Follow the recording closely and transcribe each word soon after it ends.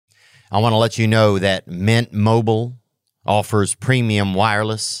I want to let you know that Mint Mobile offers premium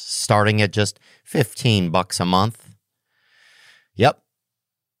wireless starting at just $15 a month. Yep,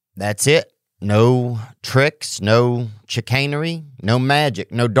 that's it. No tricks, no chicanery, no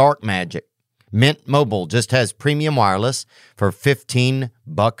magic, no dark magic. Mint Mobile just has premium wireless for $15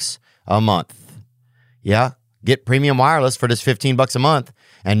 a month. Yeah, get premium wireless for just $15 a month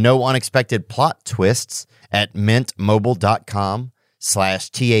and no unexpected plot twists at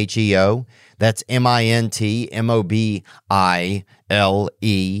mintmobile.com/THEO. That's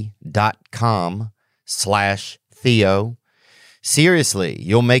mintmobile.com/Theo. Seriously,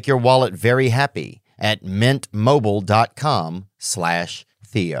 you'll make your wallet very happy at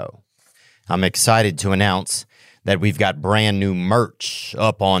mintmobile.com/Theo. I'm excited to announce that we've got brand new merch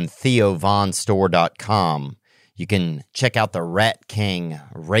up on TheoVonStore.com. You can check out the Rat King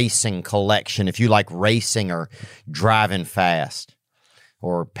Racing Collection if you like racing or driving fast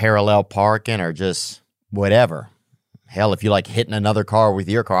or parallel parking or just whatever. Hell, if you like hitting another car with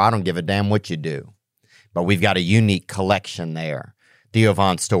your car, I don't give a damn what you do. But we've got a unique collection there.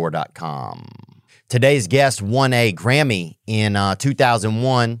 TheoVonStore.com. Today's guest won a Grammy in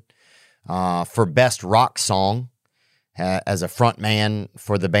 2001 for Best Rock Song as a frontman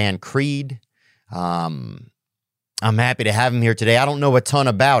for the band Creed. I'm happy to have him here today. I don't know a ton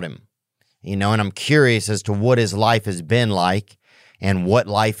about him, and I'm curious as to what his life has been like and what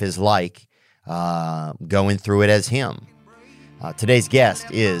life is like going through it as him. Today's guest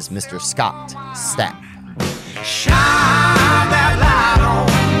is Mr. Scott Stapp. Shine that light on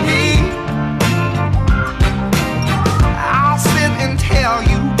me. I'll sit and tell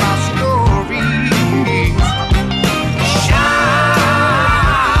you my stories.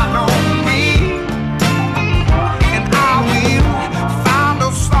 Shine on me, and I will find a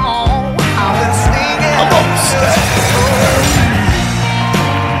song I will sing it.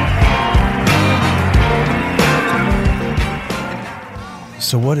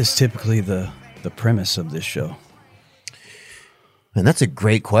 So what is typically the premise of this show? And that's a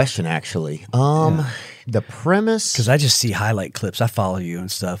great question, actually. The premise, Because I just see highlight clips. I follow you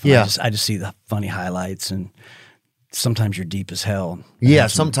and stuff. And Yeah. I just see the funny highlights, and sometimes you're deep as hell. Yeah,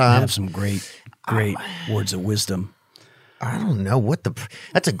 Have sometimes. some great words of wisdom. I don't know what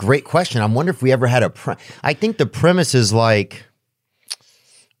that's a great question. I wonder if we ever had I think the premise is like,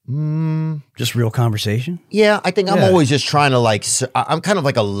 Just real conversation. yeah, I think I'm Yeah. always just trying to I'm kind of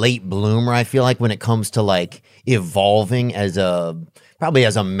like a late bloomer, I feel like, when it comes to like evolving probably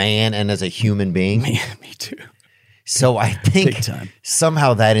as a man and as a human being. Me too. So I think Big time.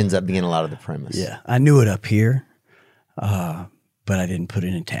 somehow that ends up being a lot of the premise. Yeah, I knew it up here, but I didn't put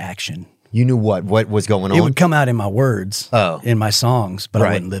it into action. You knew what was going on? It would come out in my words, in my songs, but I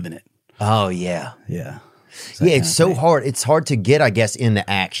Right. wouldn't live in it. Oh, yeah. Yeah. Yeah, it's so hard. It's hard to get, I guess, into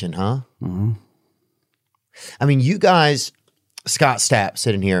action, huh? Mm-hmm. I mean, you guys, Scott Stapp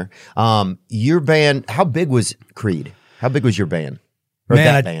sitting here, your band, how big was Creed? How big was your band? Or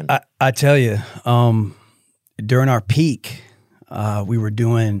that band? I tell you, during our peak, we were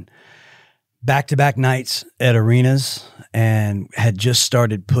doing back-to-back nights at arenas and had just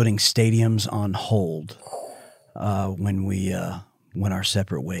started putting stadiums on hold when we went our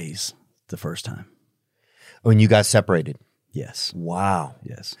separate ways the first time. When you guys separated? Yes. Wow.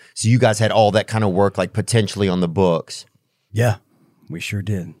 Yes. So you guys had all that kind of work like potentially on the books. Yeah, we sure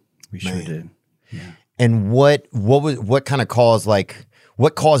did. We sure did. And what kind of caused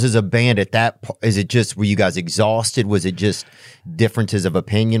what causes a band at that? Is it just, were you guys exhausted? Was it just differences of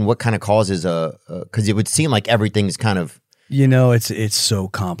opinion? What kind of causes because it would seem like everything's kind of. It's so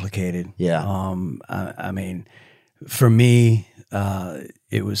complicated. Yeah. I mean, for me,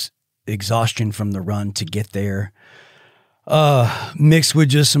 it was exhaustion from the run to get there, mixed with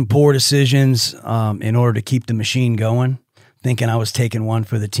just some poor decisions in order to keep the machine going, thinking I was taking one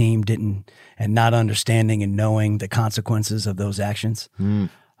for the team, and not understanding and knowing the consequences of those actions. And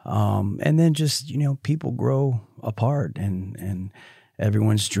then just, people grow apart and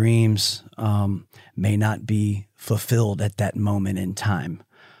everyone's dreams may not be fulfilled at that moment in time.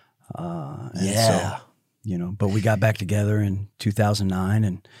 So, but we got back together in 2009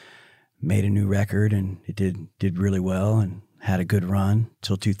 and made a new record, and it did really well and had a good run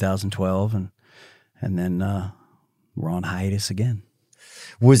till 2012, and then we're on hiatus again.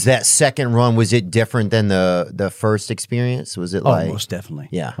 Was that second run, was it different than the first experience? Was it like? Oh, most definitely.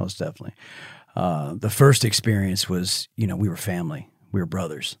 Yeah. Most definitely. The first experience was, we were family. We were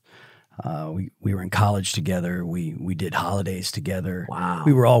brothers. We were in college together. We did holidays together. Wow.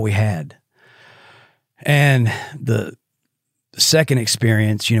 We were all we had. And the second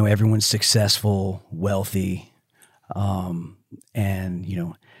experience, everyone's successful, wealthy, and,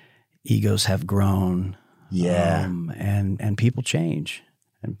 egos have grown. Yeah. And people change,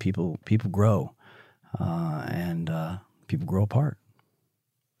 and people grow, and people grow apart.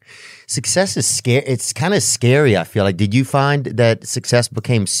 Success is scary. It's kind of scary, I feel like. Did you find that success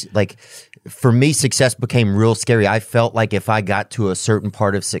became, like, for me, success became real scary. I felt like if I got to a certain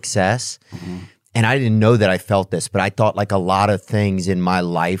part of success, and I didn't know that I felt this, but I thought like a lot of things in my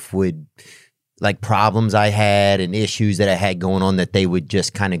life would, like problems I had and issues that I had going on, that they would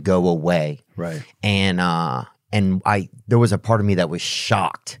just kind of go away. Right. And there was a part of me that was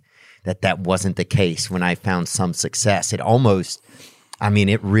shocked that wasn't the case when I found some success. It almost, I mean,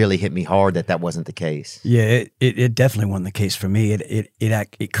 it really hit me hard that wasn't the case. Yeah, it definitely wasn't the case for me.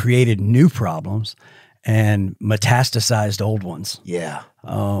 It created new problems and metastasized old ones. Yeah.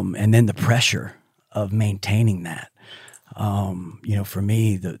 And then the pressure of maintaining that. For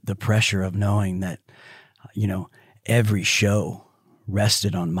me, the pressure of knowing that, every show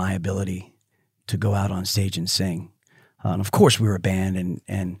rested on my ability to go out on stage and sing. And of course, we were a band,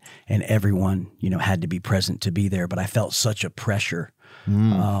 and everyone, had to be present to be there. But I felt such a pressure,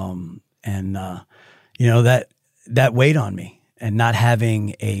 that weighed on me, and not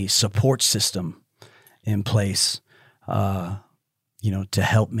having a support system in place, to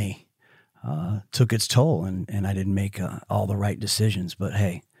help me, took its toll, and I didn't make all the right decisions. But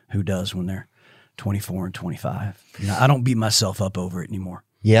hey, who does when they're 24 and 25? I don't beat myself up over it anymore.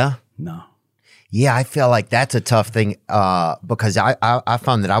 Yeah. No. Yeah, I feel like that's a tough thing because I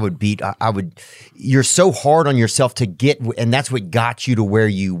found that I would, you're so hard on yourself to get, and that's what got you to where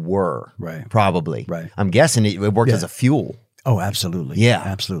you were. Right. Probably. Right. I'm guessing it worked as a fuel. Oh, absolutely. Yeah.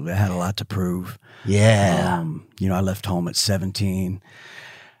 Absolutely. I had a lot to prove. Yeah. I left home at 17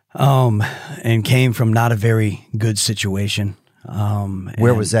 and came from not a very good situation.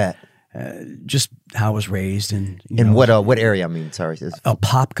 Where was that? Just how I was raised. And in what area? I mean, sorry.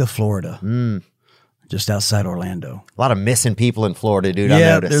 Apopka, Florida. Just outside Orlando. A lot of missing people in Florida, dude. I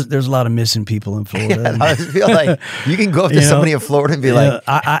noticed. There's a lot of missing people in Florida. I feel like you can go up to somebody in Florida and be like,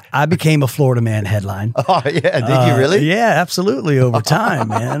 I became a Florida man headline. Oh yeah, did you really? Yeah, absolutely. Over time,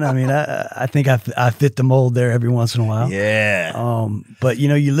 man. I mean, I think I fit the mold there every once in a while. Yeah. But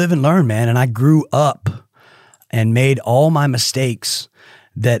you live and learn, man. And I grew up and made all my mistakes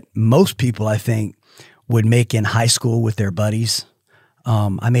that most people, I think, would make in high school with their buddies.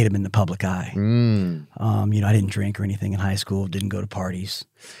 I made them in the public eye. I didn't drink or anything in high school, didn't go to parties.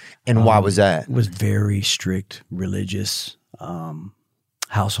 And why was that? It was very strict religious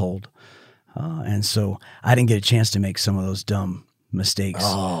household. And so I didn't get a chance to make some of those dumb mistakes.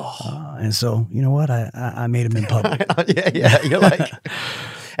 And so, you know what? I made them in public. Yeah. You're like...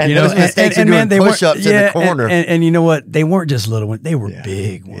 And those mistakes are doing push-ups in the corner. And you know what? They weren't just little ones. They were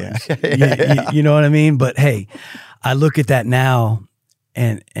big ones. You know what I mean? But hey, I look at that now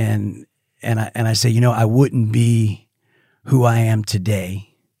and I say, I wouldn't be who I am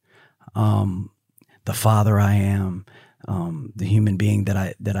today, the father I am, the human being that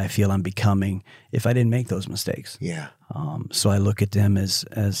I feel I'm becoming, if I didn't make those mistakes. Yeah. So I look at them as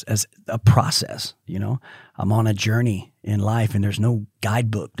a process. I'm on a journey in life, and there's no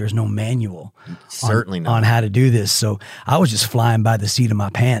guidebook, there's no manual, certainly not, on how to do this. So I was just flying by the seat of my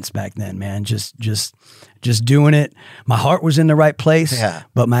pants back then, man. Just doing it. My heart was in the right place,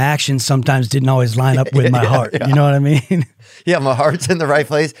 but my actions sometimes didn't always line up with my heart. Yeah. You know what I mean? Yeah, my heart's in the right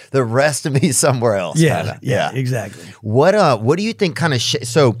place. The rest of me is somewhere else. Yeah, exactly. What do you think kind of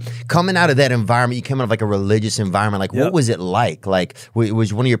so coming out of that environment, you came out of like a religious environment, like what was it like? Like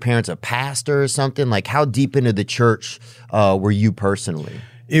was one of your parents a pastor or something? Like how deep into the church were you personally?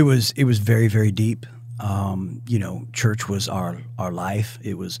 It was very, very deep. Church was our life.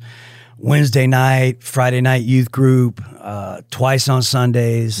 It was Wednesday night, Friday night youth group, twice on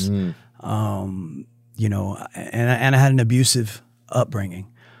Sundays. And I had an abusive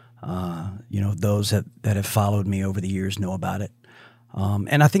upbringing. Those that have followed me over the years know about it.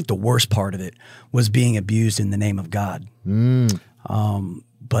 And I think the worst part of it was being abused in the name of God.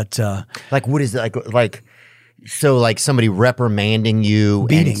 But like, what is it like? So like somebody reprimanding you,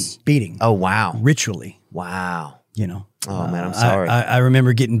 beating. Oh wow, ritually. Wow. Oh man, I'm sorry. I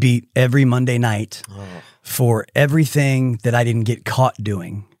remember getting beat every Monday night for everything that I didn't get caught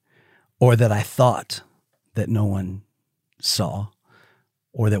doing, or that I thought that no one saw,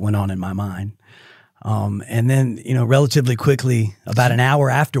 or that went on in my mind. And then, relatively quickly, about an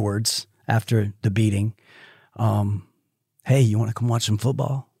hour afterwards, after the beating, hey, you want to come watch some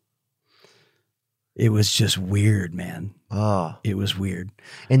football? It was just weird, man. Oh, it was weird.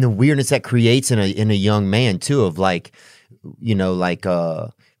 And the weirdness that creates in a young man too, of like,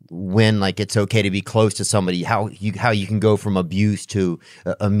 when like it's okay to be close to somebody, how you can go from abuse to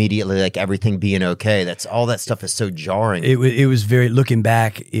immediately like everything being okay. That's all that stuff is so jarring. It was very, looking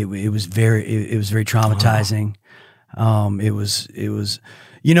back, it was very traumatizing. It was,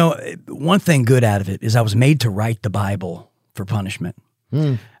 you know, one thing good out of it is I was made to write the Bible for punishment.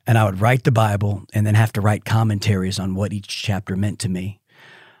 And I would write the Bible and then have to write commentaries on what each chapter meant to me.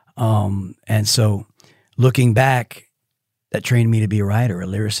 And so looking back, that trained me to be a writer, a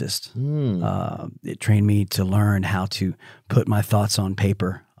lyricist. It trained me to learn how to put my thoughts on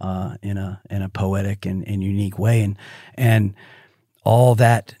paper in a poetic and unique way. And all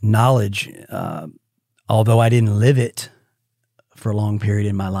that knowledge, although I didn't live it for a long period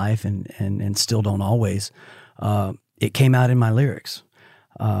in my life and still don't always, it came out in my lyrics,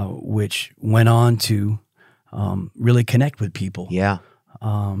 which went on to really connect with people. Yeah.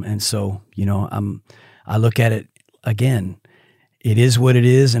 And so, you know, I look at it again. It is what it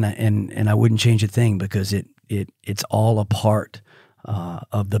is, and I wouldn't change a thing because it's all a part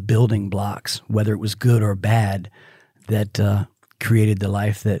of the building blocks, whether it was good or bad, that created the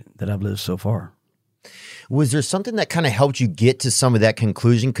life that I've lived so far. Was there something that kind of helped you get to some of that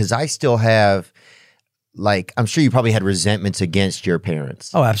conclusion? Because I still have, like, I'm sure you probably had resentments against your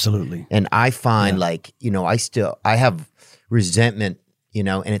parents. Oh, absolutely. And I find like, you know, I have resentment, you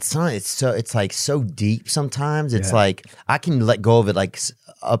know, and it's like so deep sometimes. It's like I can let go of it like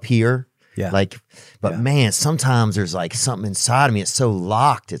up here. Yeah. Like, but man, sometimes there's like something inside of me. It's so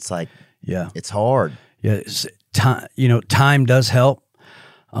locked. It's like, it's hard. Yeah. Time, you know, time does help,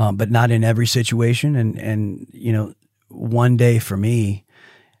 but not in every situation. And, you know, one day for me,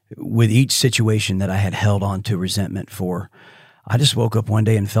 with each situation that I had held on to resentment for, I just woke up one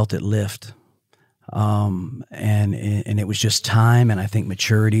day and felt it lift. And it was just time, and I think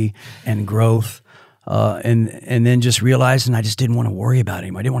maturity and growth, and then just realizing I just didn't want to worry about it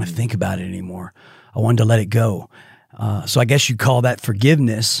anymore. I didn't want to think about it anymore. I wanted to let it go. So I guess you call that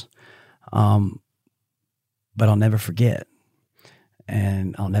forgiveness. But I'll never forget,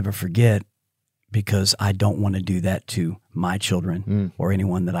 and I'll never forget because I don't want to do that to my children or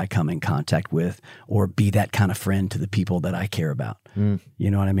anyone that I come in contact with, or be that kind of friend to the people that I care about.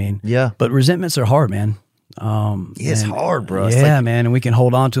 You know what I mean? Yeah. But resentments are hard, man. It's hard, bro. It's Yeah, man. And we can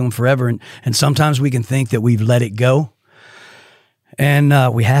hold on to them forever. And sometimes we can think that we've let it go,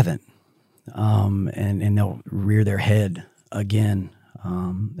 and we haven't. And they'll rear their head again.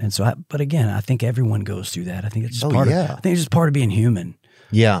 And so, but again, I think everyone goes through that. I think it's just I think it's just part of being human.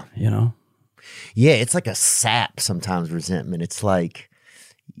 Yeah. You know? Yeah, it's like a sap sometimes, resentment. It's like,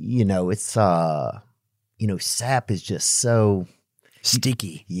 you know, it's, you know, sap is just so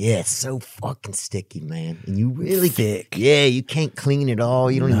sticky. Yeah, it's so fucking sticky, man. And you really thick. Yeah, you can't clean it all.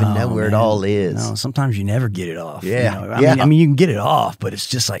 You don't even know where it all is. No, sometimes you never get it off. Yeah. You know? I mean, you can get it off, but it's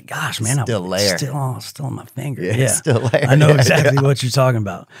just like, gosh, man, it's still there. Still on my finger. Yeah, it's still there. I know exactly what you're talking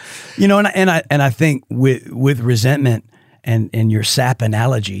about. You know, and I think with resentment and your sap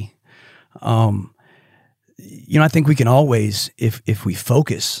analogy, you know, I think we can always, if we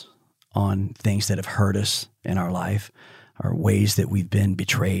focus on things that have hurt us in our life, or ways that we've been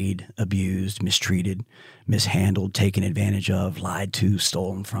betrayed, abused, mistreated, mishandled, taken advantage of, lied to,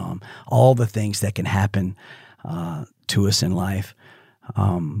 stolen from, all the things that can happen to us in life,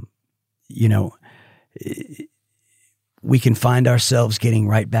 you know, we can find ourselves getting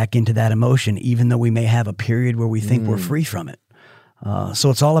right back into that emotion, even though we may have a period where we think we're free from it. So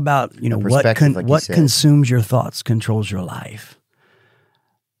it's all about, you know, what consumes your thoughts controls your life.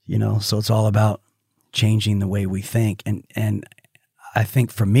 You know, so it's all about changing the way we think. And I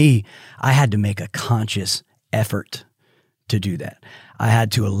think for me, I had to make a conscious effort to do that. I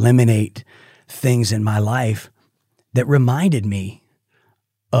had to eliminate things in my life that reminded me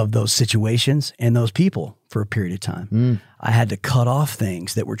of those situations and those people for a period of time. I had to cut off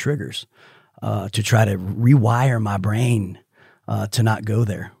things that were triggers to try to rewire my brain to not go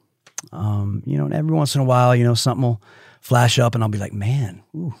there. You know, and every once in a while, you know, something will flash up and I'll be like, man,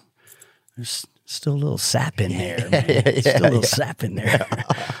 ooh, there's still a little sap in there. Man. Still a little sap in there.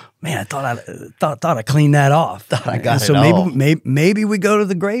 Man, I thought I cleaned that off. Thought I got so it all. maybe we go to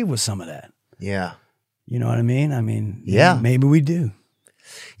the grave with some of that. Yeah. You know what I mean? I mean, yeah, maybe we do.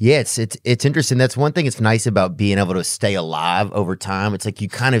 Yeah, it's interesting. That's one thing that's nice about being able to stay alive over time. It's like you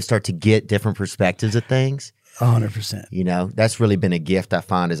kind of start to get different perspectives of things. 100%. You know, that's really been a gift I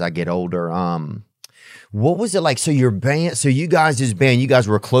find as I get older. What was it like? So your band, so you guys' band, you guys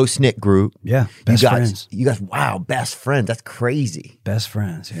were a close-knit group. Yeah, best friends. You guys, wow, best friends. That's crazy. Best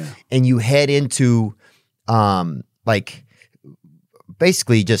friends, yeah. And you head into, like,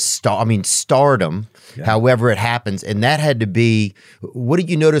 basically just stardom, however it happens. And that had to be, what did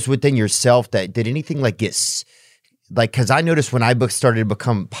you notice within yourself that did anything like get like, cause I noticed when I started to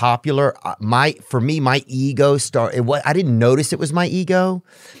become popular, my ego I didn't notice it was my ego.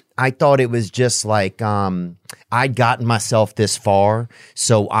 I thought it was just like, I'd gotten myself this far.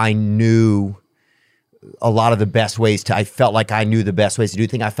 So I knew a lot of the best ways I felt like I knew the best ways to do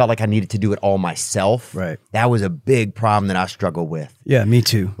things. I felt like I needed to do it all myself. Right. That was a big problem that I struggled with. Yeah, me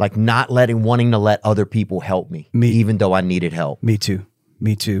too. Like wanting to let other people help me, even though I needed help. Me too.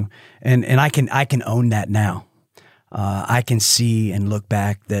 And I can own that now. I can see and look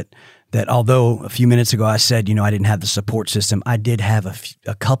back that although a few minutes ago I said, I didn't have the support system, I did have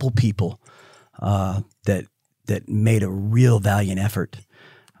a couple people that made a real valiant effort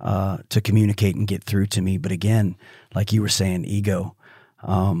to communicate and get through to me. But again, like you were saying, ego.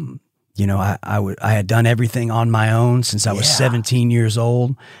 I had done everything on my own since I was 17 years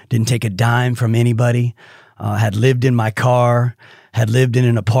old. Didn't take a dime from anybody. Had lived in my car. Had lived in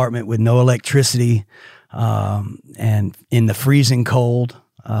an apartment with no electricity, and in the freezing cold.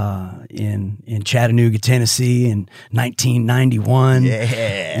 In Chattanooga, Tennessee in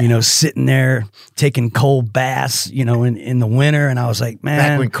 1991, sitting there taking cold baths, in the winter. And I was like, man,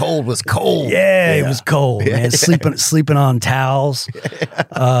 back when cold was cold. Yeah, it was cold, man. Sleeping on towels.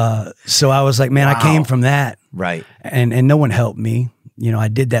 So I was like, man, I came from that. Right. And no one helped me. I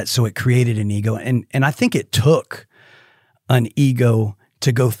did that. So it created an ego. And I think it took an ego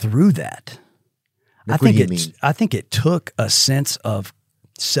to go through that. I think it took a sense of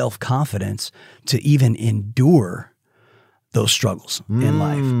self-confidence to even endure those struggles in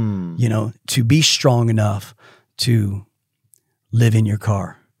life, to be strong enough to live in your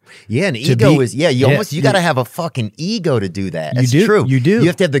car. Yeah, and ego you got to have a fucking ego to do that. That's true. You do. You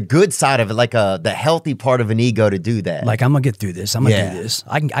have to have the good side of it, like the healthy part of an ego to do that. Like, I'm going to get through this. I'm going to do this.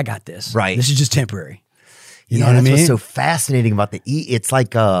 I got this. Right. This is just temporary. You know what that's I mean? What's so fascinating about it's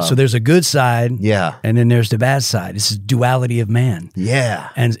like so there's a good side, and then there's the bad side. It's a duality of man,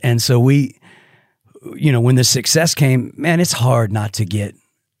 and so we, when the success came, man, it's hard not to get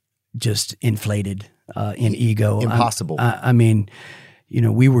just inflated in ego. Impossible. I mean,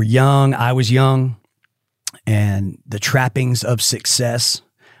 we were young. I was young, and the trappings of success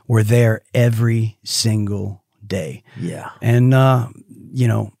were there every single day. Yeah, and I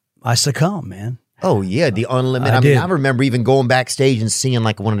succumbed, man. Oh yeah, the unlimited. I remember even going backstage and seeing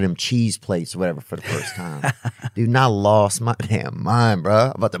like one of them cheese plates or whatever for the first time. Dude, I lost my damn mind, bro.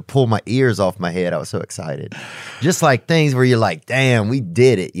 I'm about to pull my ears off my head. I was so excited. Just like things where you're like, damn, we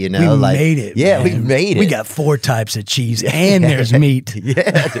did it, We made it. Yeah, man. we made it. We got 4 types of cheese and there's meat.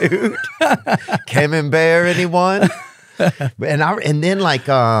 Yeah, dude. Camembert, anyone? And then like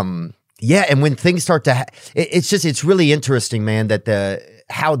and when things start to it's really interesting, man, that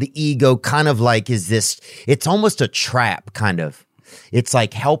how the ego kind of like is this, it's almost a trap kind of. It's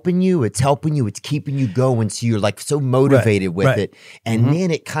like helping you, it's keeping you going. So you're like so motivated with it. And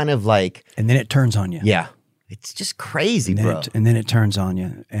then it kind of like. And then it turns on you. Yeah. It's just crazy, bro. And then it turns on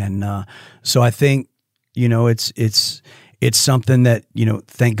you. And so I think, it's something that,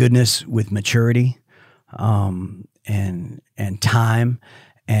 thank goodness with maturity and time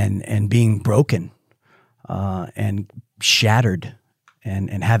and being broken and shattered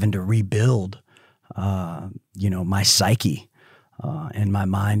and having to rebuild, my psyche and my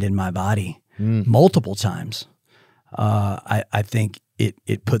mind and my body multiple times. I think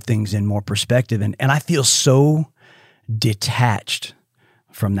it put things in more perspective, and I feel so detached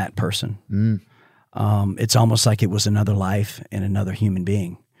from that person. It's almost like it was another life and another human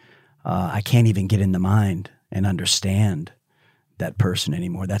being. I can't even get in the mind and understand that person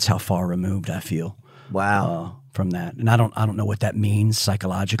anymore. That's how far removed I feel. Wow. From that. And I don't know what that means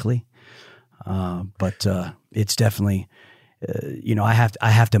psychologically. But it's definitely, I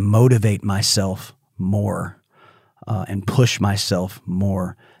have to motivate myself more and push myself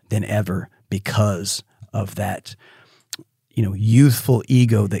more than ever because of that, youthful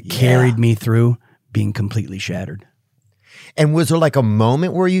ego that carried me through being completely shattered. And was there like a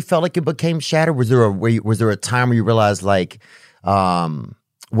moment where you felt like it became shattered? Was there a time where you realized like,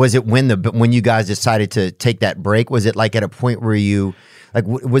 was it when you guys decided to take that break? Was it like at a point where you like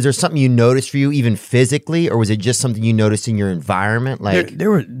was there something you noticed for you even physically, or was it just something you noticed in your environment? Like there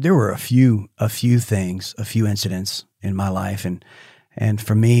were a few things, a few incidents in my life, and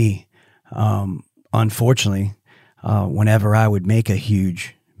for me, unfortunately, whenever I would make a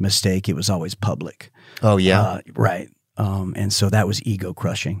huge mistake, it was always public. Oh yeah, right. And so that was ego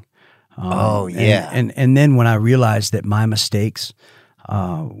crushing. And then when I realized that my mistakes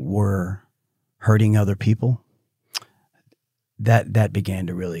were hurting other people, that began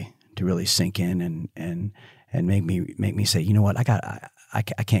to really sink in and make me say, you know what, I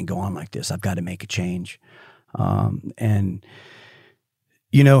can't go on like this. I've got to make a change. And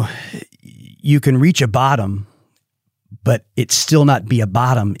you know, you can reach a bottom, but it's still not be a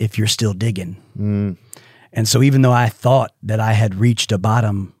bottom if you're still digging. And so even though I thought that I had reached a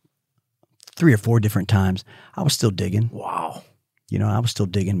bottom 3 or 4 different times, I was still digging. Wow. You know, I was still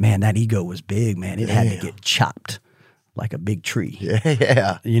digging. Man, that ego was big, man. It had to get chopped like a big tree.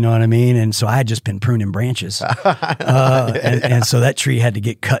 Yeah. You know what I mean? And so I had just been pruning branches. And so that tree had to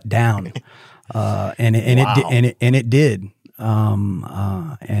get cut down. And it did.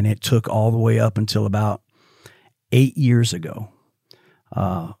 And it took all the way up until about 8 years ago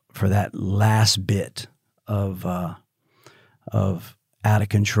for that last bit of out of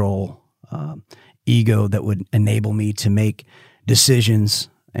control ego that would enable me to make decisions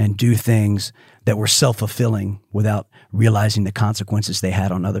and do things that were self-fulfilling without realizing the consequences they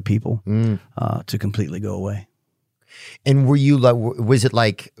had on other people to completely go away. And were you like? Was it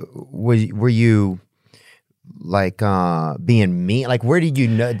like? Were you like being mean? Like, where did you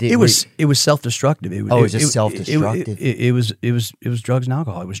know? It was self-destructive. It was just self-destructive. It was drugs and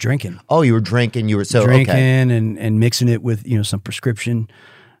alcohol. It was drinking. Oh, you were drinking. You were drinking okay. and mixing it with some prescription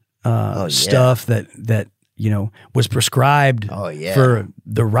stuff that was prescribed for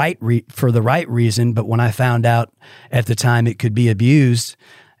the right reason. But when I found out at the time it could be abused,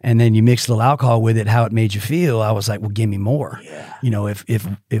 and then you mix a little alcohol with it, how it made you feel, I was like, well, give me more. Yeah.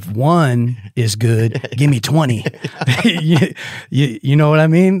 If one is good, give me 20. you know what I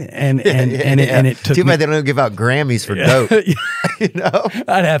mean? And it took too bad they don't give out Grammys for dope.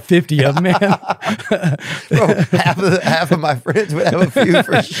 I'd have 50 of them, man. Bro, half of my friends would have a few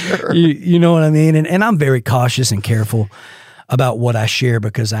for sure. You know what I mean? And I'm very cautious and careful about what I share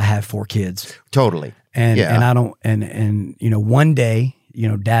because I have 4 kids. Totally. And I don't and one day,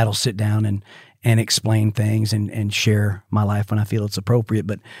 Dad will sit down and explain things and share my life when I feel it's appropriate.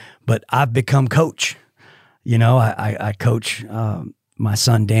 But I've become coach. I coach my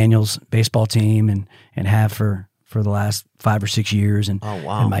son Daniel's baseball team and have for the last 5 or 6 years. And,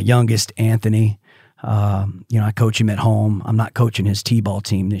 and my youngest, Anthony, I coach him at home. I'm not coaching his T-ball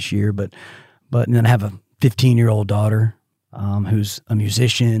team this year, but then I have a 15-year-old daughter who's a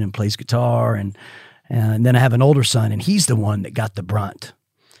musician and plays guitar, and then I have an older son, and he's the one that got the brunt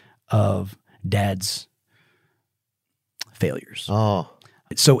of Dad's failures. Oh,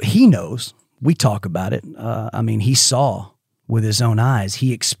 so he knows. We talk about it. He saw with his own eyes.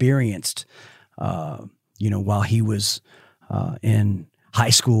 He experienced, while he was in high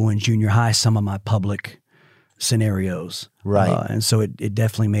school and junior high, some of my public scenarios. Right. And so it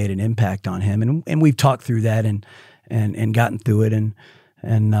definitely made an impact on him. And we've talked through that and gotten through it.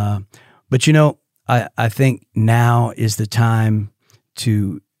 But I think now is the time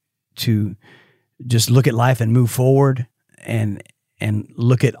to just look at life and move forward and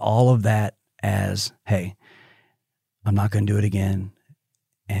look at all of that as, hey, I'm not going to do it again,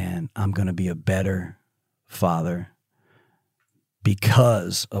 and I'm going to be a better father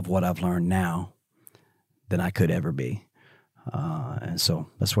because of what I've learned now than I could ever be. And so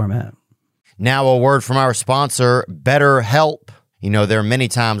that's where I'm at. Now a word from our sponsor, BetterHelp. There are many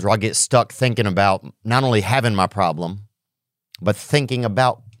times where I get stuck thinking about not only having my problem, but thinking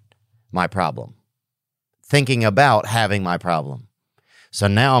about my problem, thinking about having my problem. So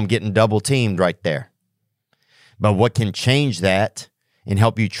now I'm getting double teamed right there. But what can change that and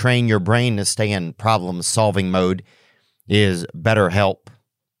help you train your brain to stay in problem-solving mode is BetterHelp.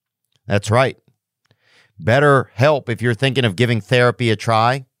 That's right. BetterHelp, if you're thinking of giving therapy a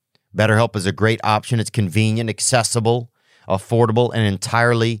try, BetterHelp is a great option. It's convenient, accessible, affordable, and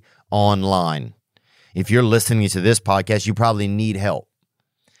entirely online. If you're listening to this podcast, you probably need help.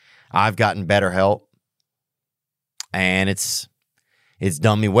 I've gotten BetterHelp, and it's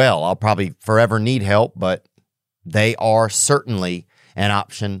done me well. I'll probably forever need help, but they are certainly an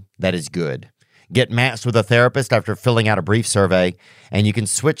option that is good. Get matched with a therapist after filling out a brief survey, and you can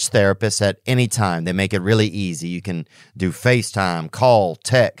switch therapists at any time. They make it really easy. You can do FaceTime, call,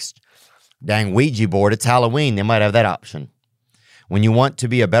 text. Dang Ouija board, it's Halloween. They might have that option. When you want to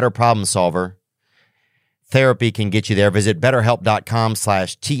be a better problem solver, therapy can get you there. Visit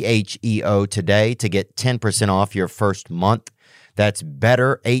BetterHelp.com/THEO today to get 10% off your first month. That's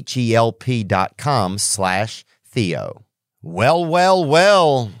BetterHelp.com/Theo.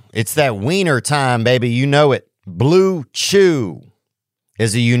 Well, it's that wiener time, baby. You know it. Blue Chew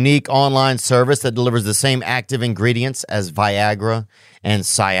is a unique online service that delivers the same active ingredients as Viagra and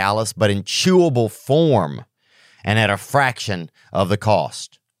Cialis, but in chewable form and at a fraction of the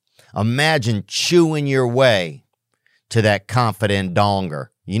cost. Imagine chewing your way to that confident donger.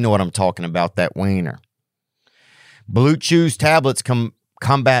 You know what I'm talking about, that wiener. Blue Chew's tablets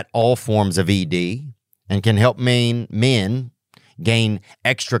combat all forms of ED and can help men gain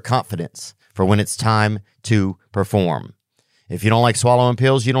extra confidence for when it's time to perform. If you don't like swallowing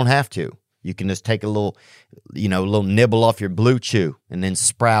pills, you don't have to. You can just take a little nibble off your Blue Chew and then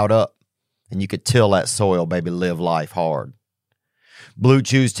sprout up, and you could till that soil, baby, live life hard. Blue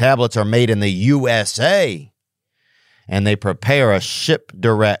Chew's tablets are made in the USA, and they prepare a ship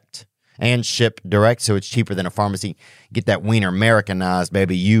direct, so it's cheaper than a pharmacy. Get that wiener Americanized,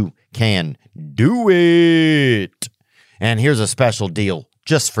 baby. You can do it. And here's a special deal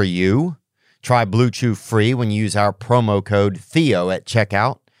just for you. Try Blue Chew free when you use our promo code Theo at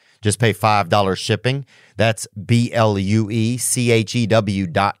checkout. Just pay $5 shipping. That's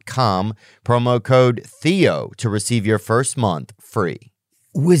BLUECHEW.com. Promo code Theo to receive your first month free.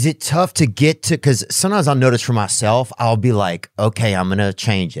 Was it tough to get to? Because sometimes I'll notice for myself, I'll be like, okay, I'm going to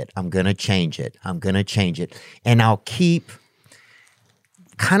change it. I'm going to change it. And I'll keep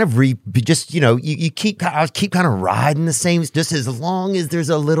kind of you keep kind of riding the same, just as long as there's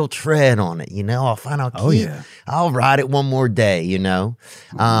a little tread on it, I'll find I'll ride it one more day,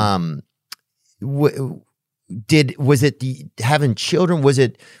 Was it having children? Was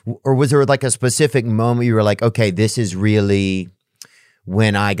there like a specific moment you were like, okay, this is really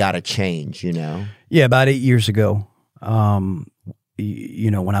when I got to change, Yeah, about 8 years ago, when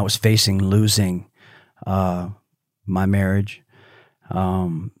I was facing losing my marriage,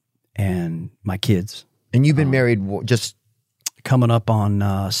 and my kids. And you've been married just coming up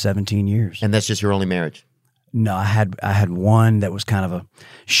on 17 years. And that's just your only marriage? No, I had one that was kind of a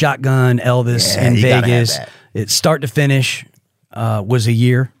shotgun Elvis in Vegas. It start to finish was a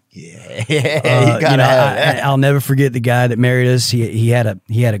year. Yeah, you gotta have that. I'll never forget the guy that married us. He had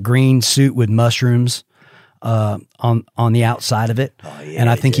a green suit with mushrooms on the outside of it, and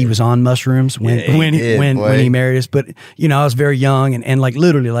I think he was on mushrooms when he married us. But I was very young, and like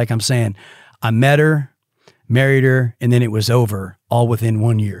literally, like I'm saying, I met her, married her, and then it was over all within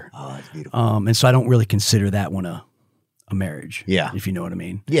 1 year. Oh, that's beautiful. And so I don't really consider that one a marriage. Yeah, if you know what I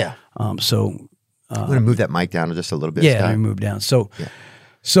mean. Yeah. So I'm gonna move that mic down just a little bit. Yeah, let me move down.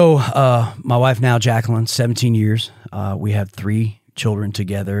 So my wife now, Jacqueline, 17 years. We have 3 children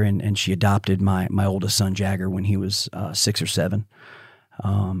together, and she adopted my oldest son Jagger when he was 6 or 7.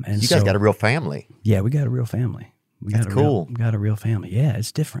 And you guys got a real family. Yeah, we got a real family. That's cool. We got a real family. Yeah,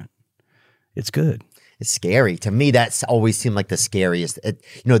 it's different. It's good. It's scary to me. That's always seemed like the scariest.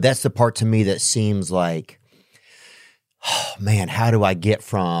 That's the part to me that seems like, oh man, how do I get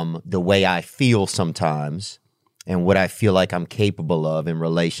from the way I feel sometimes and what I feel like I'm capable of in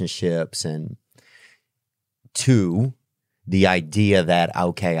relationships and to the idea that,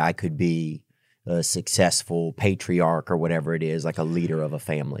 okay, I could be a successful patriarch or whatever it is, like a leader of a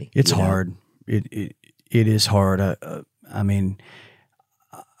family. It's hard. It is hard. I mean,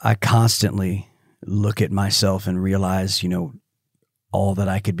 I constantly look at myself and realize, all that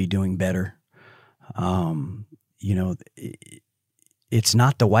I could be doing better. It's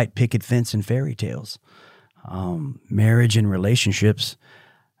not the white picket fence and fairy tales. Marriage and relationships,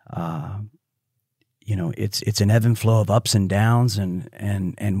 it's an ebb and flow of ups and downs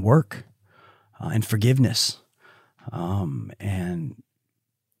and work and forgiveness, and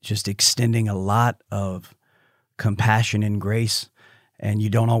just extending a lot of compassion and grace. And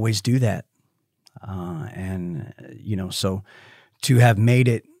you don't always do that. So to have made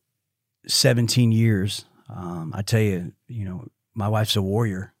it 17 years, I tell you, my wife's a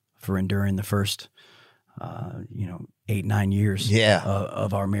warrior for enduring the first 8-9 years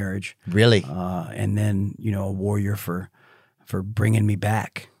of our marriage. Really? And then, a warrior for bringing me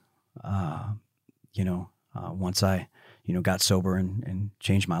back, once I, got sober and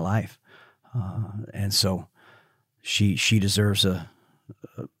changed my life. And so she deserves a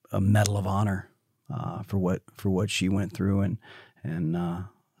Medal of Honor, for what she went through.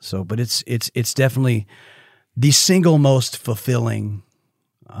 But it's definitely the single most fulfilling,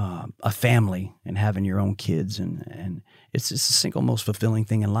 a family and having your own kids, and it's the single most fulfilling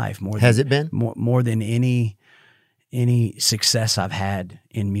thing in life. Has it been more than any success I've had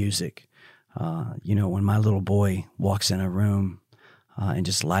in music? When my little boy walks in a room and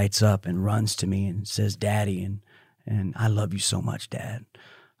just lights up and runs to me and says, "Daddy," and I love you so much, Dad.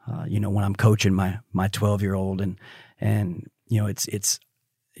 When I'm coaching my 12-year-old and it's.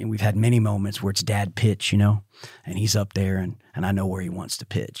 And we've had many moments where it's dad pitch, and he's up there and I know where he wants to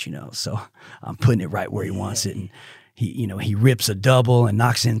pitch, so I'm putting it right where he wants it. And he rips a double and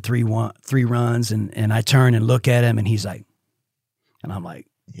knocks in three runs and I turn and look at him and he's like, and I'm like,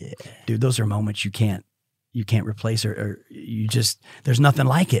 yeah, dude, those are moments you can't you can't replace, or you just, there's nothing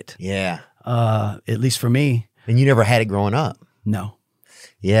like it. Yeah. At least for me. And you never had it growing up. No.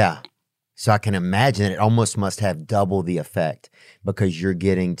 Yeah. So I can imagine that it almost must have double the effect because you're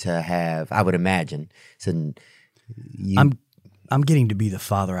getting to have, I would imagine. So I'm getting to be the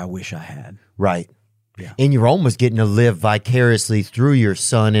father I wish I had. right. Yeah. And you're almost getting to live vicariously through your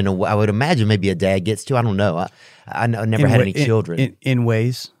son in a way. I would imagine maybe a dad gets to. I don't know. I never had any children. In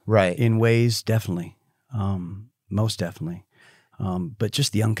ways. Right. In ways, definitely. Most definitely. But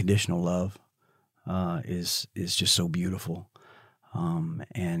just the unconditional love is just so beautiful.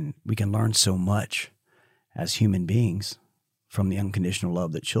 And we can learn so much as human beings from the unconditional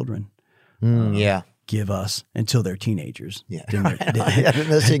love that children yeah. give us until they're teenagers. Yeah. Then,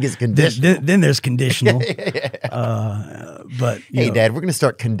 This thing is conditional. then there's conditional. But Hey, Dad, we're going to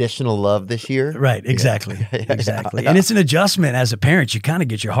start conditional love this year. right, exactly, exactly. And it's an adjustment as a parent. You kind of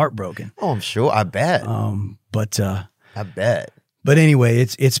get your heart broken. Oh, I'm sure. I bet. But I bet. But anyway,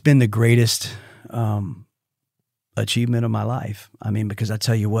 it's been the greatest achievement of my life. I mean, because I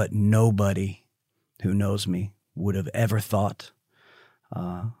tell you what, nobody who knows me would have ever thought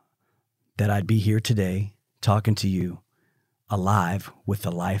that I'd be here today talking to you alive with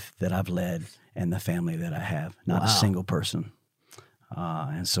the life that I've led and the family that I have. Not a single person.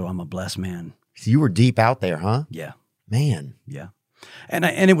 And so I'm a blessed man. So you were deep out there, huh? Yeah. Man. Yeah. And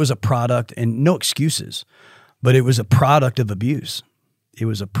it was a product, and no excuses, but it was a product of abuse. It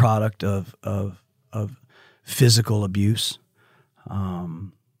was a product of physical abuse,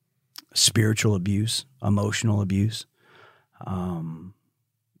 spiritual abuse, emotional abuse.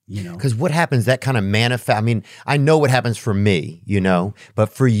 Because what happens, that kind of manifest. I mean, I know what happens for me, but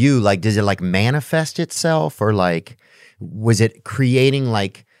for you, like, does it like manifest itself, or like, was it creating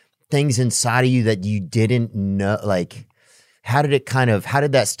like things inside of you that you didn't know? Like, how did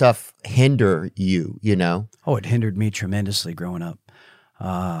that stuff hinder you, Oh, it hindered me tremendously growing up.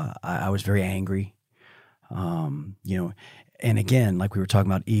 I was very angry, and again, like we were talking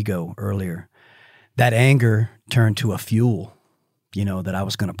about ego earlier, that anger turned to a fuel, that I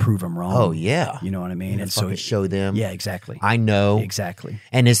was going to prove them wrong. Oh, yeah. You know what I mean? And so show them. Yeah, exactly. I know. Exactly.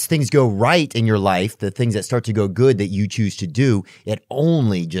 And as things go right in your life, the things that start to go good that you choose to do, it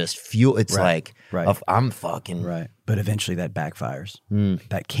only just fuel. It's Right. I'm fucking. Right. But eventually that backfires.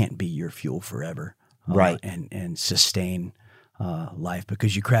 That can't be your fuel forever. Right. And sustain life,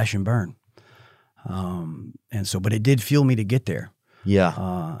 because you crash and burn. But it did fuel me to get there.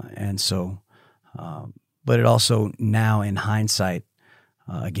 Yeah. But it also, now in hindsight,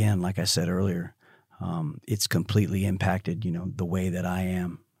 again, like I said earlier, it's completely impacted, the way that I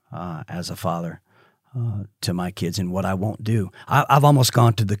am as a father to my kids and what I won't do. I've almost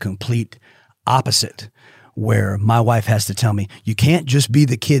gone to the complete opposite, where my wife has to tell me, you can't just be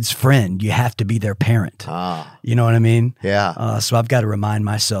the kid's friend, you have to be their parent. You know what I mean? Yeah. So I've got to remind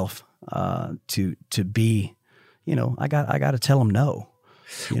myself to be, I got to tell them no.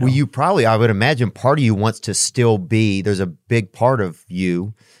 Well, you probably, I would imagine part of you wants to still be, there's a big part of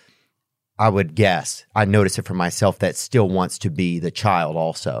you, I would guess, I notice it for myself, that still wants to be the child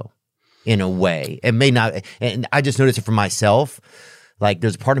also, in a way. It may not, and I just noticed it for myself, like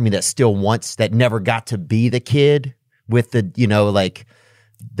there's a part of me that still wants, that never got to be the kid with the, like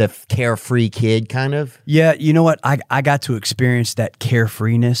the carefree kid kind of. Yeah, you know what? I got to experience that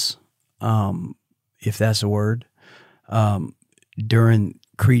carefreeness, if that's a word, during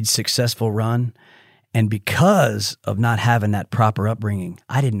Creed's successful run. And because of not having that proper upbringing,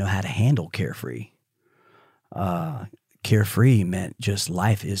 I didn't know how to handle carefree. Carefree meant just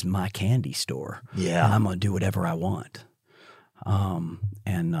life is my candy store. Yeah. And I'm going to do whatever I want.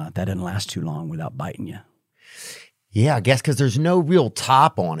 That didn't last too long without biting you. Yeah, I guess because there's no real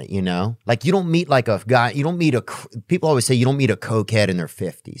top on it, Like you don't meet like a guy, people always say you don't meet a cokehead in their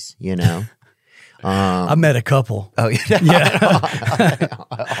 50s, I met a couple. Oh, yeah.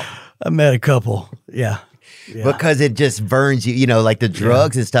 I met a couple. Yeah. Because it just burns you, like the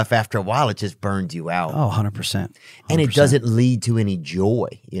drugs and stuff, after a while, it just burns you out. Oh, 100%. And it doesn't lead to any joy,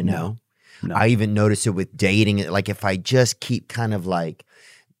 No. I even notice it with dating. Like if I just keep kind of like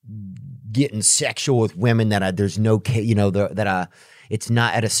getting sexual with women that there's no, it's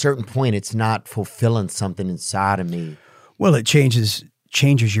not, at a certain point, it's not fulfilling something inside of me. Well, it changes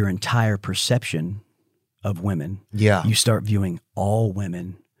your entire perception of women. Yeah. You start viewing all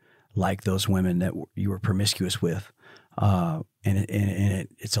women like those women that you were promiscuous with.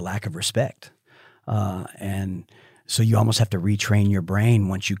 It's a lack of respect. And so you almost have to retrain your brain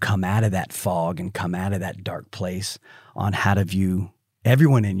once you come out of that fog and come out of that dark place on how to view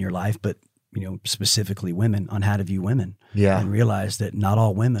everyone in your life, but specifically women, on how to view women. Yeah. And realize that not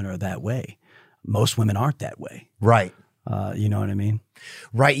all women are that way. most women aren't that way. Right. You know what I mean?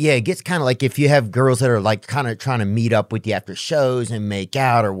 Right. Yeah. It gets kind of like if you have girls that are like kind of trying to meet up with you after shows and make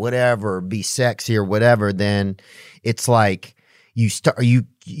out or whatever, or be sexy or whatever, then it's like you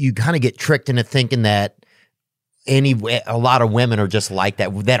kind of get tricked into thinking that a lot of women are just like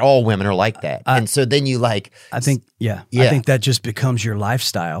that all women are like that. And so then you like, I think that just becomes your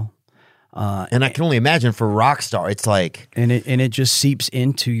lifestyle. And I can only imagine for rock star, it's like, and it just seeps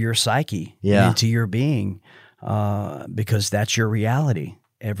into your psyche, Yeah. into your being, because that's your reality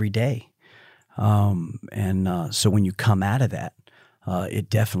every day. So when you come out of that, it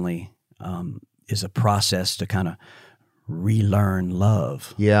definitely is a process to kind of relearn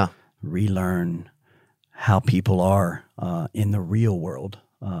love, yeah. relearn how people are in the real world,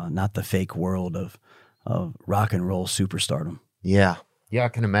 not the fake world of rock and roll superstardom. Yeah. Yeah. I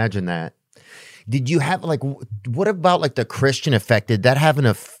can imagine that. Did you have like, what about like the Christian effect? Did that have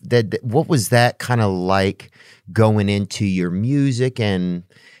what was that kind of like going into your music, and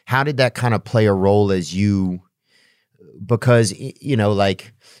how did that kind of play a role as you, because, you know,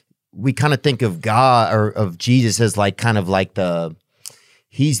 like we kind of think of God or of Jesus as like kind of like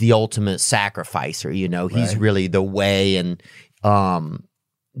he's the ultimate sacrificer, you know, he's Right. really the way. And,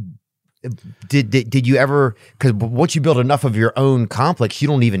 did you ever, because once you build enough of your own complex, you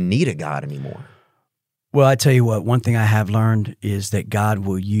don't even need a God anymore. Well, I tell you what, one thing I have learned is that God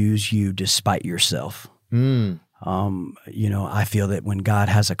will use you despite yourself. You know, I feel that when God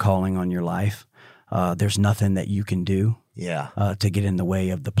has a calling on your life, there's nothing that you can do Yeah. to get in the way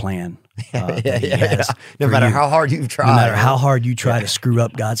of the plan. Yeah. That he has No for matter you. how hard you've tried. No matter how hard you try to screw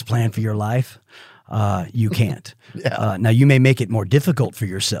up God's plan for your life, you can't. Now, you may make it more difficult for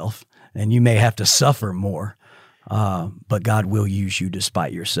yourself, and you may have to suffer more, but God will use you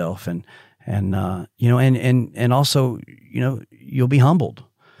despite yourself, and you know, and also, you know, you'll be humbled,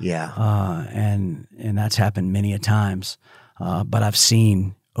 Yeah. and that's happened many a times. But I've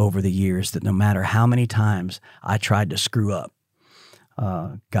seen over the years that no matter how many times I tried to screw up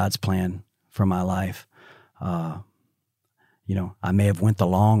God's plan for my life, you know, I may have went the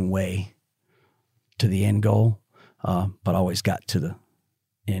long way to the end goal, but always got to the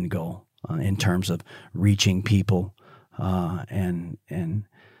end goal in terms of reaching people and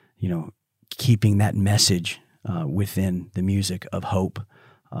you know, keeping that message within the music of hope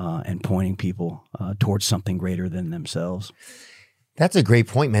and pointing people towards something greater than themselves. That's a great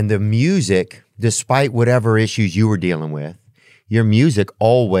point, man. The music, despite whatever issues you were dealing with, your music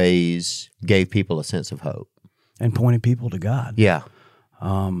always gave people a sense of hope. And pointing people to God. Yeah.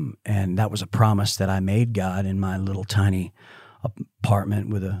 And that was a promise that I made God in my little tiny apartment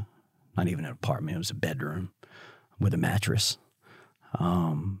with not even an apartment, it was a bedroom with a mattress.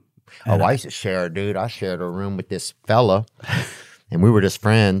 I used to share, dude. I shared a room with this fella, and we were just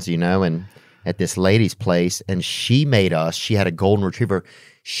friends, you know, and at this lady's place, and she had a golden retriever.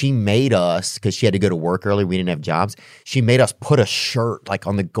 She made us, because she had to go to work early, we didn't have jobs, she made us put a shirt like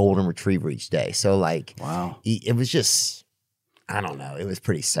on the golden retriever each day. So like, Wow. It was just, I don't know, it was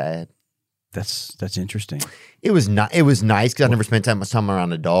pretty sad. That's interesting. It was not. It was nice because I never spent much time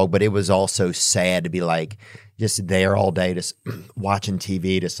around a dog, but it was also sad to be like just there all day, just watching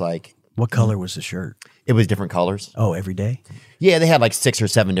TV. Just like, What color was the shirt? it was different colors. Oh, every day? Yeah, they had like 6 or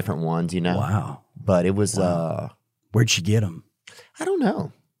 7 different ones, you know. Wow. But it was Where'd she get them? I don't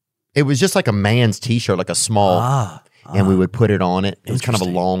know. It was just like a man's T-shirt, like a small, and we would put it on it. It was kind of a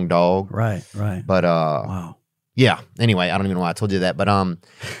Interesting. long dog, Right. but Wow. yeah. Anyway, I don't even know why I told you that, but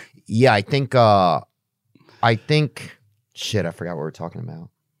yeah, I think shit, I forgot what we were talking about.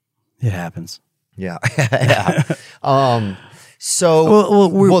 It happens. Yeah. Yeah. So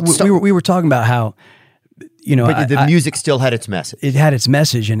We were talking about how, you know, but the music still had its message. it had its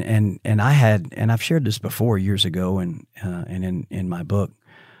message, and I've shared this before years ago, and in my book,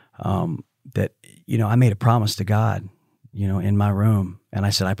 that, you know, I made a promise to God, you know, in my room, and I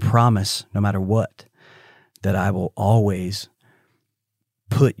said, I promise, no matter what, that I will always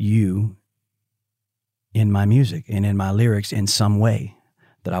put you in my music and in my lyrics in some way,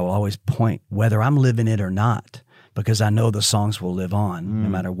 that I will always point, whether I'm living it or not, because I know the songs will live on no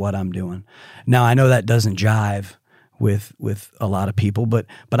matter what I'm doing. Now, I know that doesn't jive with a lot of people, but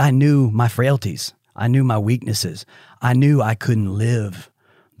I knew my frailties. I knew my weaknesses. I knew I couldn't live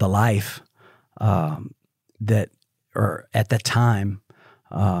the life that, or at that time,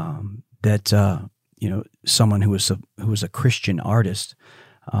 that you know, someone who was a Christian artist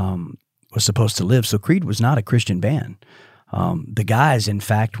was supposed to live. So Creed was not a Christian band. The guys, in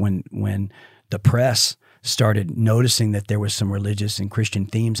fact, when the press started noticing that there was some religious and Christian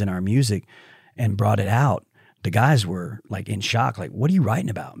themes in our music and brought it out, the guys were like in shock. Like, what are you writing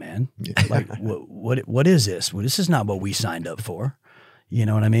about, man? Like, what is this? Well, this is not what we signed up for. You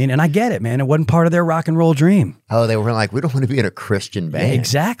know what I mean? And I get it, man. It wasn't part of their rock and roll dream. Oh, they were like, we don't want to be in a Christian band. Yeah,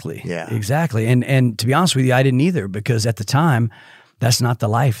 exactly. Yeah. Exactly. And to be honest with you, I didn't either, because at the time, that's not the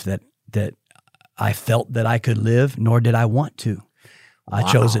life that I felt that I could live, nor did I want to. I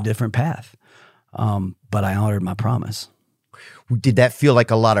chose a different path. But I honored my promise. Did that feel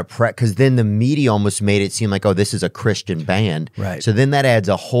like a lot of prep? Because then the media almost made it seem like, oh, this is a Christian band. Right. So then that adds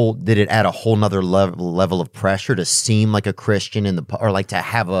did it add a whole nother level of pressure to seem like a Christian or like to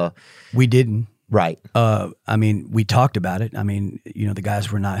have a. We didn't. Right. I mean, we talked about it. I mean, the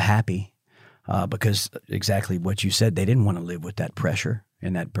guys were not happy because exactly what you said, they didn't want to live with that pressure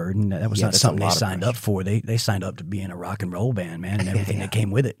and that burden. That was not something they signed up for. They signed up to be in a rock and roll band, man, and everything that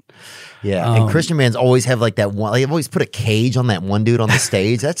came with it. Yeah. And Christian bands always have like that one, like, they've always put a cage on that one dude on the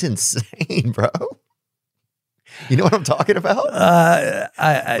stage. That's insane, bro. You know what I'm talking about?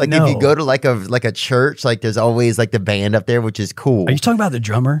 Like no. if you go to like a church, like there's always like the band up there, which is cool. Are you talking about the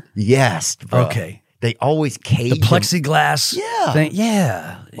drummer? Yes, bro. Okay. They always cage The plexiglass thing.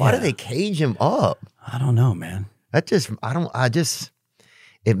 Yeah. Why do they cage him up? I don't know, man.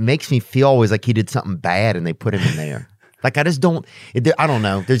 It makes me feel always like he did something bad and they put him in there. Like I don't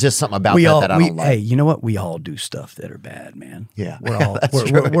know. There's just something about that I don't like. Hey, you know what? We all do stuff that are bad, man. Yeah.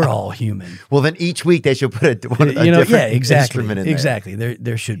 We're all human. Well, then each week they should put a different instrument in there. Exactly.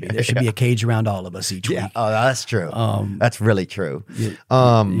 There should be. There should be a cage around all of us each week. Oh, that's true. That's really true.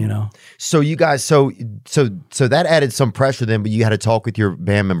 So you guys, so that added some pressure then, but you had to talk with your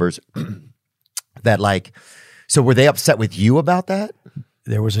band members that like, so were they upset with you about that?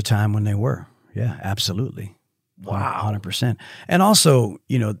 There was a time when they were. Yeah, absolutely. Wow. 100%. And also,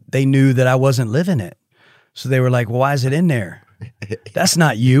 they knew that I wasn't living it. So they were like, well, why is it in there? That's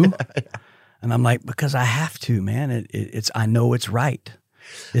not you. And I'm like, because I have to, man. I know it's right.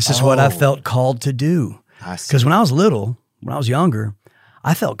 This is what I felt called to do. Because when I was little, when I was younger,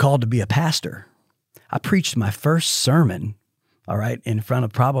 I felt called to be a pastor. I preached my first sermon, all right, in front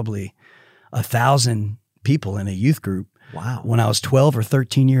of probably 1,000 people in a youth group. Wow. When I was 12 or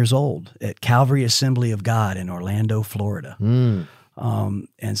 13 years old at Calvary Assembly of God in Orlando, Florida. And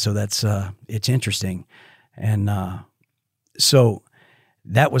so that's, it's interesting. And so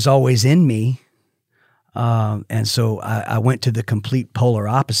that was always in me. And so I went to the complete polar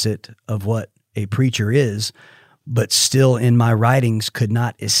opposite of what a preacher is, but still in my writings could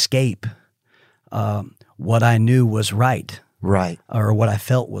not escape what I knew was right. Right. Or what I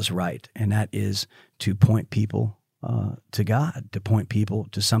felt was right. And that is to point people to God, to point people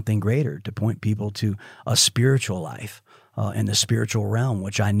to something greater, to point people to a spiritual life in the spiritual realm,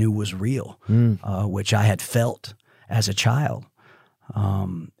 which I knew was real, which I had felt as a child.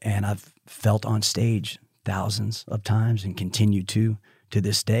 And I've felt on stage thousands of times and continue to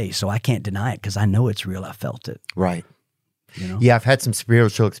this day. So I can't deny it because I know it's real. I felt it. Right. Yeah, I've had some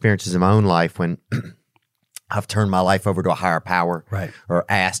spiritual experiences in my own life when I've turned my life over to a higher power, right? Or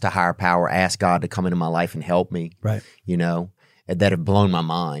asked God to come into my life and help me, right? That have blown my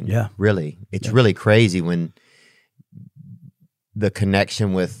mind. Yeah, really, it's really crazy when the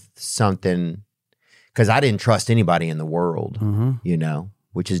connection with something, because I didn't trust anybody in the world,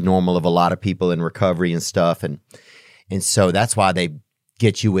 which is normal of a lot of people in recovery and stuff, and so that's why they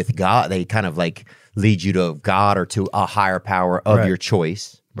get you with God. They kind of like lead you to God or to a higher power of your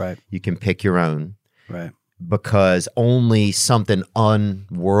choice. Right, you can pick your own. Right. Because only something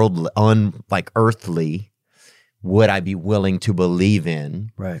unworldly, like earthly, would I be willing to believe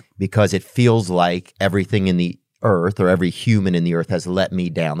in. Right. Because it feels like everything in the earth or every human in the earth has let me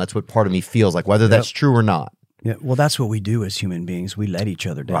down. That's what part of me feels like, whether that's true or not. Yeah. Well, that's what we do as human beings. We let each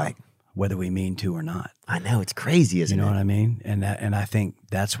other down, right, whether we mean to or not. I know, it's crazy, isn't it? You know what I mean? And I think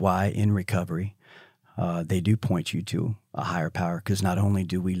that's why in recovery, they do point you to a higher power, because not only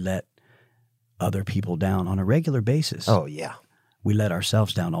do we let other people down on a regular basis. Oh, yeah. We let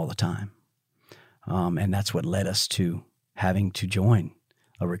ourselves down all the time. And that's what led us to having to join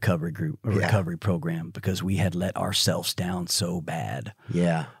a recovery group, recovery program, because we had let ourselves down so bad.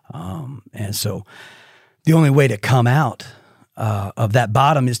 Yeah. And so the only way to come out of that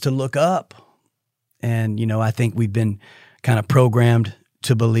bottom is to look up. And, I think we've been kind of programmed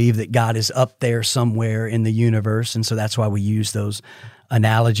to believe that God is up there somewhere in the universe. And so that's why we use those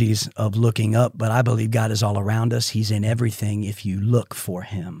analogies of looking up, but I believe God is all around us. He's in everything if you look for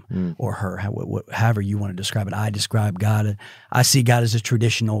him or her, however you want to describe it. I describe God. I see God as a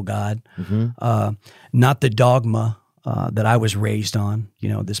traditional God, not the dogma that I was raised on,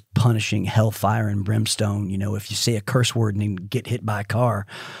 this punishing hellfire and brimstone. If you say a curse word and then get hit by a car,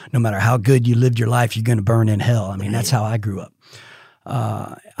 no matter how good you lived your life, you're going to burn in hell. I mean, that's how I grew up.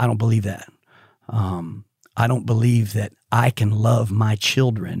 I don't believe that. I don't believe that I can love my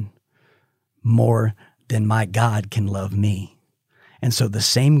children more than my God can love me. And so the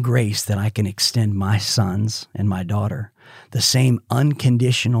same grace that I can extend my sons and my daughter, the same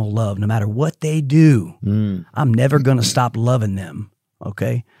unconditional love, no matter what they do, I'm never going to stop loving them,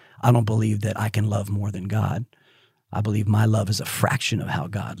 okay? I don't believe that I can love more than God. I believe my love is a fraction of how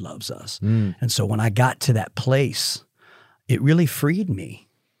God loves us. And so when I got to that place, it really freed me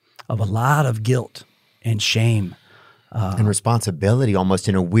of a lot of guilt and shame. And responsibility, almost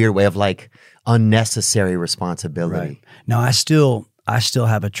in a weird way of like unnecessary responsibility. Right. Now, I still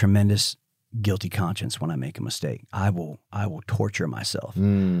have a tremendous guilty conscience when I make a mistake. I will torture myself.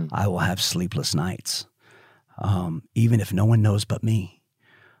 I will have sleepless nights, even if no one knows but me.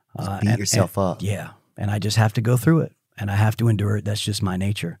 Beat yourself up. Yeah, and I just have to go through it, and I have to endure it. That's just my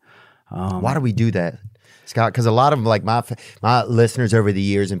nature. Why do we do that, Scott? Because a lot of like my listeners over the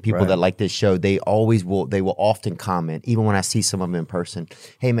years and people that like this show, they will often comment, even when I see some of them in person,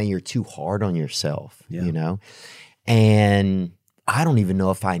 "Hey man, you're too hard on yourself," and I don't even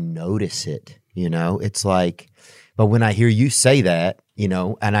know if I notice it, it's like, but when I hear you say that,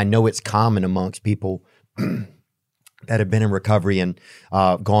 and I know it's common amongst people that have been in recovery and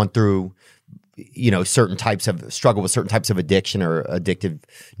gone through, certain types of struggle with certain types of addiction or addictive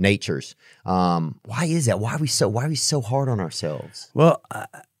natures. Why is that? Why are we so hard on ourselves? Well,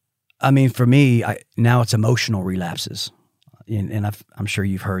 I mean, for me, now it's emotional relapses. And I'm sure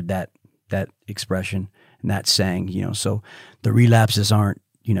you've heard that expression and that saying, so the relapses aren't,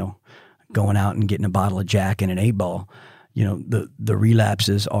 going out and getting a bottle of Jack and an 8-ball. The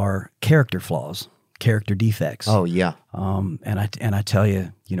relapses are character flaws, character defects. Oh yeah. And I tell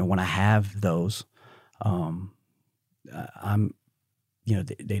you, when I have those,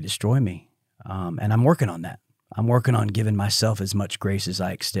 they destroy me. And I'm working on that. I'm working on giving myself as much grace as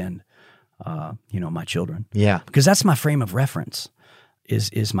I extend, my children. Yeah. Because that's my frame of reference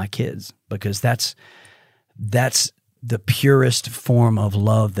is my kids, because that's the purest form of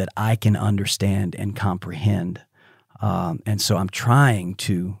love that I can understand and comprehend. And so I'm trying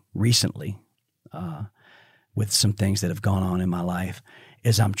to recently, with some things that have gone on in my life,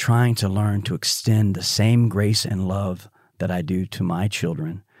 is I'm trying to learn to extend the same grace and love that I do to my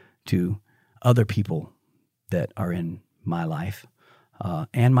children, to other people that are in my life,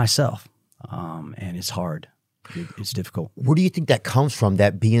 and myself. And it's hard. It's difficult. Where do you think that comes from,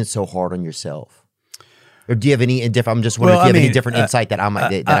 that being so hard on yourself? Or do you have any different? I'm just wondering if you have any different insight that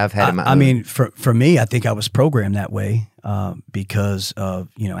I've had in my own. I mean, for me, I think I was programmed that way because of,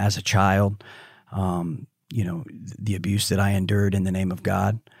 as a child, the abuse that I endured in the name of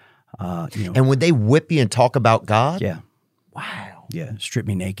God. And would they whip you and talk about God? Yeah. Wow. Yeah. Strip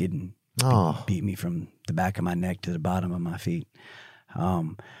me naked and beat me from the back of my neck to the bottom of my feet.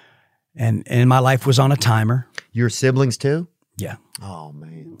 And my life was on a timer. Your siblings too? Yeah. Oh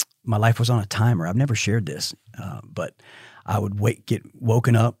man. My life was on a timer. I've never shared this, but I would get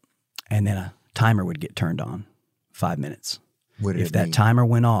woken up, and then a timer would get turned on, 5 minutes. If that timer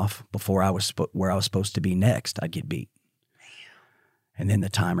went off before I was where I was supposed to be next, I'd get beat. And then the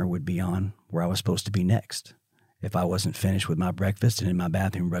timer would be on where I was supposed to be next. If I wasn't finished with my breakfast and in my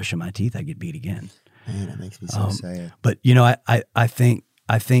bathroom brushing my teeth, I'd get beat again. Man, that makes me so sad. But I think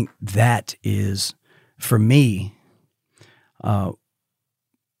that is, for me,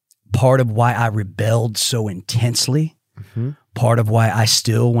 part of why I rebelled so intensely. Part of why I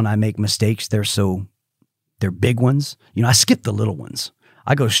still, when I make mistakes, they're big ones. I skip the little ones.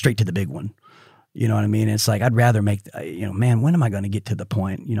 I go straight to the big one. You know what I mean? It's like, I'd rather make, man, when am I going to get to the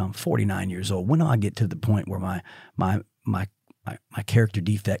point, I'm 49 years old. When do I get to the point where my character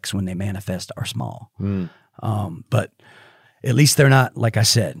defects, when they manifest, are small? But at least they're not, like I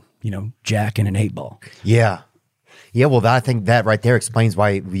said, Jack and an 8-ball. Yeah. Yeah, well, I think that right there explains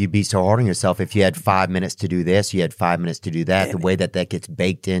why you'd be so hard on yourself. If you had 5 minutes to do this, you had 5 minutes to do that, the way that gets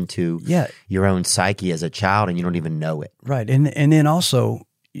baked into your own psyche as a child, and you don't even know it. Right. And then also,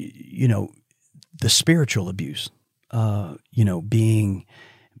 the spiritual abuse, being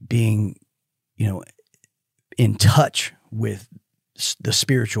in touch with the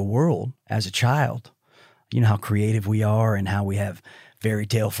spiritual world as a child, how creative we are and how we have fairy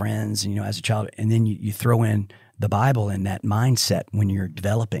tale friends, and, as a child, and then you throw in the Bible and that mindset when you're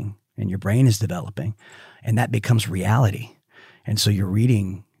developing and your brain is developing, and that becomes reality. And so you're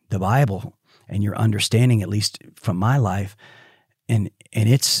reading the Bible and you're understanding, at least from my life, and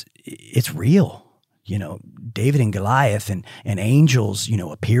it's real. you know, David and Goliath and angels, you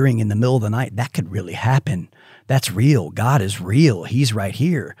know, appearing in the middle of the night, that could really happen. That's real. God is real. He's right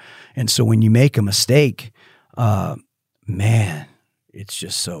here. And so when you make a mistake, man, it's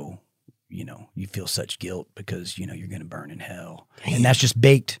just so, you know, you feel such guilt because, you know, you're going to burn in hell. And that's just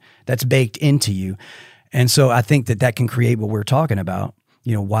baked into you. And so I think that can create what we're talking about,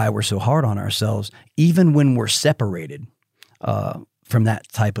 you know, why we're so hard on ourselves, even when we're separated from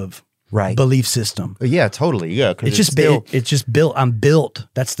that type of belief system. Yeah, totally. Yeah. It's just built. I'm built.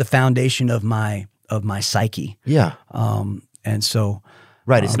 That's the foundation of my psyche. Yeah. And so,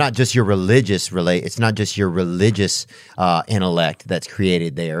 right. It's not just your religious it's not just your religious intellect that's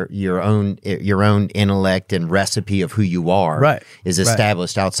created there. Your own intellect and recipe of who you are is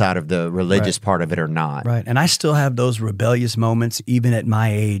established outside of the religious part of it or not. Right. And I still have those rebellious moments, even at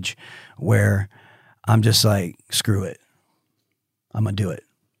my age, where I'm just like, screw it. I'm going to do it.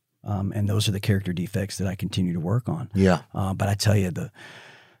 And those are the character defects that I continue to work on. Yeah. But I tell you,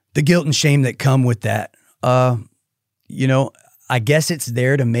 the guilt and shame that come with that, you know, I guess it's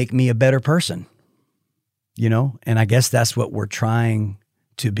there to make me a better person, you know, and I guess that's what we're trying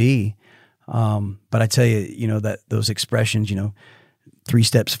to be. But I tell you, you know, that those expressions, you know, 3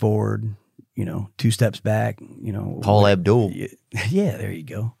 steps forward, you know, 2 steps back, you know. Paul Abdul. Yeah, there you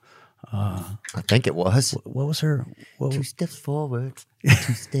go. I think it was. What was her? 2 steps forward,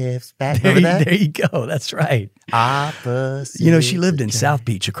 2 steps back. Remember that? There you go. That's right. You know, she lived in South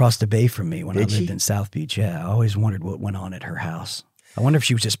Beach, across the bay from me when I lived in South Beach. Yeah, I always wondered what went on at her house. I wonder if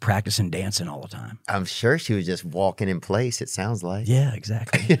she was just practicing dancing all the time. I'm sure she was just walking in place, it sounds like. Yeah,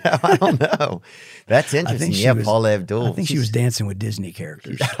 exactly. You know, I don't know. That's interesting. Yeah, Paul Abdul. I think she was dancing with Disney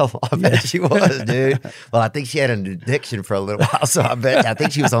characters. I bet she was, dude. Well, I think she had an addiction for a little while, so I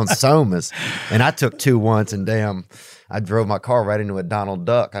think she was on Somas. And I took 2 once, and damn, I drove my car right into a Donald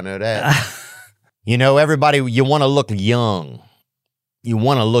Duck. I know that. You know, everybody, you want to look young. You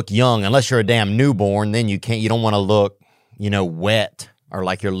want to look young. Unless you're a damn newborn, then you don't want to look, you know, wet or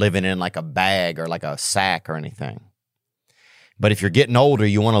like you're living in like a bag or like a sack or anything. But if you're getting older,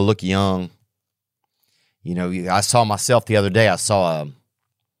 you want to look young. You know, I saw myself the other day. I saw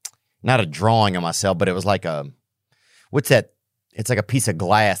not a drawing of myself, but it was like what's that? It's like a piece of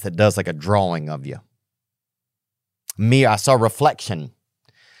glass that does like a drawing of you. I saw reflection.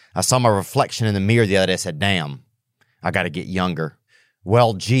 I saw my reflection in the mirror the other day. I said, damn, I got to get younger.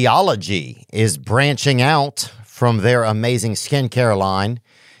 Well, Geology is branching out from their amazing skincare line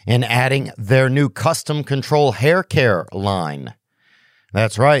and adding their new custom control hair care line.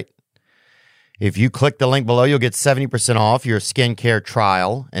 That's right. If you click the link below, you'll get 70% off your skincare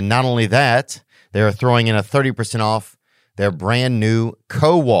trial. And not only that, they're throwing in a 30% off their brand new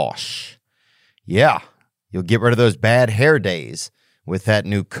co-wash. Yeah, you'll get rid of those bad hair days with that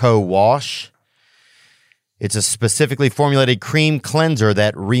new co-wash. It's a specifically formulated cream cleanser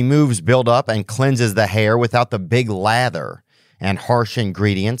that removes buildup and cleanses the hair without the big lather and harsh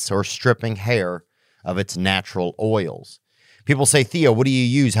ingredients or stripping hair of its natural oils. People say, Theo, what do you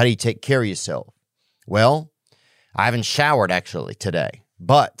use? How do you take care of yourself? Well, I haven't showered actually today,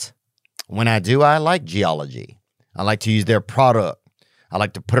 but when I do, I like Geology. I like to use their product. I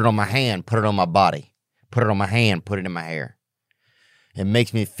like to put it on my hand, put it on my body, put it on my hand, put it in my hair. It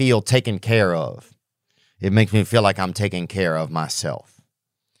makes me feel taken care of. It makes me feel like I'm taking care of myself.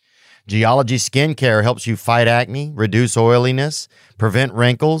 Geology Skincare helps you fight acne, reduce oiliness, prevent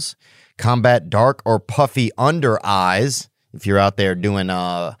wrinkles, combat dark or puffy under eyes. If you're out there doing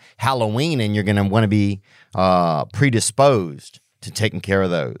Halloween and you're going to want to be predisposed to taking care of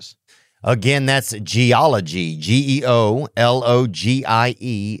those. Again, that's Geology,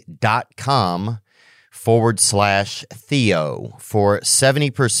 GEOLOGIE.com/Theo for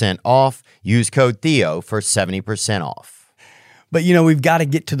 70% off. Use code Theo for 70% off. But, you know, we've got to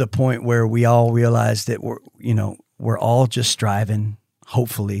get to the point where we all realize that we're all just striving,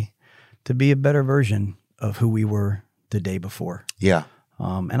 hopefully, to be a better version of who we were the day before. Yeah.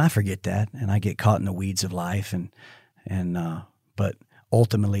 And I forget that, and I get caught in the weeds of life, but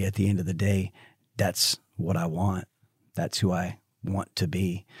ultimately, at the end of the day, that's what I want. That's who I want to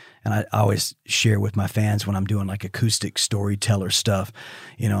be. And I always share with my fans when I'm doing like acoustic storyteller stuff,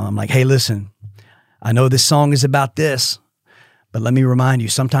 you know, I'm like, hey, listen, I know this song is about this, but let me remind you,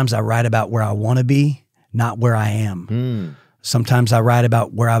 sometimes I write about where I want to be, not where I am. Sometimes I write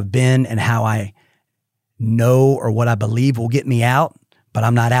about where I've been and how I know or what I believe will get me out, but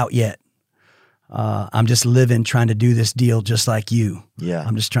I'm not out yet. I'm just living, trying to do this deal just like you. Yeah.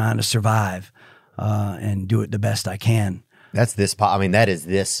 I'm just trying to survive and do it the best I can. That's this. I mean, that is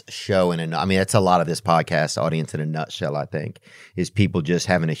this show I mean, that's a lot of this podcast audience in a nutshell. I think is people just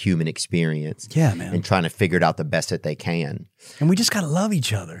having a human experience, Yeah, man. and trying to figure it out the best that they can. And we just got to love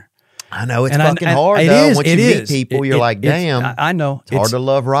each other. I know it's And fucking hard it though. is, Once it you meet is. people, you're like, damn. I know. It's hard to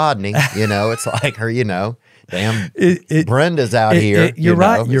love Rodney. It's like her. Damn. Brenda's out here. You're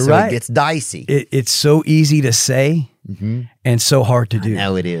right. You're so right. It gets dicey. It's so easy to say and so hard to do.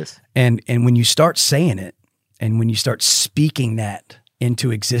 No, it is. And when you start saying it, and when you start speaking that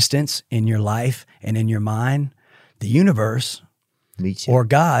into existence in your life and in your mind, the universe Meet you. or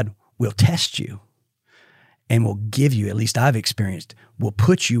God will test you and will give you, at least I've experienced, will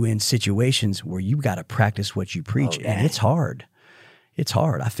put you in situations where you got to practice what you preach. And it's hard. It's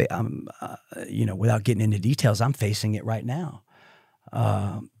hard. I'm without getting into details, I'm facing it right now,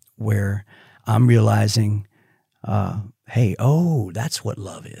 where I'm realizing, hey, that's what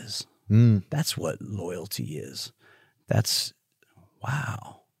love is. That's what loyalty is. That's,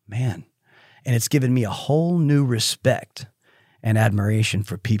 wow, man. And it's given me a whole new respect and admiration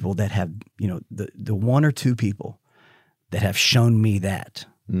for people that have, the one or two people that have shown me that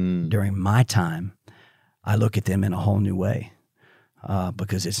during my time. I look at them in a whole new way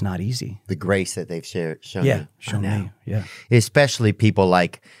because it's not easy. The grace that they've shown Yeah, you. shown me. Yeah. Especially people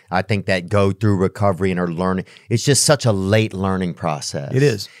like, I think that go through recovery and are learning. It's just such a late learning process. It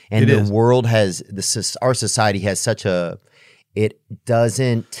is. And It the is. world has, our society has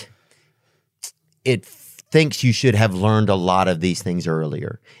it thinks you should have learned a lot of these things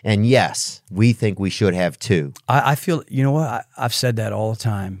earlier. And yes, we think we should have too. I feel, you know what? I've said that all the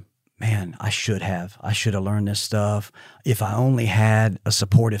time. Man, I should have learned this stuff. If I only had a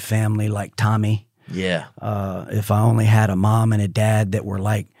supportive family like Tommy, Yeah. if I only had a mom and a dad that were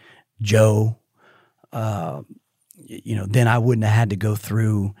like Joe, then I wouldn't have had to go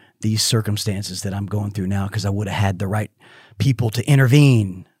through these circumstances that I'm going through now because I would have had the right people to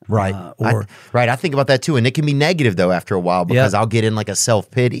intervene. Right. I think about that too. And it can be negative though after a while because I'll get in like a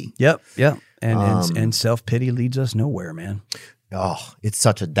self-pity. Yep. And self-pity leads us nowhere, man. Oh,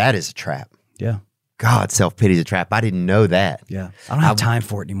 that is a trap. Yeah. God, self-pity is a trap. I didn't know that. Yeah. I don't have time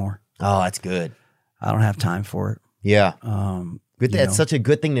for it anymore. Oh, that's good. I don't have time for it. Yeah. Good. That's such a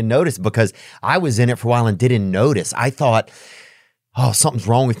good thing to notice because I was in it for a while and didn't notice. I thought, oh, something's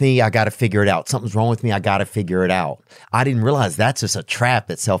wrong with me. I got to figure it out. Something's wrong with me. I got to figure it out. I didn't realize that's just a trap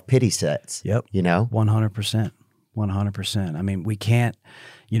that self-pity sets. Yep. 100%. 100%. I mean, we can't,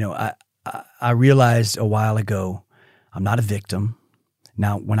 I realized a while ago, I'm not a victim.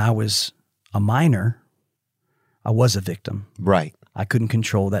 Now, when I was a minor, I was a victim. Right. I couldn't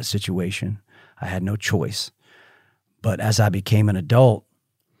control that situation. I had no choice. But as I became an adult,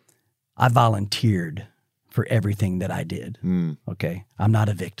 I volunteered for everything that I did. Okay. I'm not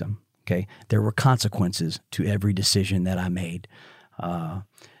a victim. Okay. There were consequences to every decision that I made.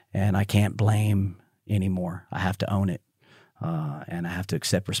 And I can't blame anymore. I have to own it. And I have to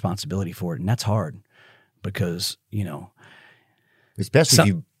accept responsibility for it. And that's hard because,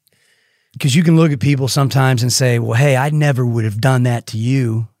 Especially because you can look at people sometimes and say, well, hey, I never would have done that to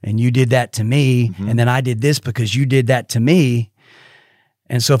you and you did that to me. And then I did this because you did that to me.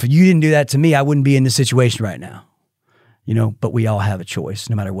 And so if you didn't do that to me, I wouldn't be in this situation right now, but we all have a choice.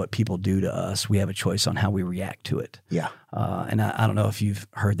 No matter what people do to us, we have a choice on how we react to it. Yeah. And I don't know if you've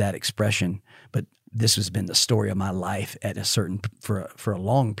heard that expression, but this has been the story of my life at for a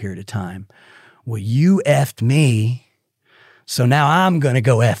long period of time. Well, you effed me, so now I'm going to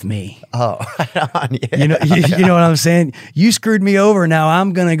go F me. Oh, yeah. You know what I'm saying? You screwed me over. Now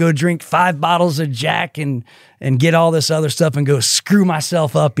I'm going to go drink 5 bottles of Jack and get all this other stuff and go screw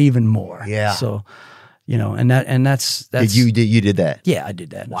myself up even more. Yeah. So, that's you did that. Yeah, I did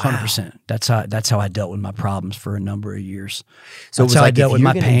that. Wow. 100%. That's how I dealt with my problems for a number of years. So that's it was how like, I dealt if with you're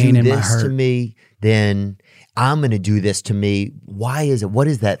my gonna pain do and my this hurt. to me, then I'm going to do this to me. Why is it? What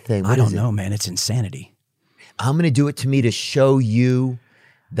is that thing? I don't know, man. It's insanity. I'm going to do it to me to show you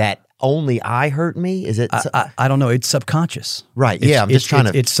that only I hurt me? Is it? I don't know. It's subconscious. Right. Yeah. I'm just trying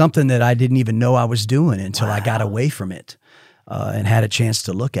to. It's something that I didn't even know I was doing until I got away from it and had a chance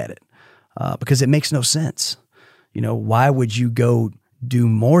to look at it because it makes no sense. Why would you go do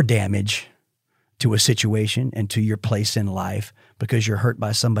more damage to a situation and to your place in life because you're hurt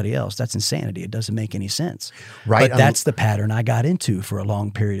by somebody else? That's insanity. It doesn't make any sense. Right. But that's the pattern I got into for a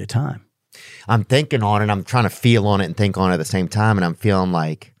long period of time. I'm thinking on it. I'm trying to feel on it and think on it at the same time. And I'm feeling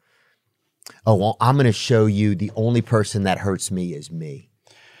like, oh, well, I'm going to show you the only person that hurts me is me.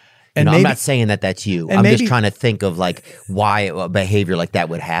 And I'm not saying that that's you. I'm just trying to think of like why a behavior like that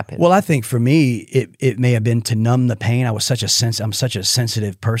would happen. Well, I think for me, it may have been to numb the pain. I'm such a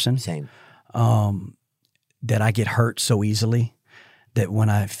sensitive person. Same. that I get hurt so easily that when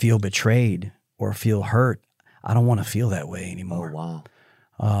I feel betrayed or feel hurt, I don't want to feel that way Oh, anymore. wow.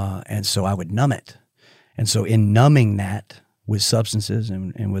 And so I would numb it. And so in numbing that with substances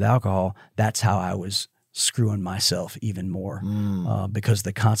and with alcohol, that's how I was screwing myself even more because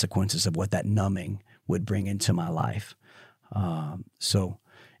the consequences of what that numbing would bring into my life. So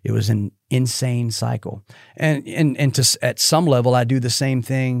it was an insane cycle. And at some level, I do the same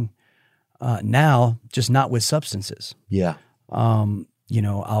thing now, just not with substances. Yeah. I'll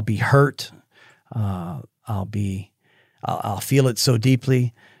be hurt. I'll feel it so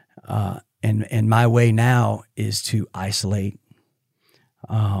deeply. And my way now is to isolate,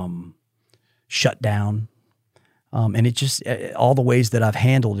 shut down. And it just, all the ways that I've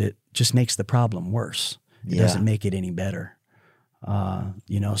handled it just makes the problem worse. It doesn't make it any better. So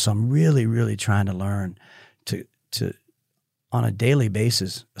I'm really, really trying to learn to on a daily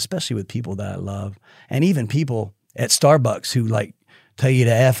basis, especially with people that I love, and even people at Starbucks who like tell you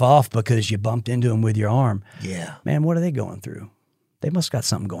to F off because you bumped into them with your arm. Yeah. Man, what are they going through? They must got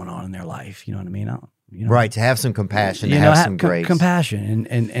something going on in their life. You know what I mean? Right. To have some compassion, to have some grace. Compassion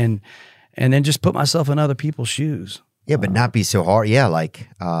and then just put myself in other people's shoes. Yeah, but not be so hard. Yeah, like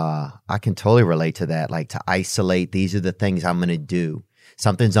I can totally relate to that. Like to isolate, these are the things I'm going to do.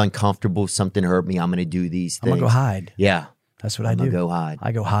 Something's uncomfortable, something hurt me, I'm going to do these things. I'm going to go hide. Yeah. That's what I do. I'm going to go hide.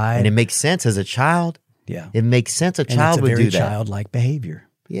 I go hide. And it makes sense as a child. Yeah. It makes sense a child would do that. It's a very childlike behavior.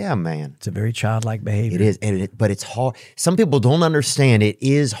 Yeah, man. It's a very childlike behavior. It is, but it's hard. Some people don't understand. It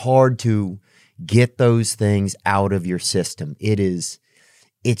is hard to get those things out of your system.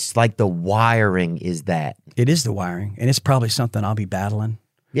 It's like the wiring is that. It is the wiring, and it's probably something I'll be battling.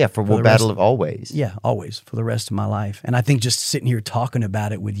 Yeah, we'll battle it always. Yeah, always for the rest of my life. And I think just sitting here talking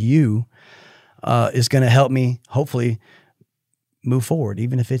about it with you is going to help me hopefully move forward,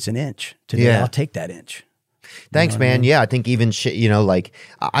 even if it's an inch. Today, I'll take that inch. Thanks, man. I mean? Yeah, I think even like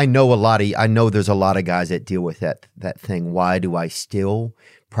I know there's a lot of guys that deal with that thing. Why do I still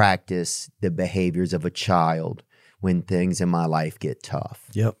practice the behaviors of a child when things in my life get tough?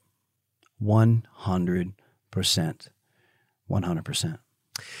 Yep. 100%. 100%.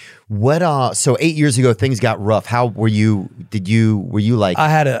 What so 8 years ago things got rough. How were you like I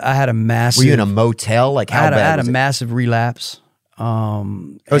had a massive Were you in a motel? Like how bad? I had a massive relapse.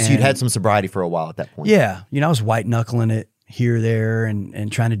 So you'd had some sobriety for a while at that point. Yeah. I was white knuckling it here, there,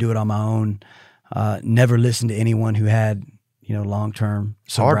 and trying to do it on my own. Never listened to anyone who had, long-term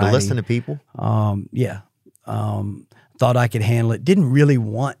sobriety. Hard to listen to people. Yeah. Thought I could handle it. Didn't really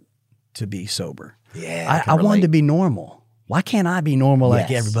want to be sober. Yeah. I wanted to be normal. Why can't I be normal like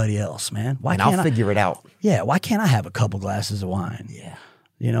Yes. everybody else, man? Why And can't I'll figure it out. Yeah. Why can't I have a couple glasses of wine? Yeah.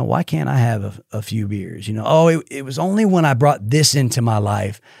 Why can't I have a few beers? It was only when I brought this into my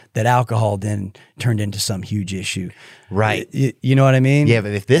life that alcohol then turned into some huge issue. Right. You know what I mean? Yeah,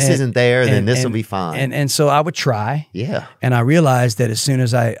 but if this isn't there, then this will be fine. And so I would try. Yeah. And I realized that as soon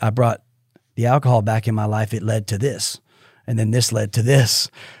as I brought the alcohol back in my life, it led to this. And then this led to this.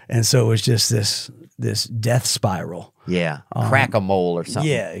 And so it was just this death spiral. Yeah. Crack-a-mole or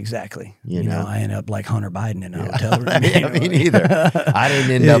something. Yeah, exactly. You know? I ended up like Hunter Biden in a hotel room. Yeah, me neither. I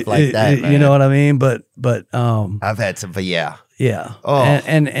didn't end up like that, man. You know what I mean? But I've had some, but yeah. Yeah. Oh.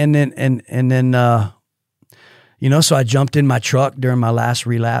 And then so I jumped in my truck during my last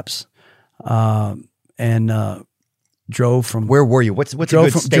relapse, and drove from. Where were you? What's a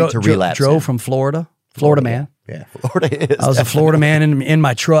good state to relapse in? Drove from Florida man. Yeah, Florida is. I was a Florida man in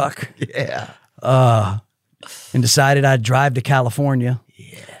my truck. Yeah. And decided I'd drive to California.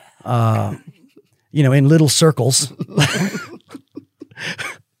 Yeah. In little circles.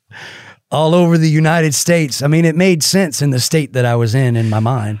 All over the United States. I mean, it made sense in the state that I was in my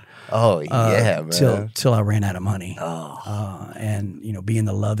mind. Oh, yeah, man. Till I ran out of money. And being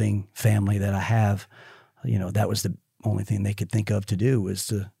the loving family that I have, that was the only thing they could think of to do was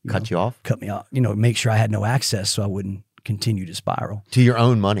to Cut you off? Cut me off. Make sure I had no access so I wouldn't continue to spiral. To your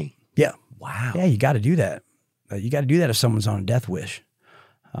own money. Yeah. Wow. Yeah, you got to do that. You got to do that if someone's on a death wish.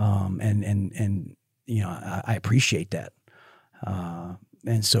 And I appreciate that.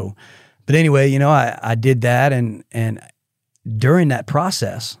 And so, but anyway, I did that, and during that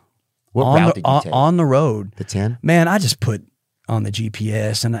process, What route did you take? on the road, The 10? man, I just put on the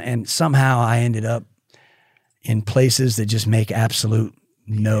GPS, and somehow I ended up in places that just make absolute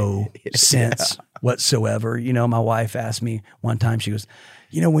no sense whatsoever. My wife asked me one time, she goes,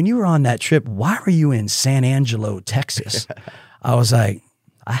 when you were on that trip, why were you in San Angelo, Texas? I was like,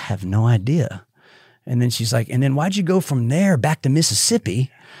 I have no idea. And then she's like, and then why'd you go from there back to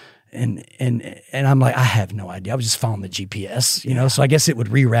Mississippi? And I'm like, I have no idea. I was just following the GPS, you know. So I guess it would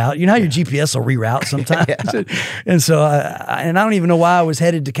reroute. You know how your GPS will reroute sometimes. And so I don't even know why I was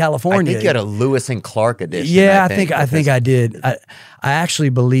headed to California. I think you had a Lewis and Clark edition. Yeah, I think I did. I actually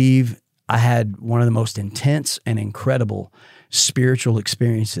believe I had one of the most intense and incredible spiritual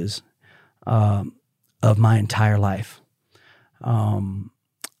experiences of my entire life.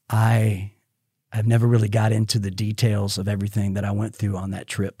 I've never really got into the details of everything that I went through on that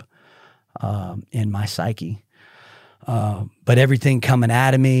trip in my psyche. But everything coming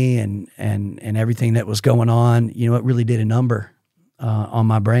at me and everything that was going on, you know, it really did a number on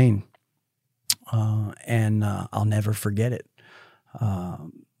my brain. And I'll never forget it.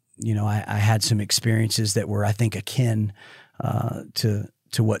 You know, I had some experiences that were, I think, akin to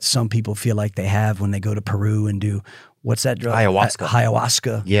what some people feel like they have when they go to Peru and do, what's that drug?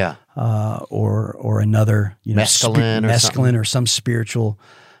 Ayahuasca. Yeah. Or another, you know, mescaline or some spiritual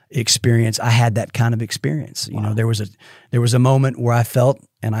experience. I had that kind of experience. You know, there was a moment where I felt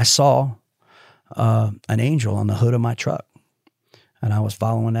and I saw an angel on the hood of my truck, and I was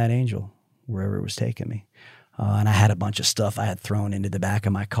following that angel wherever it was taking me. And I had a bunch of stuff I had thrown into the back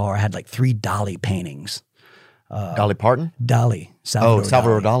of my car. I had like 3 Dali paintings. Dolly Parton? Dali.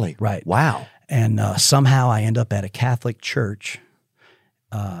 Salvador Dali. Right. Wow. And somehow I end up at a Catholic church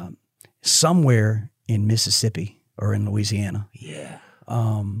somewhere in Mississippi or in Louisiana. Yeah.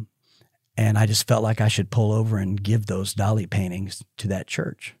 And I just felt like I should pull over and give those Dali paintings to that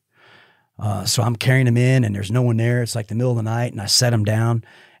church. So I'm carrying them in, and there's no one there. It's like the middle of the night, and I set them down,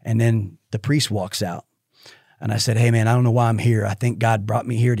 and then the priest walks out. And I said, "Hey, man, I don't know why I'm here. I think God brought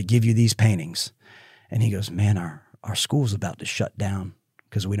me here to give you these paintings." And he goes, "Man, our school's about to shut down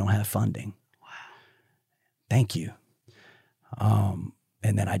because we don't have funding." Wow. Thank you. And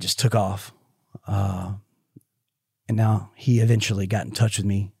then I just took off. And now he eventually got in touch with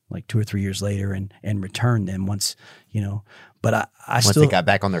me like 2 or 3 years later and returned them once, you know. But once they got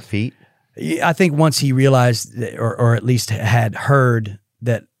back on their feet? I think once he realized that, or at least had heard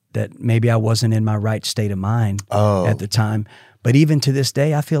that maybe I wasn't in my right state of mind at the time. But even to this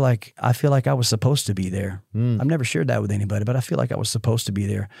day, I feel like I was supposed to be there. I've never shared that with anybody, but I feel like I was supposed to be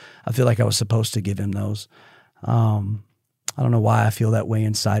there. I feel like I was supposed to give him those. I don't know why I feel that way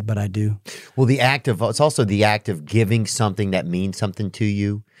inside, but I do. Well, it's also the act of giving something that means something to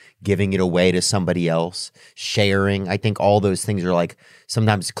you, giving it away to somebody else, sharing. I think all those things are like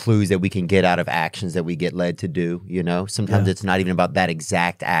sometimes clues that we can get out of actions that we get led to do, you know? Sometimes it's not even about that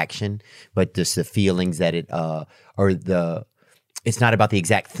exact action, but just the feelings that it's not about the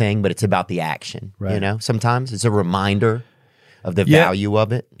exact thing, but it's about the action, you know? Sometimes it's a reminder of the value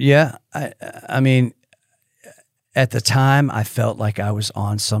of it. Yeah. I mean, at the time, I felt like I was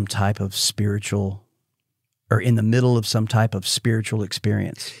on some type of spiritual, or in the middle of some type of spiritual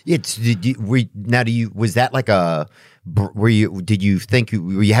experience. Was that like were you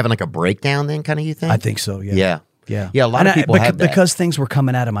having like a breakdown then, kind of, you think? I think so, yeah. Yeah. Yeah, a lot of people have that. Because things were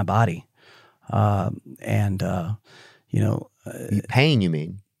coming out of my body. You know. Pain, you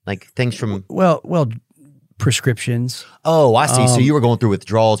mean? Like things from. Well, prescriptions. Oh, I see. So you were going through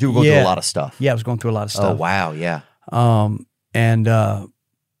withdrawals. You were going through a lot of stuff. Yeah, I was going through a lot of stuff. Oh, wow. Yeah. You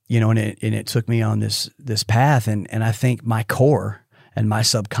know, and it took me on this path, and I think my core and my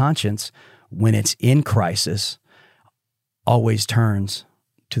subconscious, when it's in crisis, always turns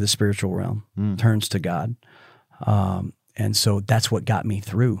to the spiritual realm, turns to God. And so that's what got me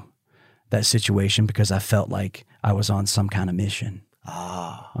through that situation, because I felt like I was on some kind of mission.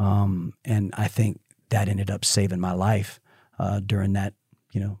 And I think that ended up saving my life during that,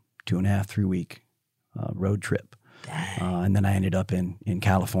 2.5, 3 week road trip. And then I ended up in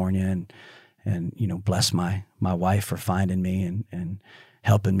California and bless my wife for finding me and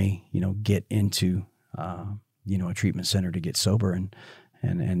helping me, get into, a treatment center to get sober.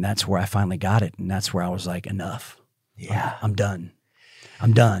 And that's where I finally got it. And that's where I was like, enough. Yeah. I'm done.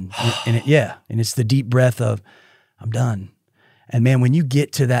 And it's the deep breath of, I'm done. And man, when you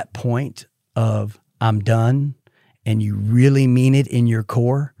get to that point of I'm done and you really mean it in your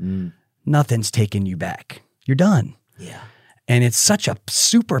core, nothing's taking you back. You're done. Yeah. And it's such a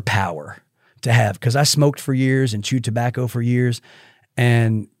superpower to have, because I smoked for years and chewed tobacco for years.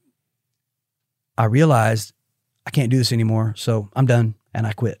 And I realized I can't do this anymore. So I'm done. And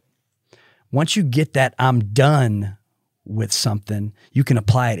I quit. Once you get that I'm done with something, you can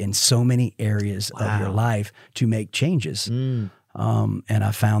apply it in so many areas of your life to make changes. And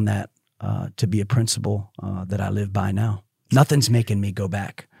I found that to be a principle that I live by now. Nothing's making me go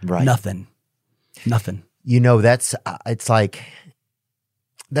back. Right. Nothing. It's like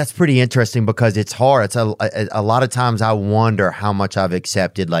That's pretty interesting because it's hard. It's a lot of times I wonder how much I've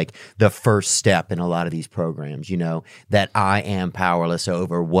accepted like the first step in a lot of these programs, you know, that I am powerless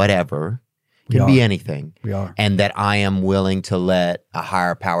over whatever. Can be anything. We are. And that I am willing to let a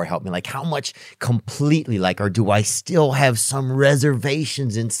higher power help me. Like how much completely like, or do I still have some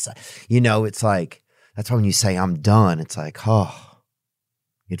reservations inside? You know, it's like, that's why when you say I'm done, it's like, oh,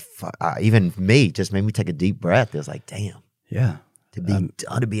 even me just made me take a deep breath. It was like, damn. Yeah.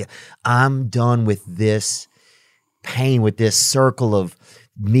 I'm done with this pain, with this circle of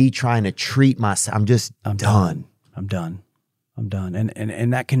me trying to treat myself. I'm done. I'm done.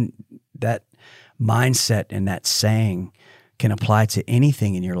 And that mindset and that saying can apply to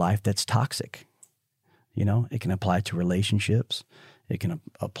anything in your life that's toxic. You know, it can apply to relationships. It can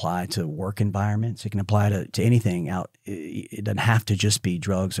apply to work environments. It can apply to anything out. It doesn't have to just be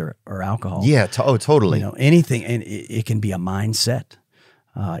drugs or alcohol. Yeah. Totally. You know, anything. And it can be a mindset.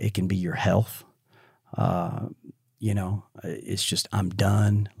 It can be your health. You know, it's just, I'm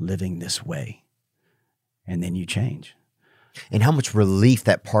done living this way. And then you change. And how much relief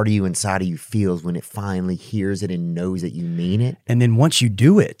that part of you inside of you feels when it finally hears it and knows that you mean it. And then once you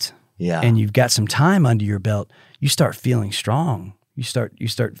do it, yeah, and you've got some time under your belt, you start feeling strong. You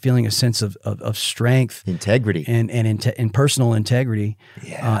start feeling a sense of strength, integrity, and personal integrity,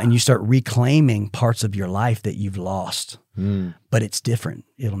 and you start reclaiming parts of your life that you've lost. But it's different;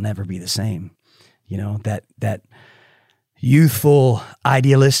 it'll never be the same. You know, that youthful,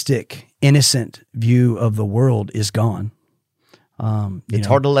 idealistic, innocent view of the world is gone. It's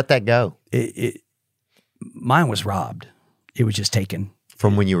hard to let that go. Mine was robbed. It was just taken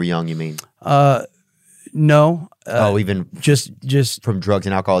from when you were young. You mean? No. Even just from drugs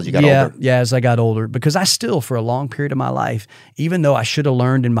and alcohol as you got older? Yeah, as I got older. Because I still, for a long period of my life, even though I should have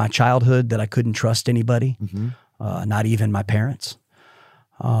learned in my childhood that I couldn't trust anybody, not even my parents,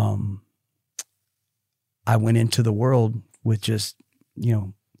 I went into the world with just, you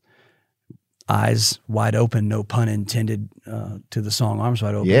know, eyes wide open, no pun intended, to the song Arms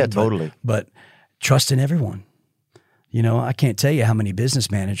Wide Open. Yeah, totally. But trusting everyone. You know, I can't tell you how many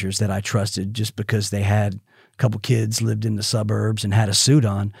business managers that I trusted just because they had a couple kids, lived in the suburbs, and had a suit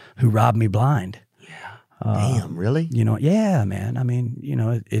on, who robbed me blind. Yeah. Damn, really? You know, yeah, man. I mean, you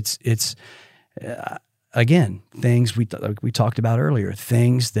know, it's again, things we talked about earlier,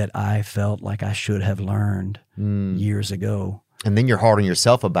 things that I felt like I should have learned years ago. And then you're hard on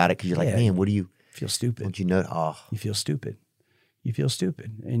yourself about it because you're like, man, what do you feel stupid? Don't you know? Oh, you feel stupid. You feel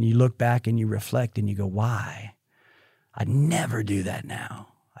stupid, and you look back and you reflect and you go, why? I'd never do that now.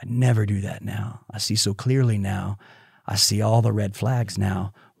 I'd never do that now. I see so clearly now. I see all the red flags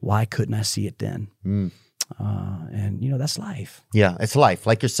now. Why couldn't I see it then? And, you know, that's life. Yeah, it's life,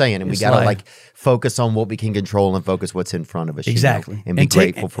 like you're saying. And we got to like focus on what we can control and focus what's in front of us. Exactly. You know, and be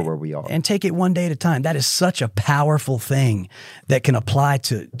grateful for where we are. And take it one day at a time. That is such a powerful thing that can apply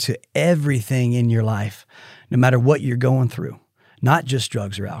to everything in your life, no matter what you're going through, not just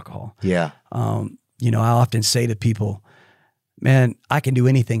drugs or alcohol. Yeah. You know, I often say to people, man, I can do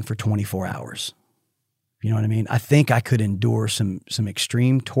anything for 24 hours. You know what I mean? I think I could endure some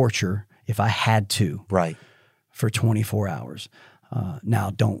extreme torture if I had to. Right. For 24 hours.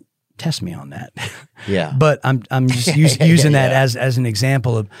 Now, don't test me on that. Yeah. But I'm just using that as an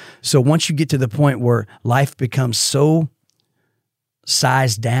example of, so once you get to the point where life becomes so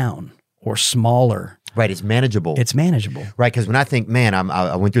sized down or smaller. Right. It's manageable. It's manageable. Right. Because when I think, man,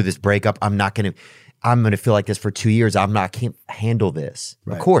 I went through this breakup, I'm going to feel like this for 2 years. I can't handle this.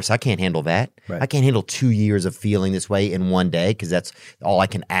 Right. Of course, I can't handle that. Right. I can't handle 2 years of feeling this way in one day because that's all I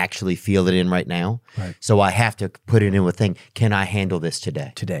can actually feel it in right now. Right. So I have to put it in with thing. Can I handle this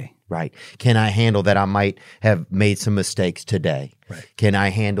today? Today. Right. Can I handle that I might have made some mistakes today? Right. Can I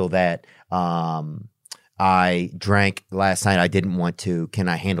handle that I drank last night, I didn't want to. Can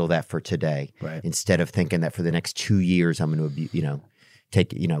I handle that for today? Right. Instead of thinking that for the next 2 years I'm going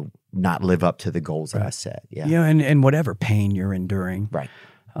to, not live up to the goals that I set. Yeah. You know, and whatever pain you're enduring right.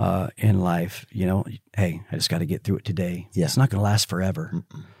 In life, you know, hey, I just got to get through it today. Yeah. It's not going to last forever.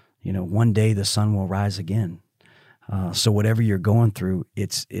 Mm-mm. You know, one day the sun will rise again. So whatever you're going through,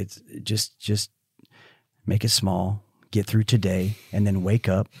 it's just make it small, get through today, and then wake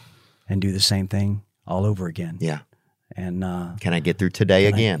up and do the same thing all over again. Yeah. And can I get through today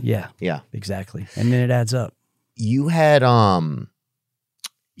again? Yeah. Exactly. And then it adds up. You had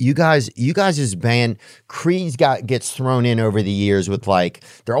you guys' band, Creed's gets thrown in over the years with like,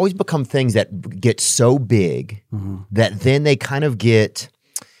 there always become things that get so big that then they kind of get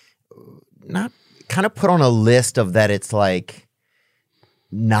not kind of put on a list of that it's like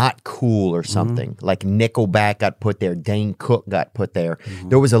not cool or something. Like Nickelback got put there, Dane Cook got put there.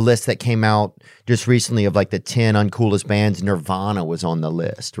 There was a list that came out just recently of like the 10 uncoolest bands. Nirvana was on the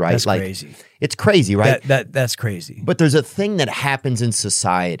list, right? That's like crazy. It's crazy, right? That's crazy. But there's a thing that happens in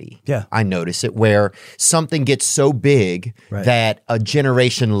society. Yeah. I notice it where something gets so big Right. that a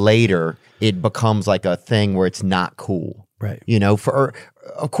generation later it becomes like a thing where it's not cool. Right. You know,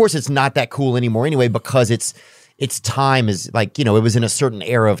 of course it's not that cool anymore anyway because its time is like, you know, it was in a certain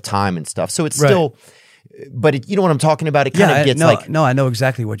era of time and stuff. So it's Right. still, but you know what I'm talking about? It kind of gets like, no, I know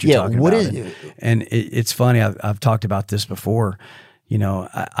exactly what you're talking what about. is- and it's funny. I've talked about this before. You know,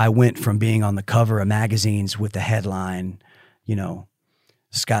 I went from being on the cover of magazines with the headline, you know,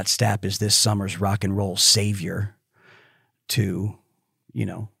 Scott Stapp is this summer's rock and roll savior, to, you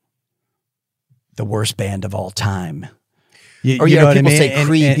know, the worst band of all time. You or know yeah, what I people mean? say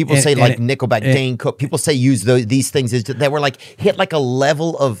Creed, And- people and- say and- like Nickelback, Dane Cook. People say use these things that were like hit like a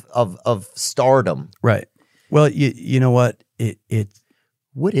level of stardom. right. Well, you know what?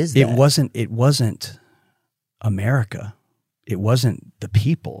 What is that? It wasn't America. It wasn't the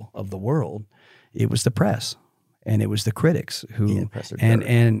people of the world. It was the press, and it was the critics Yeah, who press are and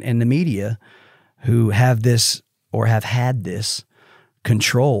dirty. and the media who have this or have had this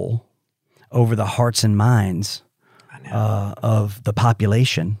control over the hearts and minds of the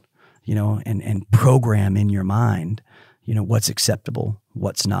population, you know, and program in your mind, you know, what's acceptable,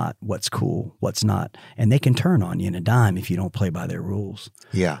 what's not, what's cool, what's not, and they can turn on you in a dime if you don't play by their rules.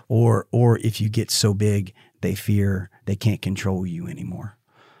 Yeah. Or if you get so big, they fear they can't control you anymore.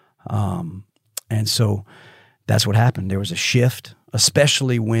 And so that's what happened. There was a shift,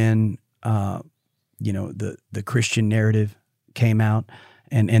 especially when, you know, the Christian narrative came out,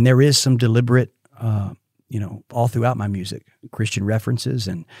 and there is some deliberate, you know, all throughout my music, Christian references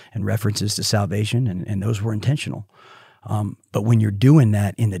and references to salvation, and those were intentional. But when you're doing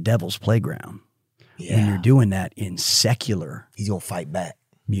that in the devil's playground, when you're doing that in secular He's gonna fight back.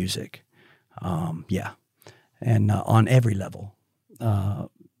 music, and on every level,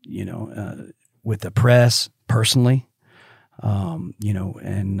 you know, with the press, personally, you know,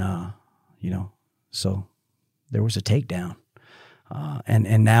 and you know, so there was a takedown,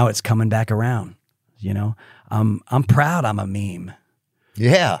 and now it's coming back around. You know, I'm proud I'm a meme.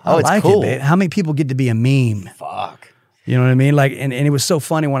 Yeah. I It's like cool. it, babe. How many people get to be a meme? Fuck. You know what I mean? Like, and it was so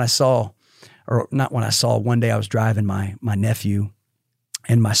funny when I saw, or not when I saw, one day I was driving my nephew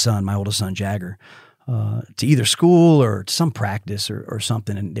and my son, my oldest son, Jagger, to either school or to some practice or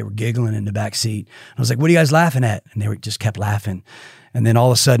something. And they were giggling in the back seat. I was like, what are you guys laughing at? And they just kept laughing. And then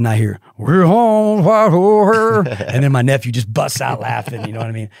all of a sudden I hear, we're home, and then my nephew just busts out laughing, you know what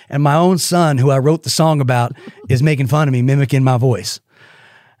I mean? And my own son, who I wrote the song about, is making fun of me, mimicking my voice.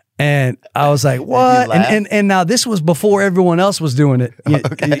 And I was like, what? laugh? And now this was before everyone else was doing it.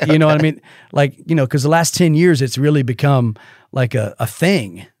 You know what I mean? Like, you know, because the last 10 years, it's really become like a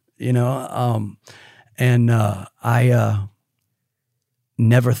thing, you know? And I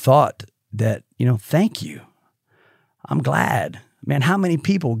never thought that, you know, thank you. I'm glad. Man, how many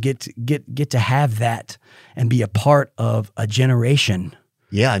people get to have that and be a part of a generation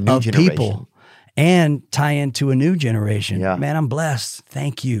Yeah, a new of generation. people and tie into a new generation? Yeah. Man, I'm blessed.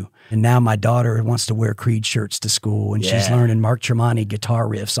 Thank you. And now my daughter wants to wear Creed shirts to school, and she's Yeah. learning Mark Tremonti guitar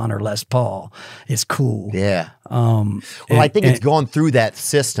riffs on her Les Paul. It's cool. Yeah. Well, I think it's gone through that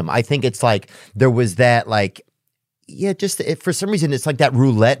system. I think it's like there was that like, yeah, just for some reason it's like that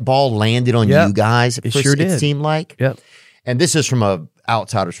roulette ball landed on Yep. you guys. It sure did. It seemed like. Yep. And this is from a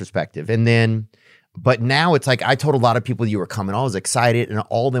outsider's perspective. And then, but now it's like I told a lot of people you were coming. I was excited, and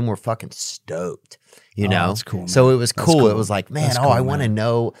all of them were fucking stoked. You know, that's cool, man. So it was That's cool. cool. It was like, man, That's I cool, want to man.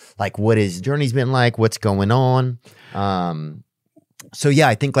 know like what his journey's been like, what's going on. So yeah,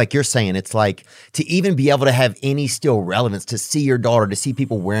 I think like you're saying, it's like to even be able to have any still relevance, to see your daughter, to see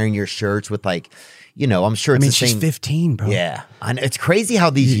people wearing your shirts with like, you know, I'm sure I it's mean, the she's same. 15, bro. Yeah, I know. It's crazy how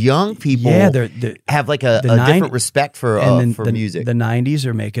these young people Yeah, they're have like a the different respect for music. The 90s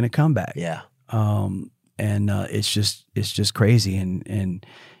are making a comeback. Yeah. And it's just crazy. And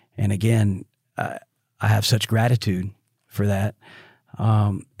again, I have such gratitude for that.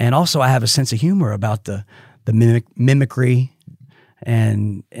 And also I have a sense of humor about the mimicry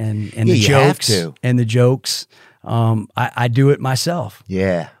and the you have jokes to. and the jokes. I do it myself.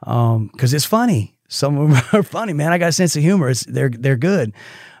 Yeah. Cause it's funny. Some of them are funny, man. I got a sense of humor. They're good.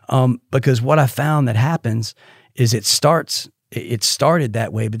 Because what I found that happens is it started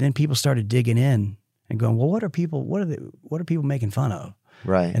that way, but then people started digging in and going, well, what are people making fun of?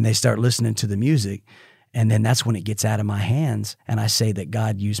 Right. And they start listening to the music. And then that's when it gets out of my hands. And I say that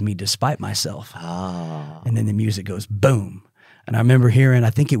God used me despite myself. Oh. And then the music goes boom. And I remember hearing, I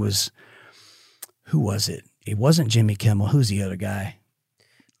think it was, who was it? It wasn't Jimmy Kimmel. Who's the other guy?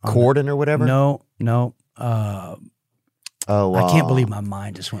 Corden or whatever? No. I can't believe my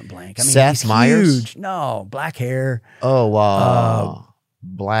mind just went blank. I mean, Seth Meyers? Huge. No, black hair.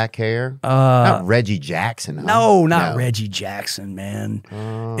 Black hair? Not Reggie Jackson. Huh? No, not Reggie Jackson, man.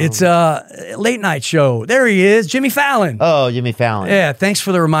 It's a late night show. There he is, Jimmy Fallon. Oh, Jimmy Fallon. Yeah, thanks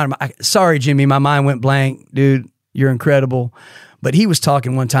for the reminder. Sorry, Jimmy, my mind went blank. Dude, you're incredible. But he was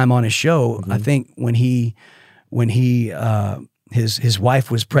talking one time on his show, I think when his wife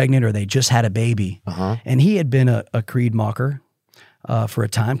was pregnant or they just had a baby, and he had been a Creed mocker for a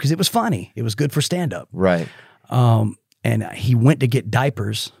time because it was funny. It was good for stand-up. Right. And he went to get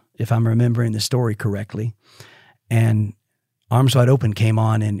diapers, if I'm remembering the story correctly, and Arms Wide Open came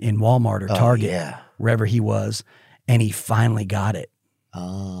on in Walmart or Target, wherever he was, and he finally got it.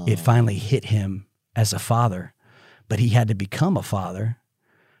 Oh. It finally hit him as a father, but he had to become a father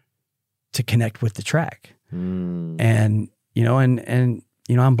to connect with the track. And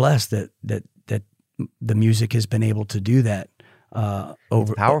I'm blessed that the music has been able to do that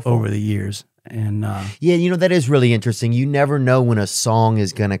over the years. And that is really interesting. You never know when a song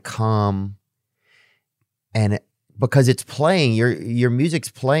is going to come, and because it's playing, your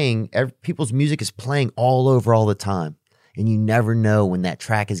music's playing, people's music is playing all over all the time, and you never know when that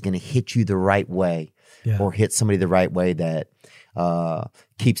track is going to hit you the right way, or hit somebody the right way that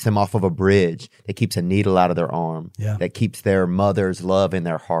keeps them off of a bridge, that keeps a needle out of their arm, that keeps their mother's love in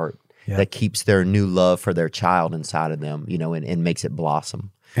their heart, that keeps their new love for their child inside of them, and makes it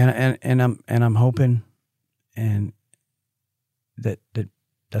blossom. And I'm hoping, and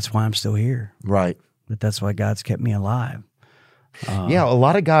that's why I'm still here. Right. That's why God's kept me alive. A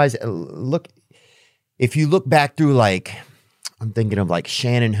lot of guys if you look back through, like, I'm thinking of like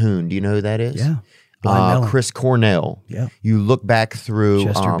Shannon Hoon. Do you know who that is? Yeah. Chris Cornell. Yeah. You look back through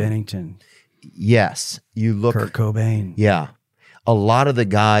Chester Bennington. Yes. You look Kurt Cobain. Yeah. A lot of the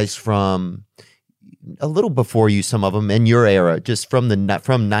guys from a little before you, some of them in your era, just from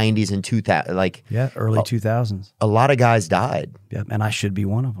 90s and 2000, early 2000s. A lot of guys died. Yeah, and I should be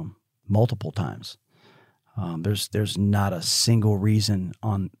one of them multiple times. There's not a single reason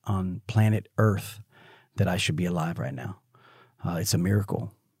on planet Earth that I should be alive right now. It's a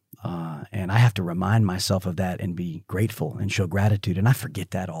miracle. And I have to remind myself of that and be grateful and show gratitude. And I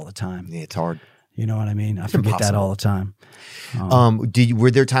forget that all the time. Yeah, it's hard. You know what I mean? I forget that all the time.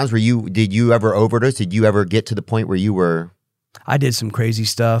 Were there times where did you ever overdose? Did you ever get to the point where you were? I did some crazy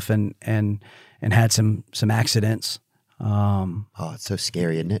stuff and had some accidents. It's so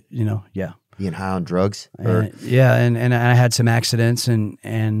scary, isn't it? Yeah. Being high on drugs. And I had some accidents and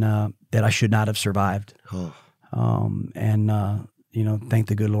that I should not have survived. Thank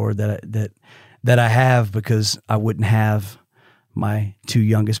the good Lord that I have, because I wouldn't have my two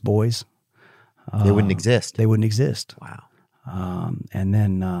youngest boys. They wouldn't exist. They wouldn't exist. Wow. And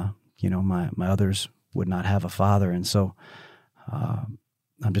then, my others would not have a father. And so,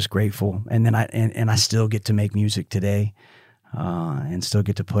 I'm just grateful. And then I still get to make music today, and still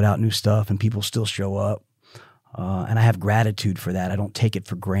get to put out new stuff, and people still show up. And I have gratitude for that. I don't take it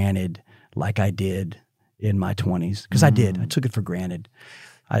for granted like I did in my 20s, because I did. I took it for granted.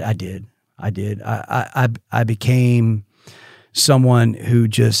 I did. I became someone who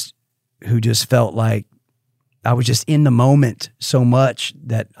just felt like I was just in the moment so much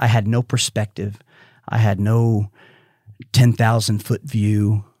that I had no perspective. I had no 10,000 foot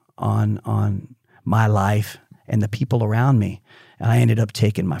view on my life and the people around me. And I ended up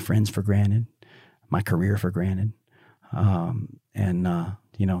taking my friends for granted, my career for granted.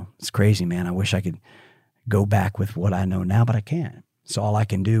 It's crazy, man. I wish I could go back with what I know now, but I can't. So all I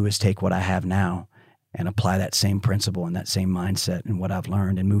can do is take what I have now and apply that same principle and that same mindset and what I've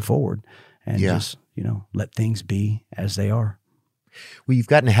learned and move forward and just, let things be as they are. Well, you've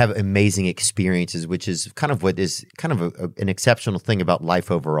gotten to have amazing experiences, which is kind of what is kind of an exceptional thing about life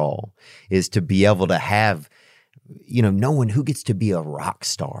overall, is to be able to have, no one who gets to be a rock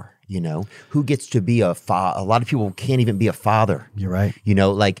star, who gets to be a lot of people can't even be a father. You're right.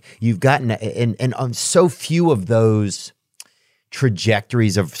 You've gotten, and on so few of those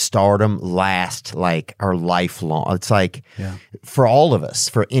trajectories of stardom last are lifelong. It's for all of us,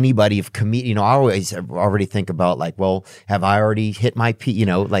 for anybody of comedian, I always already think about have I already hit my peak,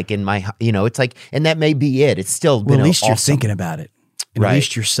 in my, it's and that may be it. It's still been at least awesome. You're thinking about it. And right. At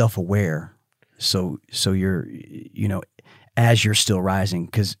least you're self-aware. So you're, as you're still rising,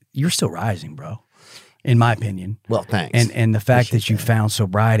 because you're still rising, bro, in my opinion. Well, thanks. And the fact that you found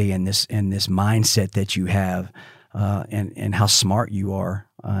sobriety and this mindset that you have, and how smart you are,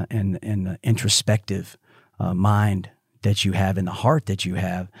 and the introspective mind that you have and the heart that you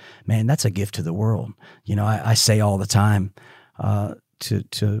have, man, that's a gift to the world. You know, I say all the time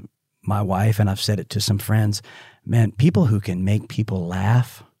to my wife, and I've said it to some friends, man, people who can make people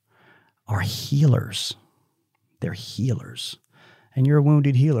laugh are healers. They're healers. And you're a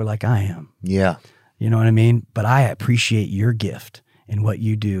wounded healer like I am. Yeah. You know what I mean? But I appreciate your gift and what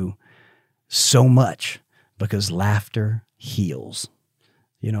you do so much because laughter heals.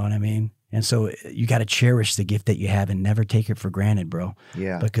 You know what I mean? And so you got to cherish the gift that you have and never take it for granted, bro.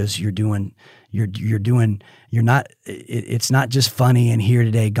 Yeah. Because it's not just funny and here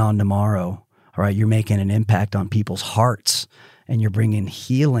today, gone tomorrow. All right. You're making an impact on people's hearts and you're bringing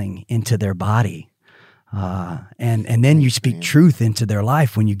healing into their body. And then you speak truth into their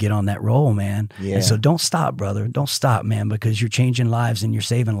life when you get on that roll, man. Yeah. And so don't stop, brother. Don't stop, man, because you're changing lives and you're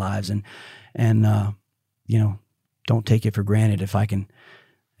saving lives. And you know, don't take it for granted if I can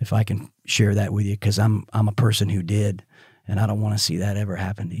share that with you, because I'm a person who did, and I don't want to see that ever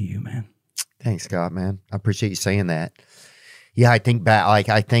happen to you, man. Thanks, Scott, man. I appreciate you saying that. Yeah, I think back,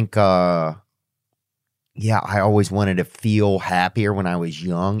 I always wanted to feel happier when I was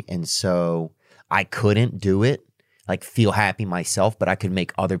young, and so I couldn't do it, like feel happy myself, but I could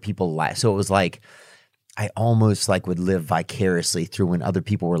make other people laugh. So it was like I almost like would live vicariously through when other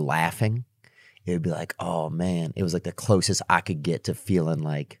people were laughing. It would be like, oh man, it was like the closest I could get to feeling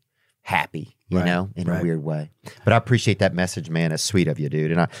like happy, you know, in a weird way. But I appreciate that message, man. It's sweet of you,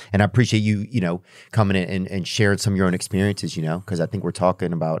 dude. And I appreciate you, you know, coming in and sharing some of your own experiences, you know, because I think we're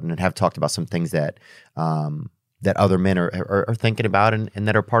talking about and have talked about some things that that other men are thinking about and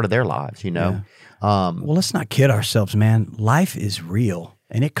that are part of their lives, you know. Well, let's not kid ourselves, man. Life is real.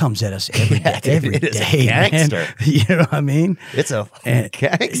 And it comes at us every day. Every it is day, a gangster. Man. You know what I mean? It's a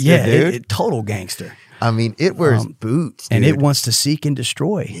gangster, dude. Total gangster. I mean, it wears boots, dude. And it wants to seek and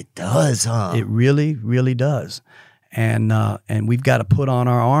destroy. It does, huh? It really, really does. And we've got to put on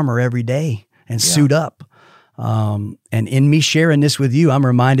our armor every day and suit up. And in me sharing this with you, I'm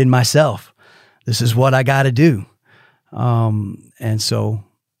reminding myself, this is what I got to do. And so,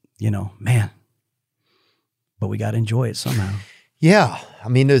 you know, man, but we got to enjoy it somehow. Yeah. I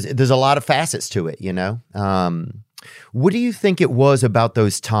mean, there's a lot of facets to it, you know? What do you think it was about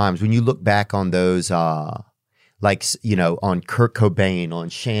those times when you look back on those, like, you know, on Kurt Cobain, on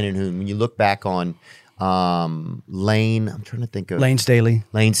Shannon Hoon, when you look back on Lane, I'm trying to think of Lane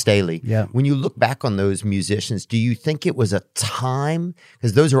Staley. Yeah. When you look back on those musicians, do you think it was a time?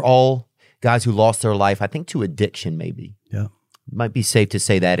 Because those are all guys who lost their life, I think, to addiction, maybe. Yeah. Might be safe to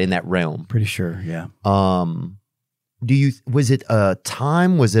say that in that realm. Pretty sure, yeah. Was it a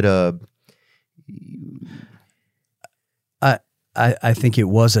time? Was it a... I think it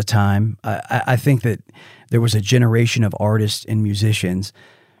was a time. I think that there was a generation of artists and musicians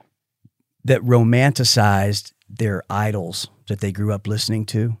that romanticized their idols that they grew up listening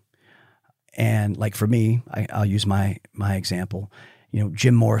to. And like for me, I'll use my example. You know,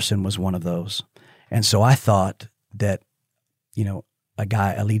 Jim Morrison was one of those. And so I thought that, you know,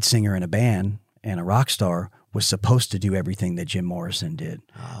 a lead singer in a band and a rock star was supposed to do everything that Jim Morrison did,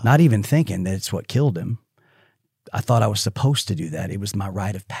 not even thinking that it's what killed him. I thought I was supposed to do that. It was my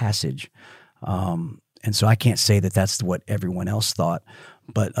rite of passage. And so I can't say that that's what everyone else thought,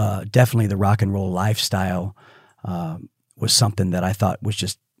 but definitely the rock and roll lifestyle was something that I thought was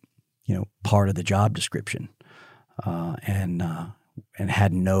just, you know, part of the job description, and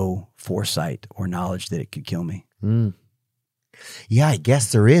had no foresight or knowledge that it could kill me. Mm. Yeah, I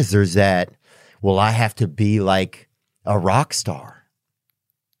guess there is. There's that, well, I have to be like a rock star.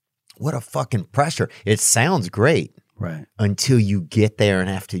 What a fucking pressure. It sounds great. Right. Until you get there and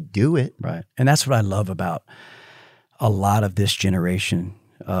have to do it. Right. And that's what I love about a lot of this generation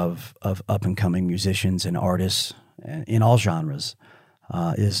of up and coming musicians and artists in all genres,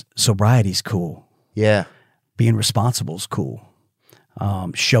 is sobriety's cool. Yeah. Being responsible is cool.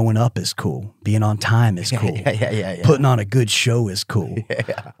 Showing up is cool. Being on time is cool. Yeah. Putting on a good show is cool.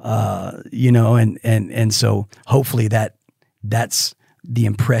 Yeah. You know, and so hopefully that's the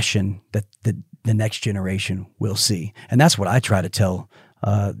impression that the next generation will see. And that's what I try to tell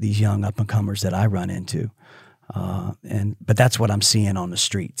these young up and comers that I run into. But that's what I'm seeing on the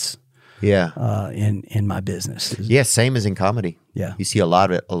streets. Yeah. In my business. Yeah. Same as in comedy. Yeah. You see a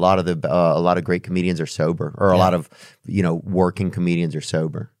lot of great comedians are sober, or a lot of, you know, working comedians are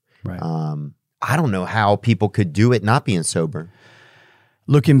sober. Right. I don't know how people could do it not being sober.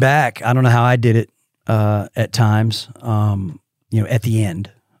 Looking back, I don't know how I did it at times. You know, at the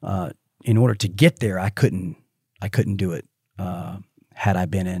end, in order to get there, I couldn't do it had I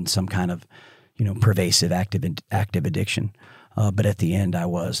been in some kind of, you know, pervasive active addiction. But at the end I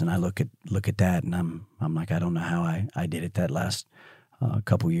was, and I look at that and I'm like, I don't know how I did it that last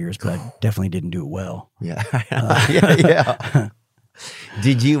couple years, but I definitely didn't do it well. Yeah. yeah.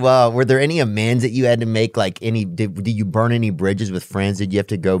 Did you, were there any amends that you had to make? Like did you burn any bridges with friends? Did you have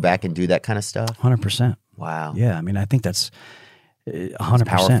to go back and do that kind of stuff? 100%. Wow. Yeah. I mean, I think that's 100%.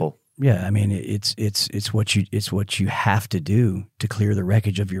 Powerful. Yeah. I mean, it's what you have to do to clear the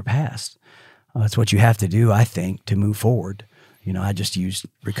wreckage of your past. It's what you have to do, I think, to move forward. You know, I just used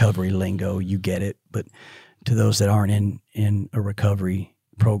recovery lingo. You get it. But to those that aren't in a recovery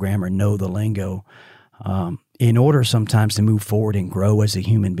program or know the lingo, in order sometimes to move forward and grow as a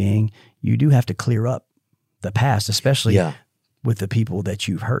human being, you do have to clear up the past, especially with the people that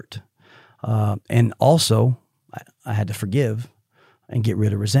you've hurt. And also, I had to forgive and get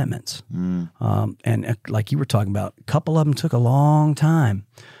rid of resentments. And like you were talking about, a couple of them took a long time.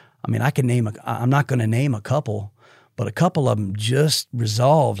 I mean, I'm not going to name a couple, but a couple of them just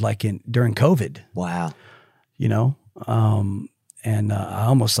resolved like during COVID. Wow. You know? And I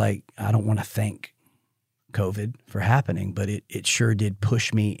almost I don't want to thank COVID for happening, but it sure did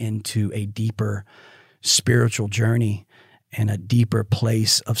push me into a deeper spiritual journey and a deeper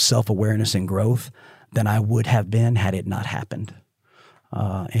place of self-awareness and growth than I would have been had it not happened.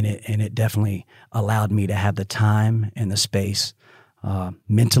 And it definitely allowed me to have the time and the space,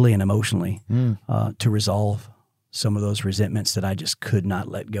 mentally and emotionally, to resolve some of those resentments that I just could not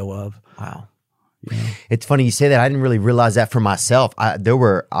let go of. Wow. You know? It's funny you say that. I didn't really realize that for myself. I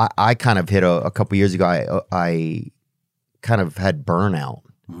kind of hit a couple years ago. I kind of had burnout.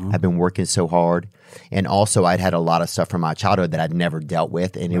 I've been working so hard, and also I'd had a lot of stuff from my childhood that I'd never dealt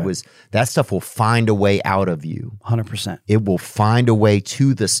with, and it was that stuff will find a way out of you. 100%. It will find a way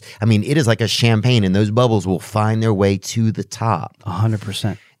to this. I mean, it is like a champagne, and those bubbles will find their way to the top.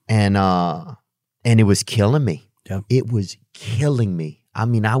 100%. And it was killing me. Yep. It was killing me. I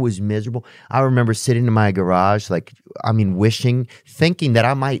mean, I was miserable. I remember sitting in my garage, thinking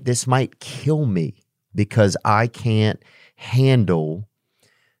that this might kill me because I can't handle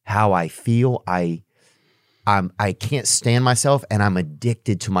how I feel. I can't stand myself, and I'm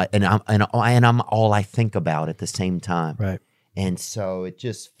addicted to and I'm all I think about at the same time. Right. And so it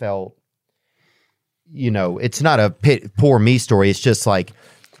just felt, it's not a poor me story. It's just like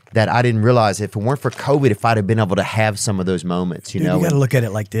that I didn't realize if it weren't for COVID, if I'd have been able to have some of those moments, Dude, you got to look at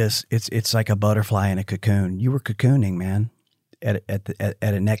it like this. It's like a butterfly in a cocoon. You were cocooning, man, at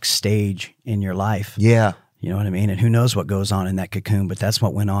a next stage in your life. Yeah. You know what I mean? And who knows what goes on in that cocoon, but that's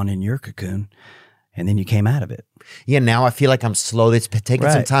what went on in your cocoon. And then you came out of it. Yeah. Now I feel like I'm slow. It's taking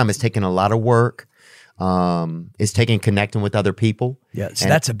some time. It's taking a lot of work. It's taking connecting with other people. Yeah. So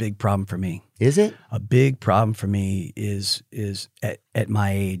that's a big problem for me. Is it? A big problem for me is at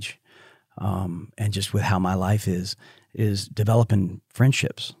my age, and just with how my life is developing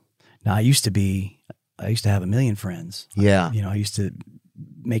friendships. Now I used to have a million friends. Yeah. I used to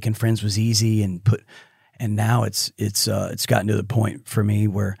making friends was easy and now it's gotten to the point for me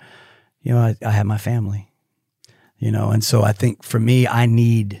where, I have my family, and so I think for me, I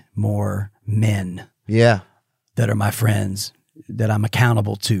need more men. Yeah. That are my friends that I'm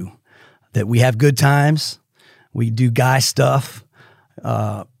accountable to. That we have good times, we do guy stuff,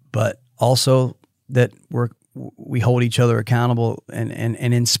 but also that we hold each other accountable and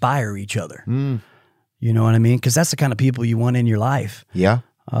inspire each other. You know what I mean? Because that's the kind of people you want in your life. Yeah.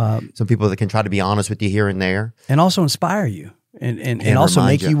 Some people that can try to be honest with you here and there, and also inspire you, and also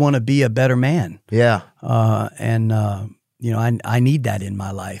make you want to be a better man. Yeah. I need that in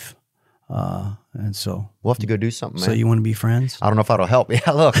my life. And so we'll have to go do something, man. So you want to be friends? I don't know if that'll help. Yeah,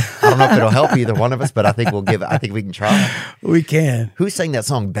 look, I don't know if it'll help either one of us, but I think I think we can try. We can. Who sang that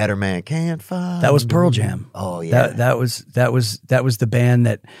song "Better Man Can't Find"? That was Pearl Jam. Oh yeah. That was the band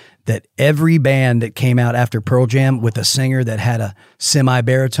that every band that came out after Pearl Jam with a singer that had a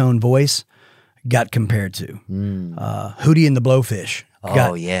semi-baritone voice got compared to. Hootie and the Blowfish.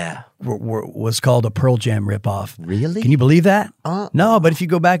 Was called a Pearl Jam ripoff. Really? Can you believe that? No, but if you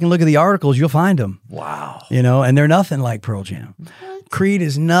go back and look at the articles, you'll find them. Wow. And they're nothing like Pearl Jam. What? Creed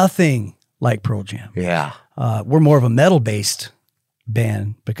is nothing like Pearl Jam. Yeah. We're more of a metal-based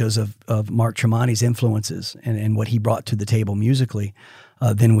band because of Mark Tremonti's influences and what he brought to the table musically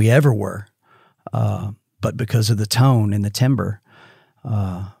than we ever were. But because of the tone and the timbre,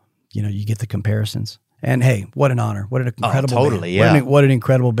 you get the comparisons. And hey, what an honor! What an incredible band. Yeah. What an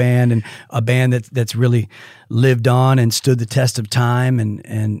incredible band, and a band that's really lived on and stood the test of time,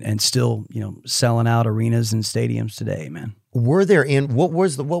 and still selling out arenas and stadiums today, man. What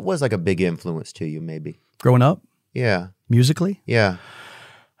was like a big influence to you, maybe growing up? Yeah, musically. Yeah,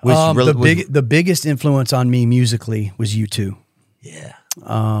 The biggest influence on me musically was U2. Yeah.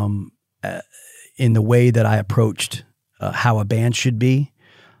 In the way that I approached how a band should be,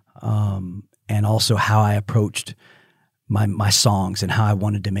 and also how I approached my songs and how I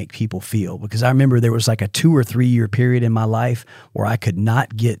wanted to make people feel. Because I remember there was like a 2 or 3 year period in my life where I could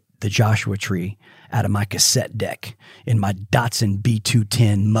not get the Joshua Tree out of my cassette deck in my Datsun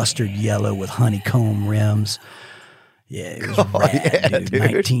B210 mustard yellow with honeycomb rims. Yeah, it was rad, dude.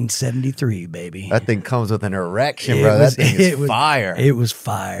 1973, baby. That thing comes with an erection, bro. That thing is fire. It was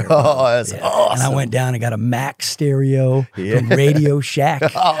fire. Oh, that's awesome. And I went down and got a Mac stereo from Radio Shack.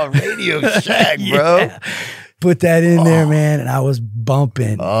 Oh, Radio Shack, bro. Yeah. Put that in there, man, and I was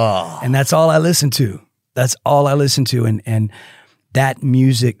bumping. Oh. And that's all I listened to. That's all I listened to. And that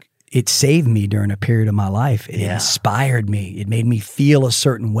music, it saved me during a period of my life. It inspired me. It made me feel a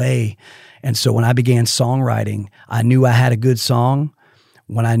certain way. And so when I began songwriting, I knew I had a good song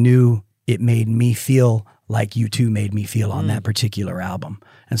when I knew it made me feel like U2 made me feel on that particular album.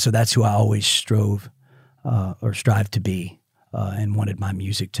 And so that's who I always strive to be, and wanted my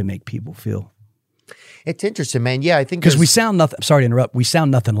music to make people feel. It's interesting, man. Yeah, I think because we sound nothing. Sorry to interrupt. We sound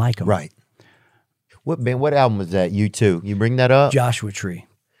nothing like them. Right. What album was that? U2. You bring that up? Joshua Tree.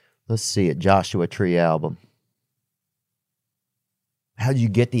 Let's see it. Joshua Tree album. How did you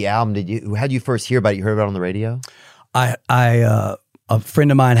get the album? How did you first hear about it? You heard about it on the radio? A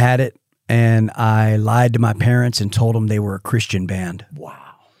friend of mine had it, and I lied to my parents and told them they were a Christian band. Wow.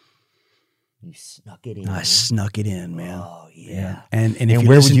 You snuck it in. I snuck it in, man. Oh yeah. And if And you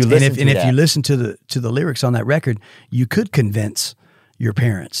where listen, would you listen and if, to and if that? you listen to the lyrics on that record, you could convince your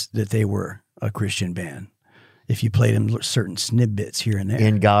parents that they were a Christian band if you played them certain snippets here and there.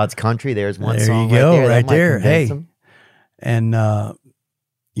 In God's Country, there's one There song you go, right right there. That might there. convince Hey. them. And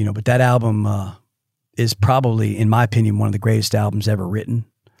but that album is probably, in my opinion, one of the greatest albums ever written.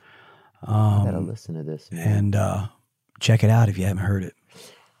 I gotta listen to this, man. And check it out if you haven't heard it.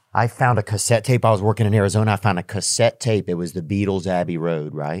 I found a cassette tape. I was working in Arizona. I found a cassette tape. It was the Beatles' Abbey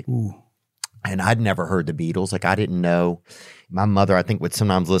Road, right? Ooh. And I'd never heard the Beatles. Like, I didn't know. My mother, I think, would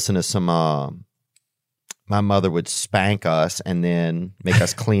sometimes listen to some, my mother would spank us and then make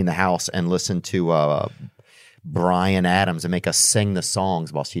us clean the house and listen to Bryan Adams and make us sing the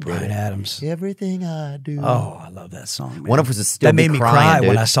songs while she did Bryan it. Adams. Everything I do. Oh, I love that song, man. One of us is still that made me cry dude.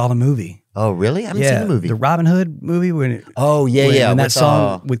 when I saw the movie. Oh, really? I haven't seen the movie. The Robin Hood movie. When yeah. that with,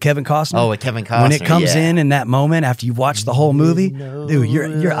 song with Kevin Costner. Oh, with Kevin Costner. When it comes yeah. in that moment after you've watched the whole movie, dude,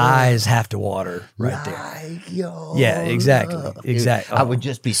 your eyes have to water right there. Like your Yeah, exactly. love. Exactly. I would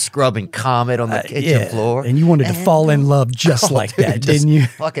just be scrubbing Comet on the kitchen floor. And you wanted to fall in love just like dude, that, just didn't you?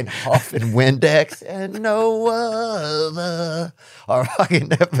 Fucking huffing Windex and no other. Or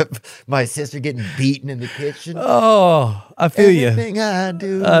fucking my sister getting beaten in the kitchen. Oh, I feel you. Everything I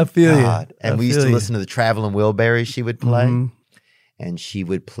do. I feel you. God. And I we used feel to you. listen to the Traveling Wilburys she would play. Mhm. And she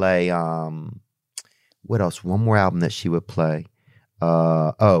would play what else? One more album that she would play.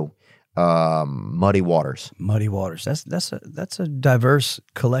 Muddy Waters. Muddy Waters. That's a diverse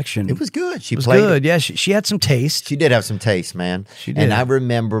collection. It was good. She It was played good. Yeah, she had some taste. She did have some taste, man. She did. And I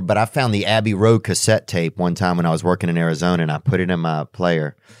remember, but I found the Abbey Road cassette tape one time when I was working in Arizona, and I put it in my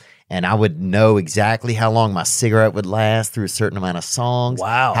player. And I would know exactly how long my cigarette would last through a certain amount of songs.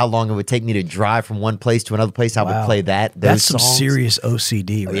 Wow. How long it would take me to drive from one place to another place. I would Wow. play those That's some songs. serious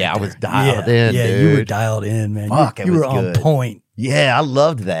OCD right Yeah, I there. was dialed in, Yeah, you were dude. dialed in, man. Fuck, you it were was on good. point. Yeah, I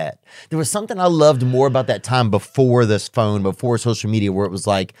loved that. There was something I loved more about that time before this phone, before social media, where it was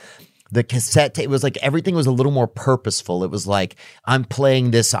like the cassette tape. It was like everything was a little more purposeful. It was like, I'm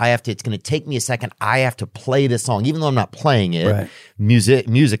playing this. It's going to take me a second. I have to play this song, even though I'm not playing it Right.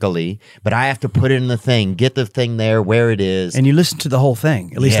 musically, but I have to put it in the thing, get the thing there where it is. And you listened to the whole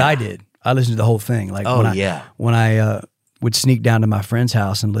thing. At least Yeah. I did. I listened to the whole thing. Like Oh, when I, yeah. when I would sneak down to my friend's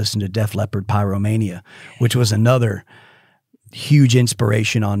house and listen to Def Leppard Pyromania, which was another huge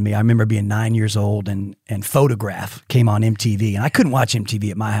inspiration on me. I remember being 9 years old and Photograph came on MTV, and I couldn't watch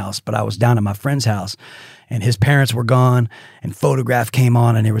MTV at my house, but I was down at my friend's house and his parents were gone, and Photograph came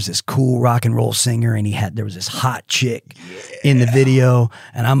on, and there was this cool rock and roll singer, and there was this hot chick in the video,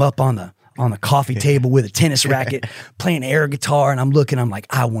 and I'm up on the coffee table with a tennis racket playing air guitar, and I'm like,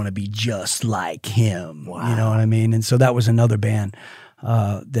 I want to be just like him. Wow. You know what I mean? And so that was another band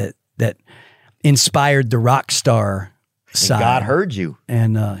that inspired the rock star And side. God heard you.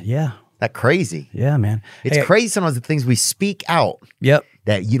 And yeah, That crazy. yeah, man. It's Hey, crazy sometimes the things we speak out Yep.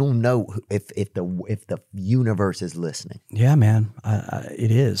 that you don't know if the universe is listening. Yeah, man.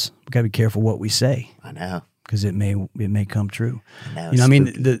 It is. We got to be careful what we say I know. because it may come true. I know, You know, I mean,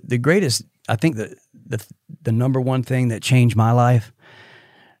 spooky. the greatest. I think the number one thing that changed my life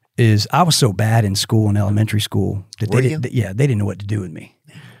is I was so bad in school, in elementary school, that Were they you? they didn't know what to do with me.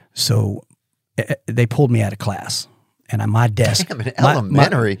 So they pulled me out of class, and my desk. Damn, in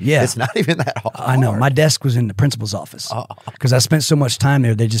elementary, yeah, it's not even that hard. I know. My desk was in the principal's office because I spent so much time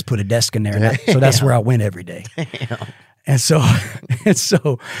there. They just put a desk in there, so that's where I went every day. And so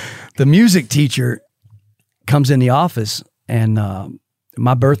the music teacher comes in the office, and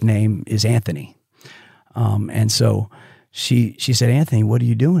my birth name is Anthony. And so she said, "Anthony, what are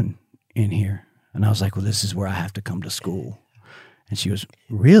you doing in here?" And I was like, "Well, this is where I have to come to school." And she was,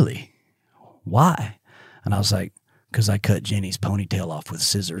 "Really? Why?" And I was like, "Because I cut Jenny's ponytail off with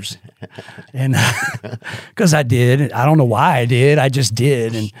scissors." And because I did. I don't know why I did. I just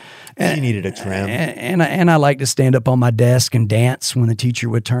did. And You needed a trim. And I like to stand up on my desk and dance when the teacher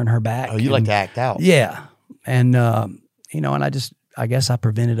would turn her back. Oh, you like to act out. Yeah. And, and I guess I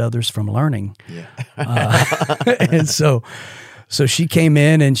prevented others from learning. Yeah. And so she came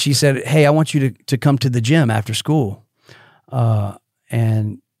in and she said, "Hey, I want you to come to the gym after school.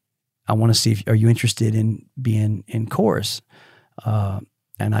 And I want to see are you interested in being in chorus?"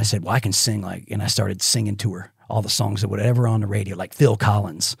 And I said, "Well, I can sing and I started singing to her all the songs that were ever on the radio, like Phil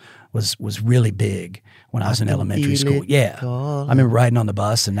Collins was really big when I was in elementary school. Yeah. I remember riding on the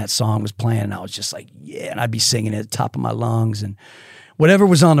bus and that song was playing and I was just like, yeah, and I'd be singing it at the top of my lungs, and whatever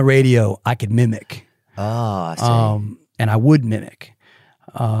was on the radio, I could mimic. Oh, I see. And I would mimic.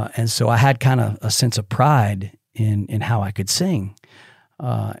 And so I had kind of a sense of pride in how I could sing.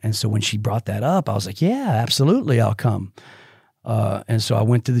 And so when she brought that up, I was like, yeah, absolutely, I'll come. And so I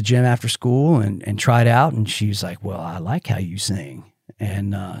went to the gym after school and tried out, and she was like, "Well, I like how you sing."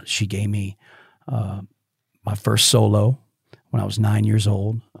 And she gave me my first solo when I was 9 years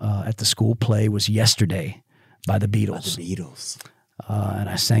old at the school play was "Yesterday" by the Beatles. And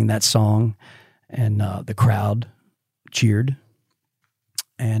I sang that song, and the crowd cheered.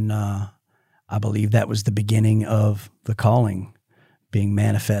 And I believe that was the beginning of the calling being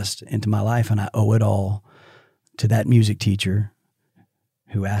manifest into my life, and I owe it all to that music teacher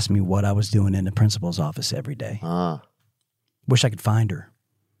who asked me what I was doing in the principal's office every day. Wish I could find her.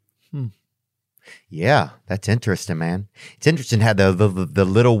 Yeah, that's interesting, man. It's interesting how the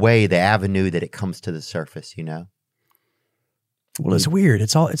little way, the avenue that it comes to the surface, you know? Well, it's weird.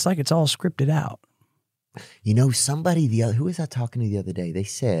 It's like it's all scripted out. You know, who was I talking to the other day? They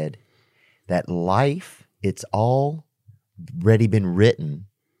said that life, it's already been written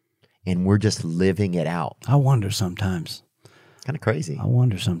and we're just living it out. I wonder sometimes. Kind of crazy. I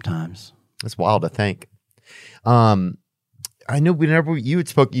wonder sometimes. It's wild to think. I know whenever you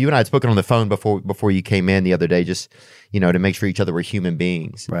and I had spoken on the phone before you came in the other day, just, to make sure each other were human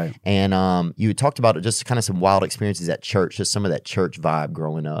beings. Right. And you had talked about just kind of some wild experiences at church, just some of that church vibe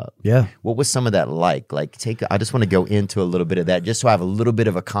growing up. Yeah. What was some of that like? I just want to go into a little bit of that, just so I have a little bit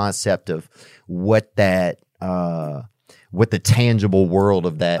of a concept of what that, what the tangible world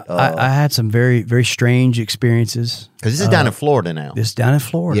of that. I had some very, very strange experiences. Because this is down in Florida now. This is down in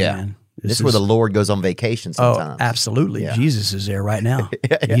Florida, Yeah. man. This is where the Lord goes on vacation sometimes. Oh, absolutely. Yeah. Jesus is there right now.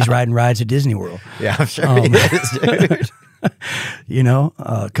 Yeah. He's riding rides at Disney World. Yeah, I'm sure he is,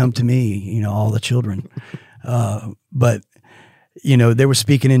 dude. Come to me, all the children. But, they were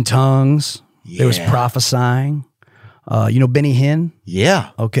speaking in tongues. Yeah. There was prophesying. Benny Hinn?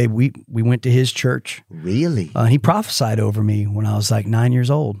 Yeah. Okay, we went to his church. Really? He prophesied over me when I was like 9 years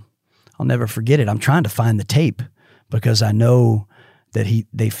old. I'll never forget it. I'm trying to find the tape because I know that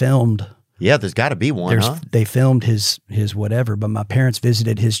they filmed. Yeah, there's got to be one, huh? They filmed his whatever, but my parents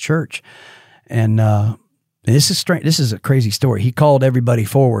visited his church. And this is strange. This is a crazy story. He called everybody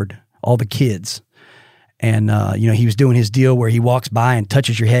forward, all the kids. And, he was doing his deal where he walks by and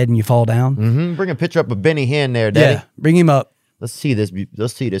touches your head and you fall down. Mm-hmm. Bring a picture up of Benny Hinn there, Daddy. Yeah, bring him up. Let's see this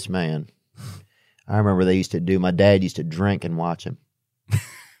man. I remember my dad used to drink and watch him.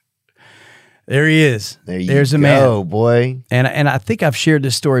 There he is. There's a man, boy. And I think I've shared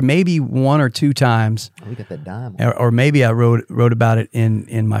this story maybe one or two times. Oh, we got that dime. Or maybe I wrote about it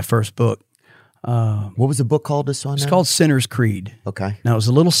in my first book. What was the book called this one? It's called Sinner's Creed. Okay. Now it was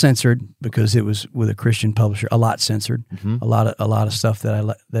a little censored because it was with a Christian publisher. A lot censored. Mm-hmm. A lot of stuff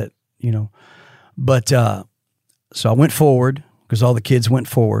But so I went forward because all the kids went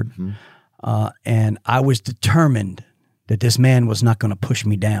forward, Mm-hmm. and I was determined that this man was not going to push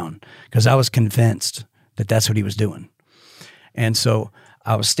me down because I was convinced that that's what he was doing. And so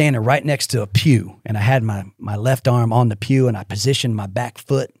I was standing right next to a pew, and I had my left arm on the pew, and I positioned my back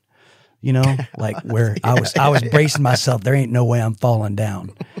foot. Like where I was bracing myself. There ain't no way I'm falling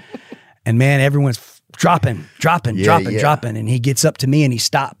down. And man, everyone's dropping. And he gets up to me and he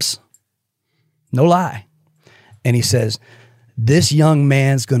stops. No lie. And he says, this young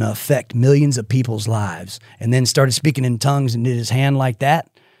man's going to affect millions of people's lives. And then started speaking in tongues and did his hand like that.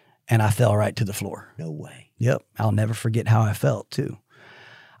 And I fell right to the floor. No way. Yep. I'll never forget how I felt too.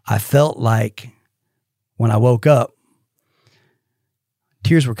 I felt like when I woke up,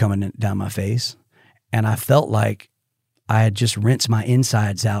 tears were coming down my face. And I felt like I had just rinsed my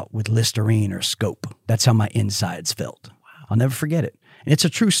insides out with Listerine or Scope. That's how my insides felt. Wow. I'll never forget it. And it's a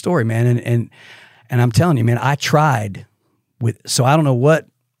true story, man. And I'm telling you, man, I tried so I don't know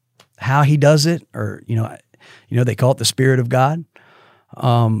how he does it, or, they call it the Spirit of God.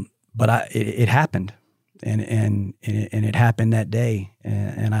 But it happened, and it happened that day,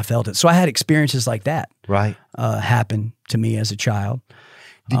 and I felt it. So I had experiences like that, right, happen to me as a child.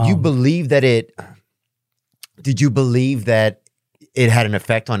 Did you believe that it? Did you believe that it had an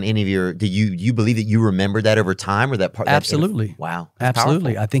effect on any of your? Did you believe that you remembered that over time, or that part? Absolutely. Wow.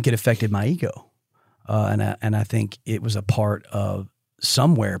 Absolutely. Powerful. I think it affected my ego, and I think it was a part of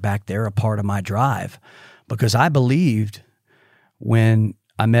somewhere back there, a part of my drive, because I believed when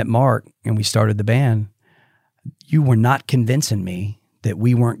I met Mark and we started the band, you were not convincing me that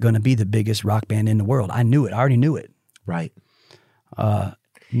we weren't going to be the biggest rock band in the world. I knew it. I already knew it. Right.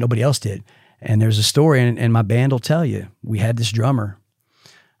 Nobody else did. And there's a story, and my band will tell you, we had this drummer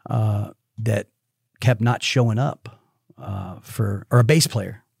that kept not showing up or a bass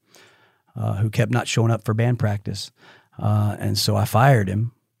player who kept not showing up for band practice. And so I fired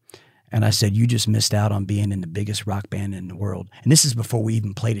him. And I said, you just missed out on being in the biggest rock band in the world. And this is before we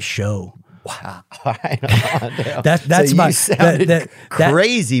even played a show. Wow. That's so my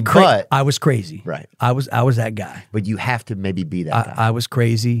crazy, but I was crazy. Right. I was that guy. But you have to maybe be that guy. I was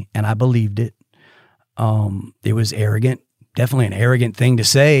crazy, and I believed it. It was arrogant, definitely an arrogant thing to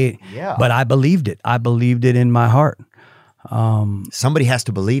say. Yeah. But I believed it. I believed it in my heart. Somebody has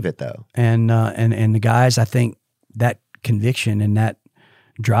to believe it, though. And the guys, I think that conviction and that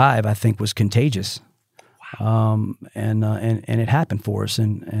drive, I think, was contagious. Wow. And it happened for us.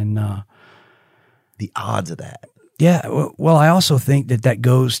 And the odds of that. Yeah. Well, I also think that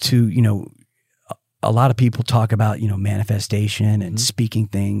goes to, a lot of people talk about, manifestation and speaking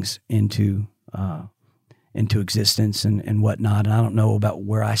things into existence and whatnot. And I don't know about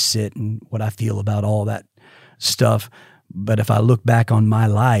where I sit and what I feel about all that stuff. But if I look back on my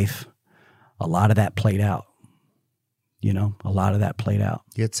life, a lot of that played out. A lot of that played out.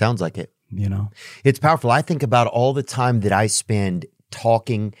 Yeah, it sounds like it. It's powerful. I think about all the time that I spend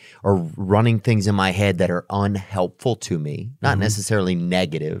talking or running things in my head that are unhelpful to me, not necessarily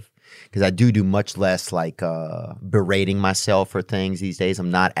negative, because I do much less like berating myself for things these days.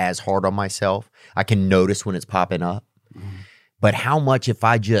 I'm not as hard on myself. I can notice when it's popping up. But how much if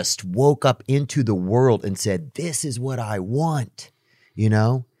I just woke up into the world and said, this is what I want,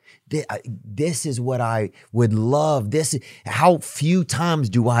 this is what I would love. How few times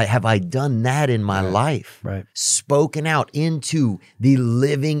have I done that in my life? Right. Spoken out into the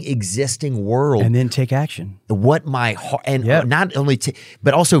living, existing world. And then take action. What my heart, and not only,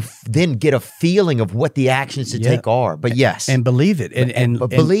 but also then get a feeling of what the actions to take are. But yes. And believe it. And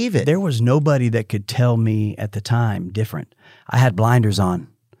believe it. There was nobody that could tell me at the time different. I had blinders on.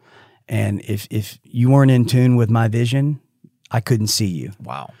 And if you weren't in tune with my vision, I couldn't see you.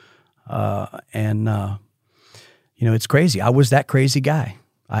 Wow. It's crazy. I was that crazy guy.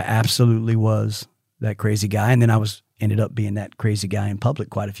 I absolutely was that crazy guy. And then I ended up being that crazy guy in public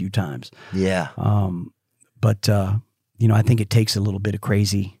quite a few times. Yeah. But I think it takes a little bit of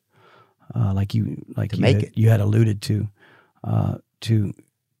crazy, you had alluded to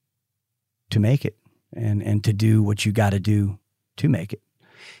make it and to do what you got to do to make it.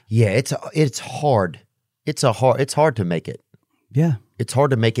 Yeah. It's hard. It's hard to make it. Yeah. It's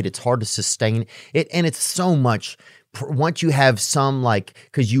hard to make it. It's hard to sustain it. And it's so much, once you have some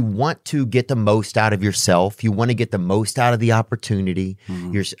because you want to get the most out of yourself. You want to get the most out of the opportunity.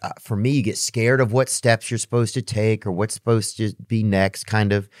 For me, you get scared of what steps you're supposed to take or what's supposed to be next,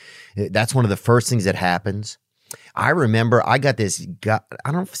 kind of. That's one of the first things that happens. I remember I got this,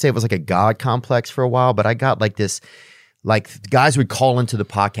 I don't say it was like a God complex for a while, but I got this, guys would call into the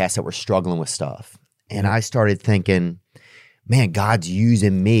podcast that were struggling with stuff. And I started thinking, man, God's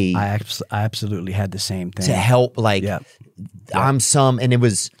using me. I absolutely had the same thing to help. I'm and it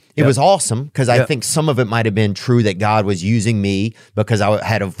was awesome because I think some of it might have been true that God was using me because I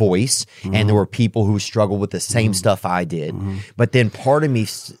had a voice, and there were people who struggled with the same stuff I did. But then part of me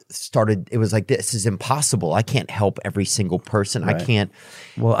started. It was like, this is impossible. I can't help every single person. Right. I can't.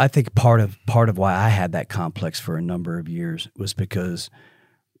 Well, I think part of why I had that complex for a number of years was because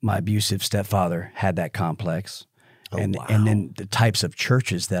my abusive stepfather had that complex. And then the types of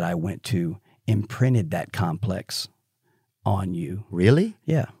churches that I went to imprinted that complex on you. Really?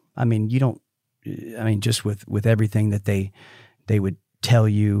 Yeah. I mean, just with everything that they would tell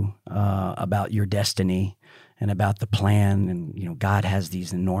you about your destiny and about the plan, and God has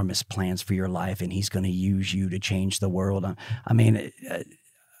these enormous plans for your life, and He's going to use you to change the world. I mean,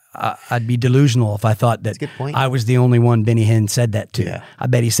 I'd be delusional if I thought that That's a good point. I was the only one Benny Hinn said that to. Yeah. I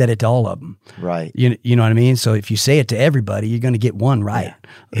bet he said it to all of them. Right. You know what I mean? So if you say it to everybody, you're going to get one right.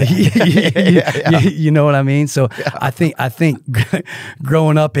 You know what I mean? So I think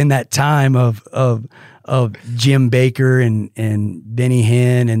growing up in that time of Jim Baker and Benny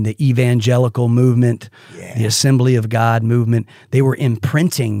Hinn and the evangelical movement, the Assembly of God movement, they were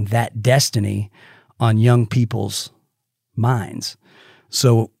imprinting that destiny on young people's minds.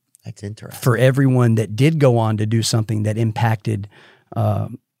 So That's interesting. for everyone that did go on to do something that impacted,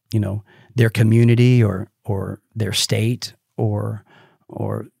 their community or their state or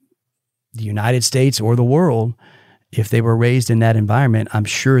the United States or the world, if they were raised in that environment, I'm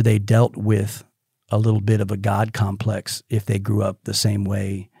sure they dealt with a little bit of a God complex if they grew up the same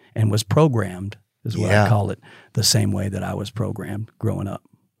way and was programmed, is what I call it, the same way that I was programmed growing up.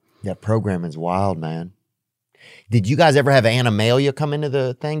 That programming's wild, man. Did you guys ever have Animalia come into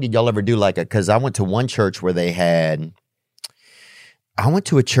the thing? Did y'all ever do because I went to one church where I went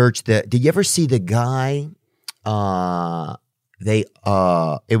to a church did you ever see the guy,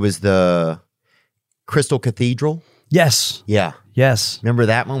 it was the Crystal Cathedral? Yes. Yeah. Yes. Remember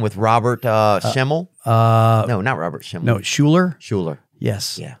that one with Robert Schimmel? No, not Robert Schimmel. No, Schuler? Schuler.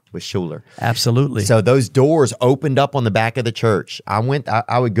 Yes. Yeah, with Schuler. Absolutely. So those doors opened up on the back of the church. I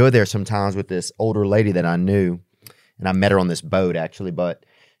would go there sometimes with this older lady that I knew, and I met her on this boat actually. But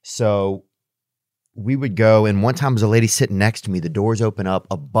so we would go, and one time there was a lady sitting next to me. The doors open up,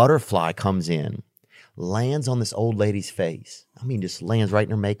 a butterfly comes in, lands on this old lady's face. I mean, just lands right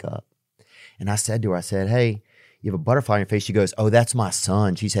in her makeup. And I said to her, hey, you have a butterfly on your face. She goes, oh, that's my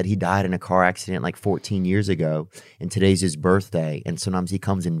son. She said he died in a car accident 14 years ago, and today's his birthday. And sometimes he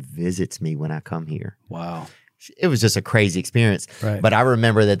comes and visits me when I come here. Wow. It was just a crazy experience. Right. But I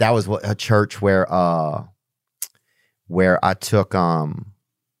remember that was a church where I took,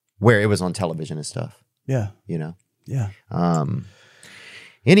 where it was on television and stuff, Yeah. Yeah. Yeah.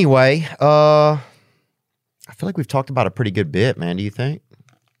 Anyway, I feel like we've talked about a pretty good bit, man. Do you think?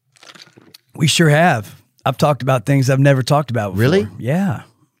 We sure have. I've talked about things I've never talked about before. Really? Yeah.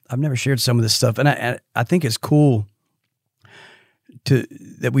 I've never shared some of this stuff. And I think it's cool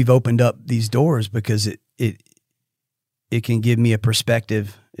that we've opened up these doors because it can give me a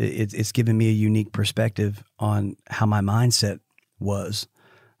perspective. It's given me a unique perspective on how my mindset was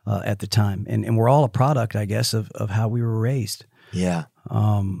at the time. And we're all a product, I guess, of how we were raised. Yeah.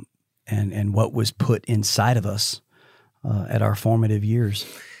 And what was put inside of us at our formative years.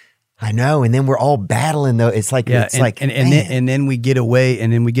 I know, and then we're all battling though. It's like and then we get away,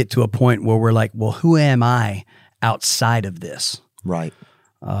 and then we get to a point where we're like, well, who am I outside of this? Right.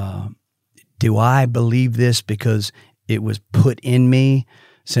 Do I believe this because it was put in me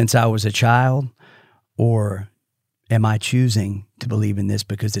since I was a child, or am I choosing to believe in this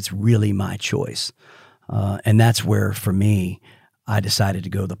because it's really my choice? And that's where, for me, I decided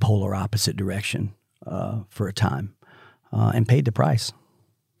to go the polar opposite direction for a time, and paid the price.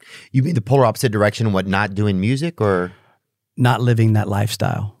 You mean the polar opposite direction? What? Not doing music or not living that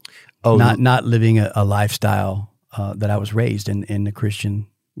lifestyle? Oh, not living a lifestyle that I was raised in the Christian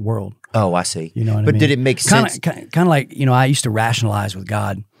world. Oh, I see. You know what I but mean? Did it make sense? Kind of like, I used to rationalize with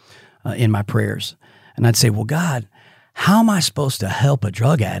God in my prayers, and I'd say, "Well, God, how am I supposed to help a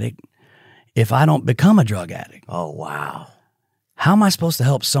drug addict if I don't become a drug addict? Oh, wow. How am I supposed to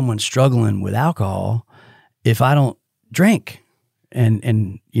help someone struggling with alcohol if I don't drink?"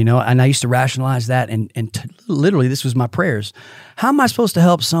 And I used to rationalize that, and literally this was my prayers. How am I supposed to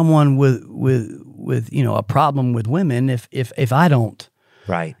help someone with a problem with women if I don't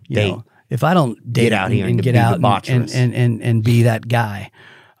if I don't date get out here and get out and be that guy,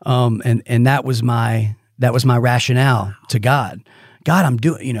 and that was my rationale to God. God, I'm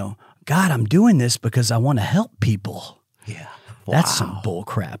doing this because I want to help people. Yeah, That's some bull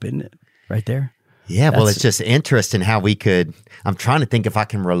crap, isn't it? Right there. Yeah, well, it's just interesting how we could. I'm trying to think if I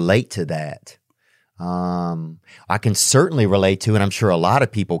can relate to that. I can certainly relate to, and I'm sure a lot of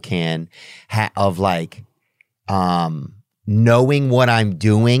people can, knowing what I'm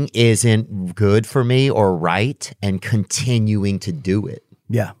doing isn't good for me or right, and continuing to do it.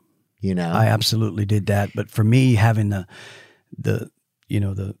 Yeah, I absolutely did that. But for me, having the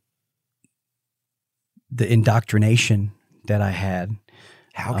indoctrination that I had.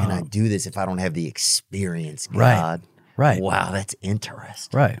 How can I do this if I don't have the experience, God? Right. Wow, that's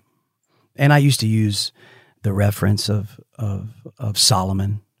interesting. Right. And I used to use the reference of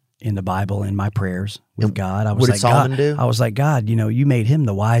Solomon in the Bible in my prayers with God. I was what did like, Solomon God, do? I was like, God, you made him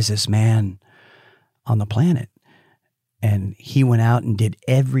the wisest man on the planet. And he went out and did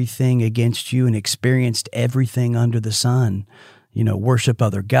everything against you and experienced everything under the sun, worship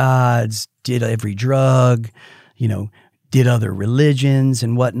other gods, did every drug, did other religions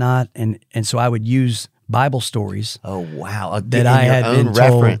and whatnot. And so I would use Bible stories. Oh, wow. That I had your own been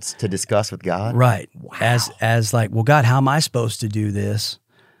told- reference to discuss with God? Right. Wow. As like, well, God, how am I supposed to do this?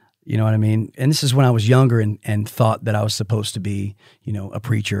 You know what I mean? And this is when I was younger and thought that I was supposed to be, a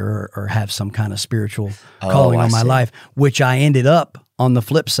preacher or have some kind of spiritual calling I on my see. life, which I ended up on the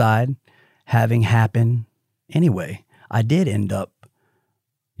flip side having happen anyway. I did end up,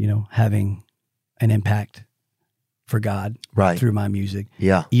 having an impact for God Right. through my music.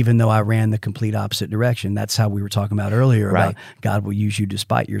 Yeah. Even though I ran the complete opposite direction. That's how we were talking about earlier Right. about God will use you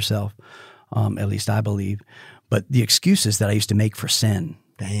despite yourself, at least I believe. But the excuses that I used to make for sin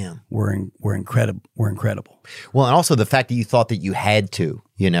Damn. were incredible. Well, and also the fact that you thought that you had to,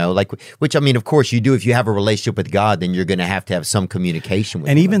 which I mean, of course you do. If you have a relationship with God, then you're going to have some communication with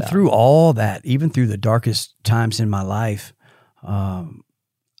And him even about through all that, even through the darkest times in my life,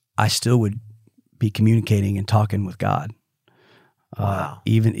 I still would be communicating and talking with God. Wow.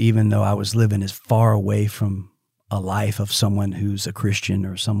 Even though I was living as far away from a life of someone who's a Christian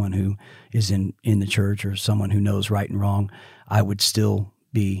or someone who is in the church or someone who knows right and wrong, I would still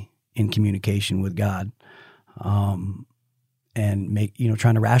be in communication with God, and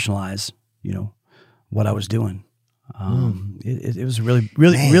trying to rationalize, what I was doing. It was really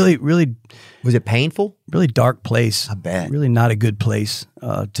Was it painful? really dark place. I bet. Really not a good place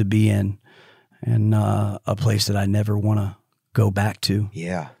to be in, and a place that I never want to go back to.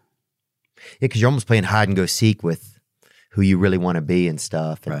 Yeah. Yeah, because you're almost playing hide and go seek with who you really want to be and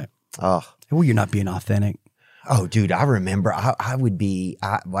stuff. And, Right. Oh. Well, you're not being authentic. Oh, dude, I remember I would be,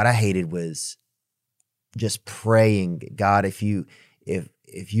 what I hated was just praying, God, if you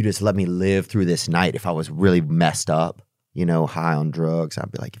just let me live through this night, if I was really messed up, high on drugs,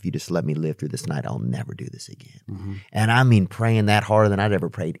 I'd be like, if you just let me live through this night, I'll never do this again. Mm-hmm. And I mean, praying that harder than I'd ever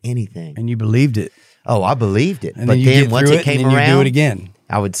prayed anything. And you believed it. Oh, I believed it. And But then you then get once through it came and then around, you do it again.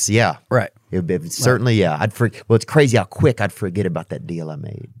 I would, yeah. Right. It would certainly, yeah. Well, it's crazy how quick I'd forget about that deal I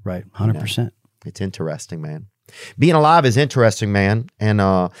made. Right. 100%. It's interesting, man. Being alive is interesting, man, and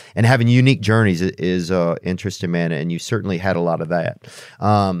having unique journeys is interesting, man. And you certainly had a lot of that.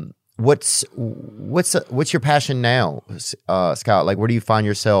 What's your passion now, Scott? Like, where do you find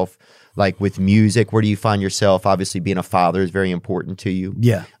yourself? Like with music, where do you find yourself? Obviously, being a father is very important to you.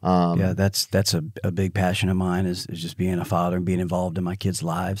 Yeah. Yeah. That's a big passion of mine is just being a father and being involved in my kids'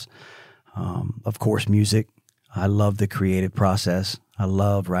 lives. Of course, music. I love the creative process. I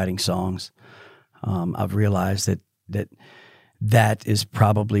love writing songs. I've realized that is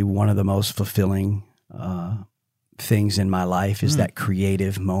probably one of the most fulfilling things in my life is that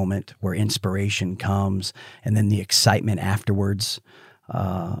creative moment where inspiration comes and then the excitement afterwards.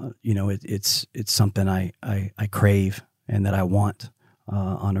 It's something I crave and that I want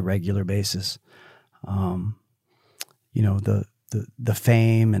on a regular basis. The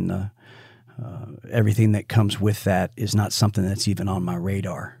fame and the everything that comes with that is not something that's even on my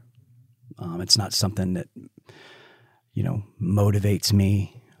radar. It's not something that motivates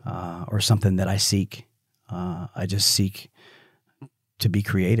me or something that I seek. I just seek to be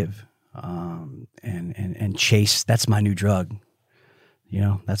creative and chase. That's my new drug.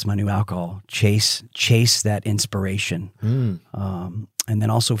 That's my new alcohol. Chase that inspiration, and then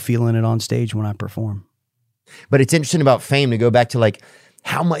also feeling it on stage when I perform. But it's interesting about fame to go back to like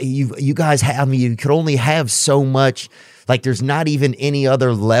how much you guys have. I mean, you could only have so much. Like there's not even any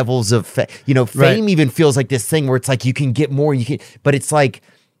other levels of fame. Right. Even feels like this thing where it's like you can get more. But it's like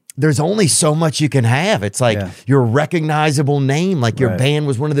there's only so much you can have. It's like you're a recognizable name. Like your band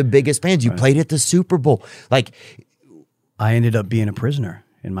was one of the biggest bands. You played at the Super Bowl. Like. I ended up being a prisoner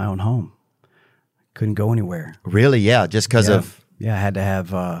in my own home. Couldn't go anywhere. Really? Yeah. Just because of. Yeah. I had to have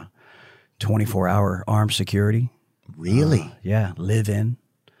 24-hour armed security. Really? Live in.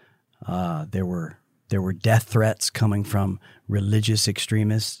 There were death threats coming from religious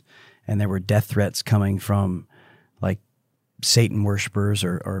extremists, and there were death threats coming from like Satan worshipers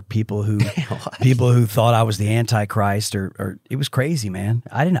or people who thought I was the Antichrist or it was crazy, man.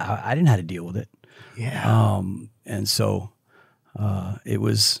 I didn't know how to deal with it. Yeah. And so it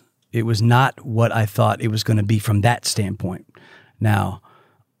was not what I thought it was going to be from that standpoint. Now,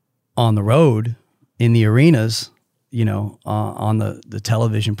 on the road, in the arenas, on the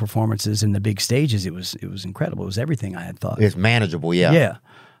television performances and the big stages, it was incredible. It was everything I had thought. It's manageable, yeah.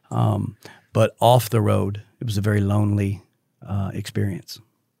 Yeah. But off the road was a very lonely experience.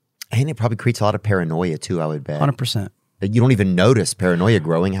 And it probably creates a lot of paranoia too, I would bet. 100%. That you don't even notice paranoia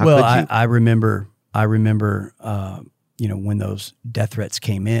growing. How Well, could you? I remember, when those death threats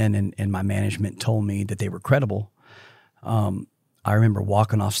came in and my management told me that they were credible. I remember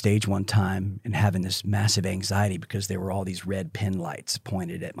walking off stage one time and having this massive anxiety because there were all these red pin lights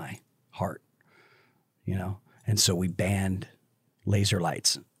pointed at my heart, and so we banned laser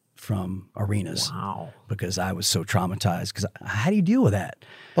lights from arenas. Wow. Because I was so traumatized. Because how do you deal with that?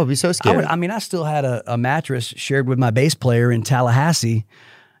 Oh, it'd be so scary. I still had a mattress shared with my bass player in Tallahassee.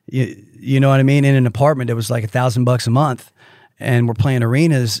 You know what I mean? In an apartment that was like $1,000 a month, and we're playing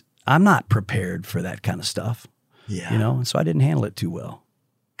arenas. I'm not prepared for that kind of stuff. Yeah. And so I didn't handle it too well.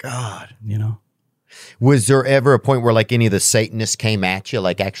 God. Was there ever a point where like any of the Satanists came at you,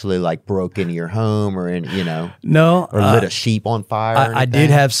 like actually like broke into your home or No. or lit a sheep on fire? I did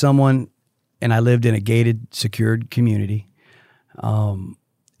have someone, and I lived in a gated, secured community, and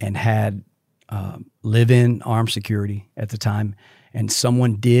had live-in armed security at the time. And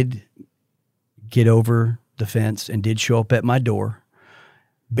someone did get over the fence and did show up at my door,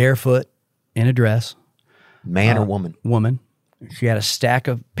 barefoot, in a dress. Man or woman? Woman. She had a stack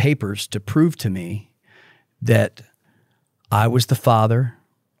of papers to prove to me that I was the father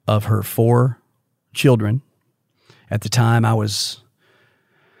of her 4 children. At the time, I was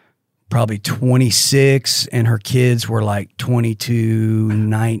probably 26, and her kids were like 22,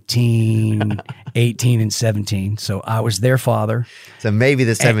 19, 18, and 17. So I was their father. So maybe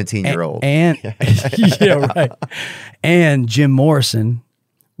the 17-year-old. And yeah, right. And Jim Morrison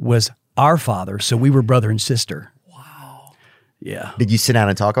was our father, so we were brother and sister. Wow. Yeah. Did you sit down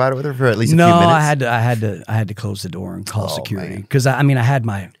and talk about it with her for at least a few No, minutes? I had to close the door and call security because I had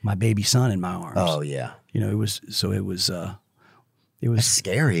my baby son in my arms. Oh yeah. It was That's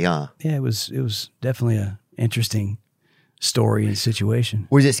scary, huh? Yeah, it was definitely a interesting story and situation.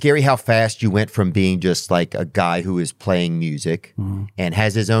 Was it scary how fast you went from being just like a guy who is playing music and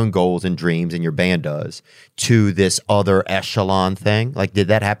has his own goals and dreams, and your band does, to this other echelon thing? Like, did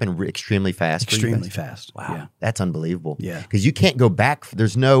that happen extremely fast? Extremely fast. Wow. Yeah. That's unbelievable. Yeah. Because you can't go back.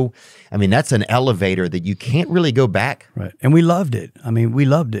 That's an elevator that you can't really go back. Right. And we loved it. We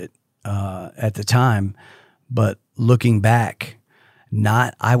loved it at the time. But looking back,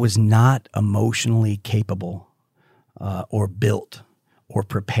 I was not emotionally capable or built or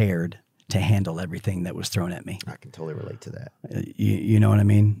prepared to handle everything that was thrown at me. I can totally relate to that. You know what I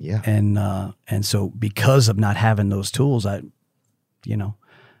mean? Yeah. And so because of not having those tools, I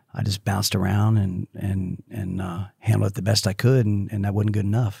just bounced around and handled it the best I could, and that wasn't good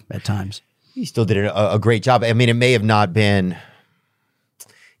enough at times. You still did a great job. It may have not been,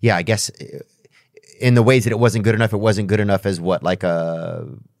 I guess in the ways that it wasn't good enough as what, like a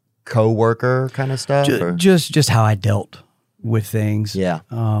co-worker kind of stuff? Just how I dealt with things. Yeah.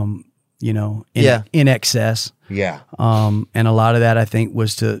 In excess. Yeah. And a lot of that I think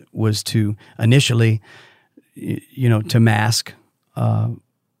was to initially, to mask,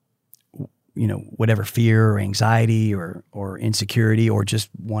 whatever fear or anxiety or insecurity or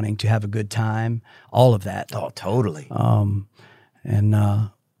just wanting to have a good time, all of that. Oh, totally.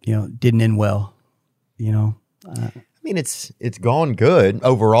 Didn't end well, It's gone good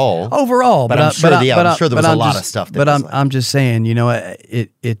overall. But I'm sure there was a lot of stuff. I'm just saying,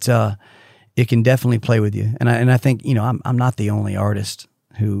 it can definitely play with you, and I think I'm not the only artist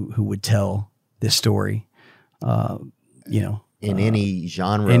who would tell this story, in any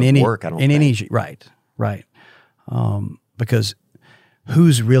genre of work. I don't think. Right, because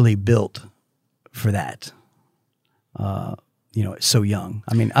who's really built for that? So young.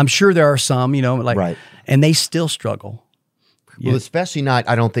 I'm sure there are some, right. And they still struggle. Well, especially not,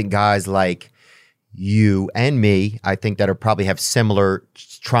 I don't think guys like you and me, I think that probably have similar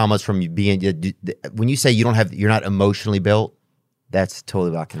traumas from you being, when you say you're not emotionally built, that's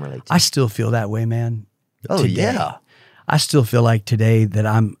totally what I can relate to. I still feel that way, man. Oh, today. yeah. I still feel like today that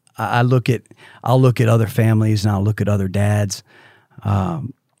I'll look at other families and I'll look at other dads,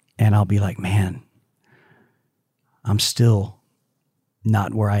 and I'll be like, man, I'm still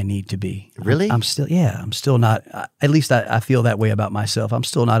not where I need to be. Really? I'm still not, at least I feel that way about myself. I'm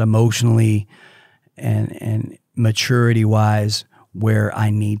still not emotionally and maturity wise where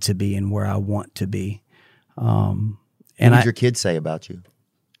I need to be and where I want to be. What did your kids say about you?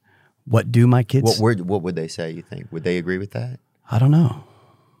 What do my kids? What would they say, you think? Would they agree with that? I don't know.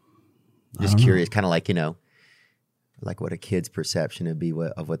 Just curious, kind of like, like what a kid's perception would be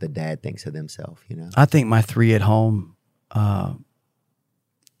of what the dad thinks of themselves, I think my 3 at home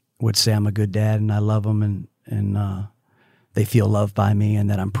would say I'm a good dad and I love them and they feel loved by me and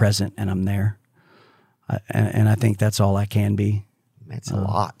that I'm present and I'm there. And I think that's all I can be. That's a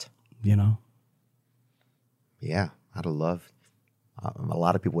lot. You know. Yeah, I'd love. A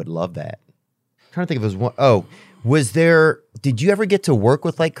lot of people would love that. I'm trying to think if it was one. Oh, was there? Did you ever get to work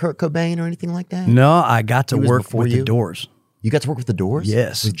with like Kurt Cobain or anything like that? No, I got to He was work before with you? the Doors. You got to work with the Doors?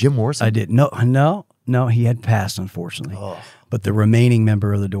 Yes. With Jim Morrison? I did. No, he had passed, unfortunately. Oh. But the remaining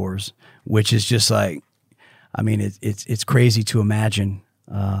member of the Doors, which is just like, I mean, it's crazy to imagine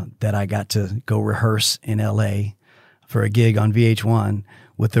that I got to go rehearse in L.A. for a gig on VH1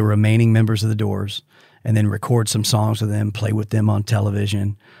 with the remaining members of the Doors, and then record some songs with them, play with them on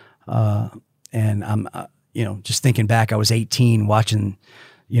television. And I'm, just thinking back, I was 18 watching,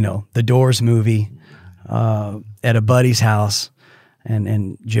 the Doors movie at a buddy's house,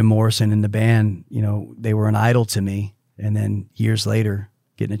 and Jim Morrison and the band, they were an idol to me. And then years later,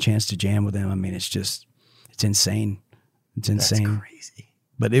 getting a chance to jam with them, I mean, it's insane. It's insane. That's crazy.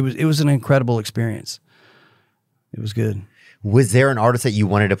 But it was an incredible experience. It was good. Was there an artist that you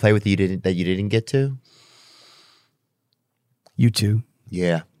wanted to play with that you didn't get to? U2.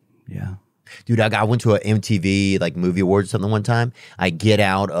 Yeah. Yeah. Dude, I went to an MTV like movie awards or something one time. I get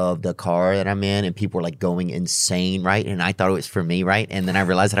out of the car that I'm in and people were like going insane, right? And I thought it was for me, right? And then I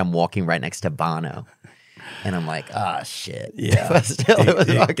realized that I'm walking right next to Bono. And I'm like, shit. Yeah. But still, it was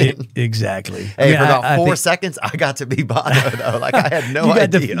fucking... Exactly. Hey, I mean, for about I 4 think seconds, I got to be Bono, though. Like, I had no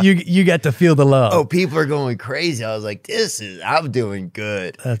idea. You got to feel the love. Oh, people are going crazy. I was like, I'm doing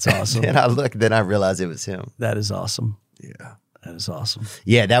good. That's awesome. And I looked, then I realized it was him. That is awesome. Yeah. That is awesome.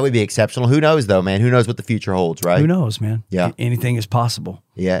 Yeah, that would be exceptional. Who knows, though, man? Who knows what the future holds, right? Who knows, man? Yeah. Anything is possible.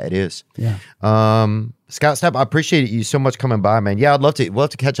 Yeah, it is. Yeah. Scott Stapp, I appreciate you so much coming by, man. Yeah, we'll have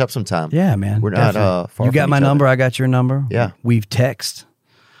to catch up sometime. Yeah, man. We're not definitely. far You got from my each other. number. I got your number. Yeah. We've texted.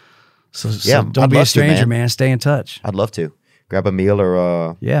 So Yeah, don't I'd be love a to, stranger, man. man. Stay in touch. I'd love to. Grab a meal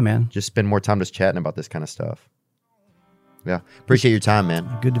or Yeah, man. just spend more time just chatting about this kind of stuff. Yeah. Appreciate your time, man.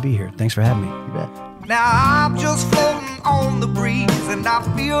 Good to be here. Thanks for having me. You bet. Now I'm just floating on the breeze, and I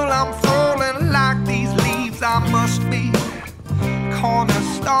feel I'm falling like these leaves. I must be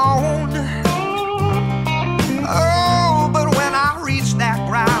cornerstone. Oh, but when I reach that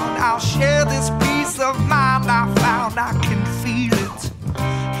ground, I'll share this peace of mind I found. I can feel it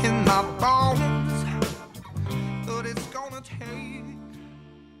in my bones, but it's gonna take.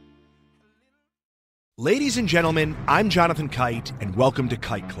 Ladies and gentlemen, I'm Jonathan Kite, and welcome to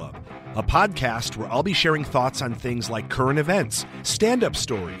Kite Club, a podcast where I'll be sharing thoughts on things like current events, stand-up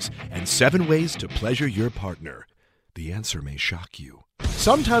stories, and 7 ways to pleasure your partner. The answer may shock you.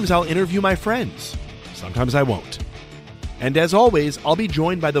 Sometimes I'll interview my friends. Sometimes I won't. And as always, I'll be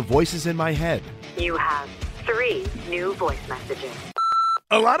joined by the voices in my head. You have 3 new voice messages.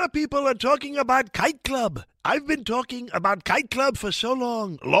 A lot of people are talking about Kite Club. I've been talking about Kite Club for so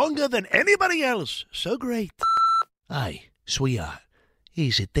long, longer than anybody else. So great. Hey, sweetheart,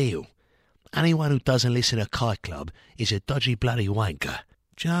 here's the deal. Anyone who doesn't listen to Kite Club is a dodgy bloody wanker.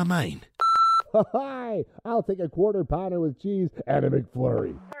 Do you know what I mean? Hi, I'll take a quarter pounder with cheese and a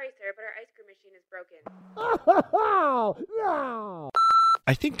McFlurry. Sorry, sir, but our ice cream machine is broken. Oh, no!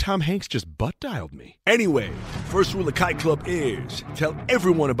 I think Tom Hanks just butt-dialed me. Anyway, first rule of Kite Club is tell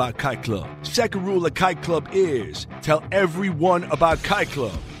everyone about Kite Club. Second rule of Kite Club is tell everyone about Kite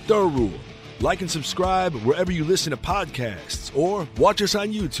Club. Third rule, like and subscribe wherever you listen to podcasts or watch us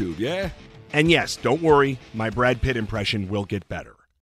on YouTube, yeah? And yes, don't worry, my Brad Pitt impression will get better.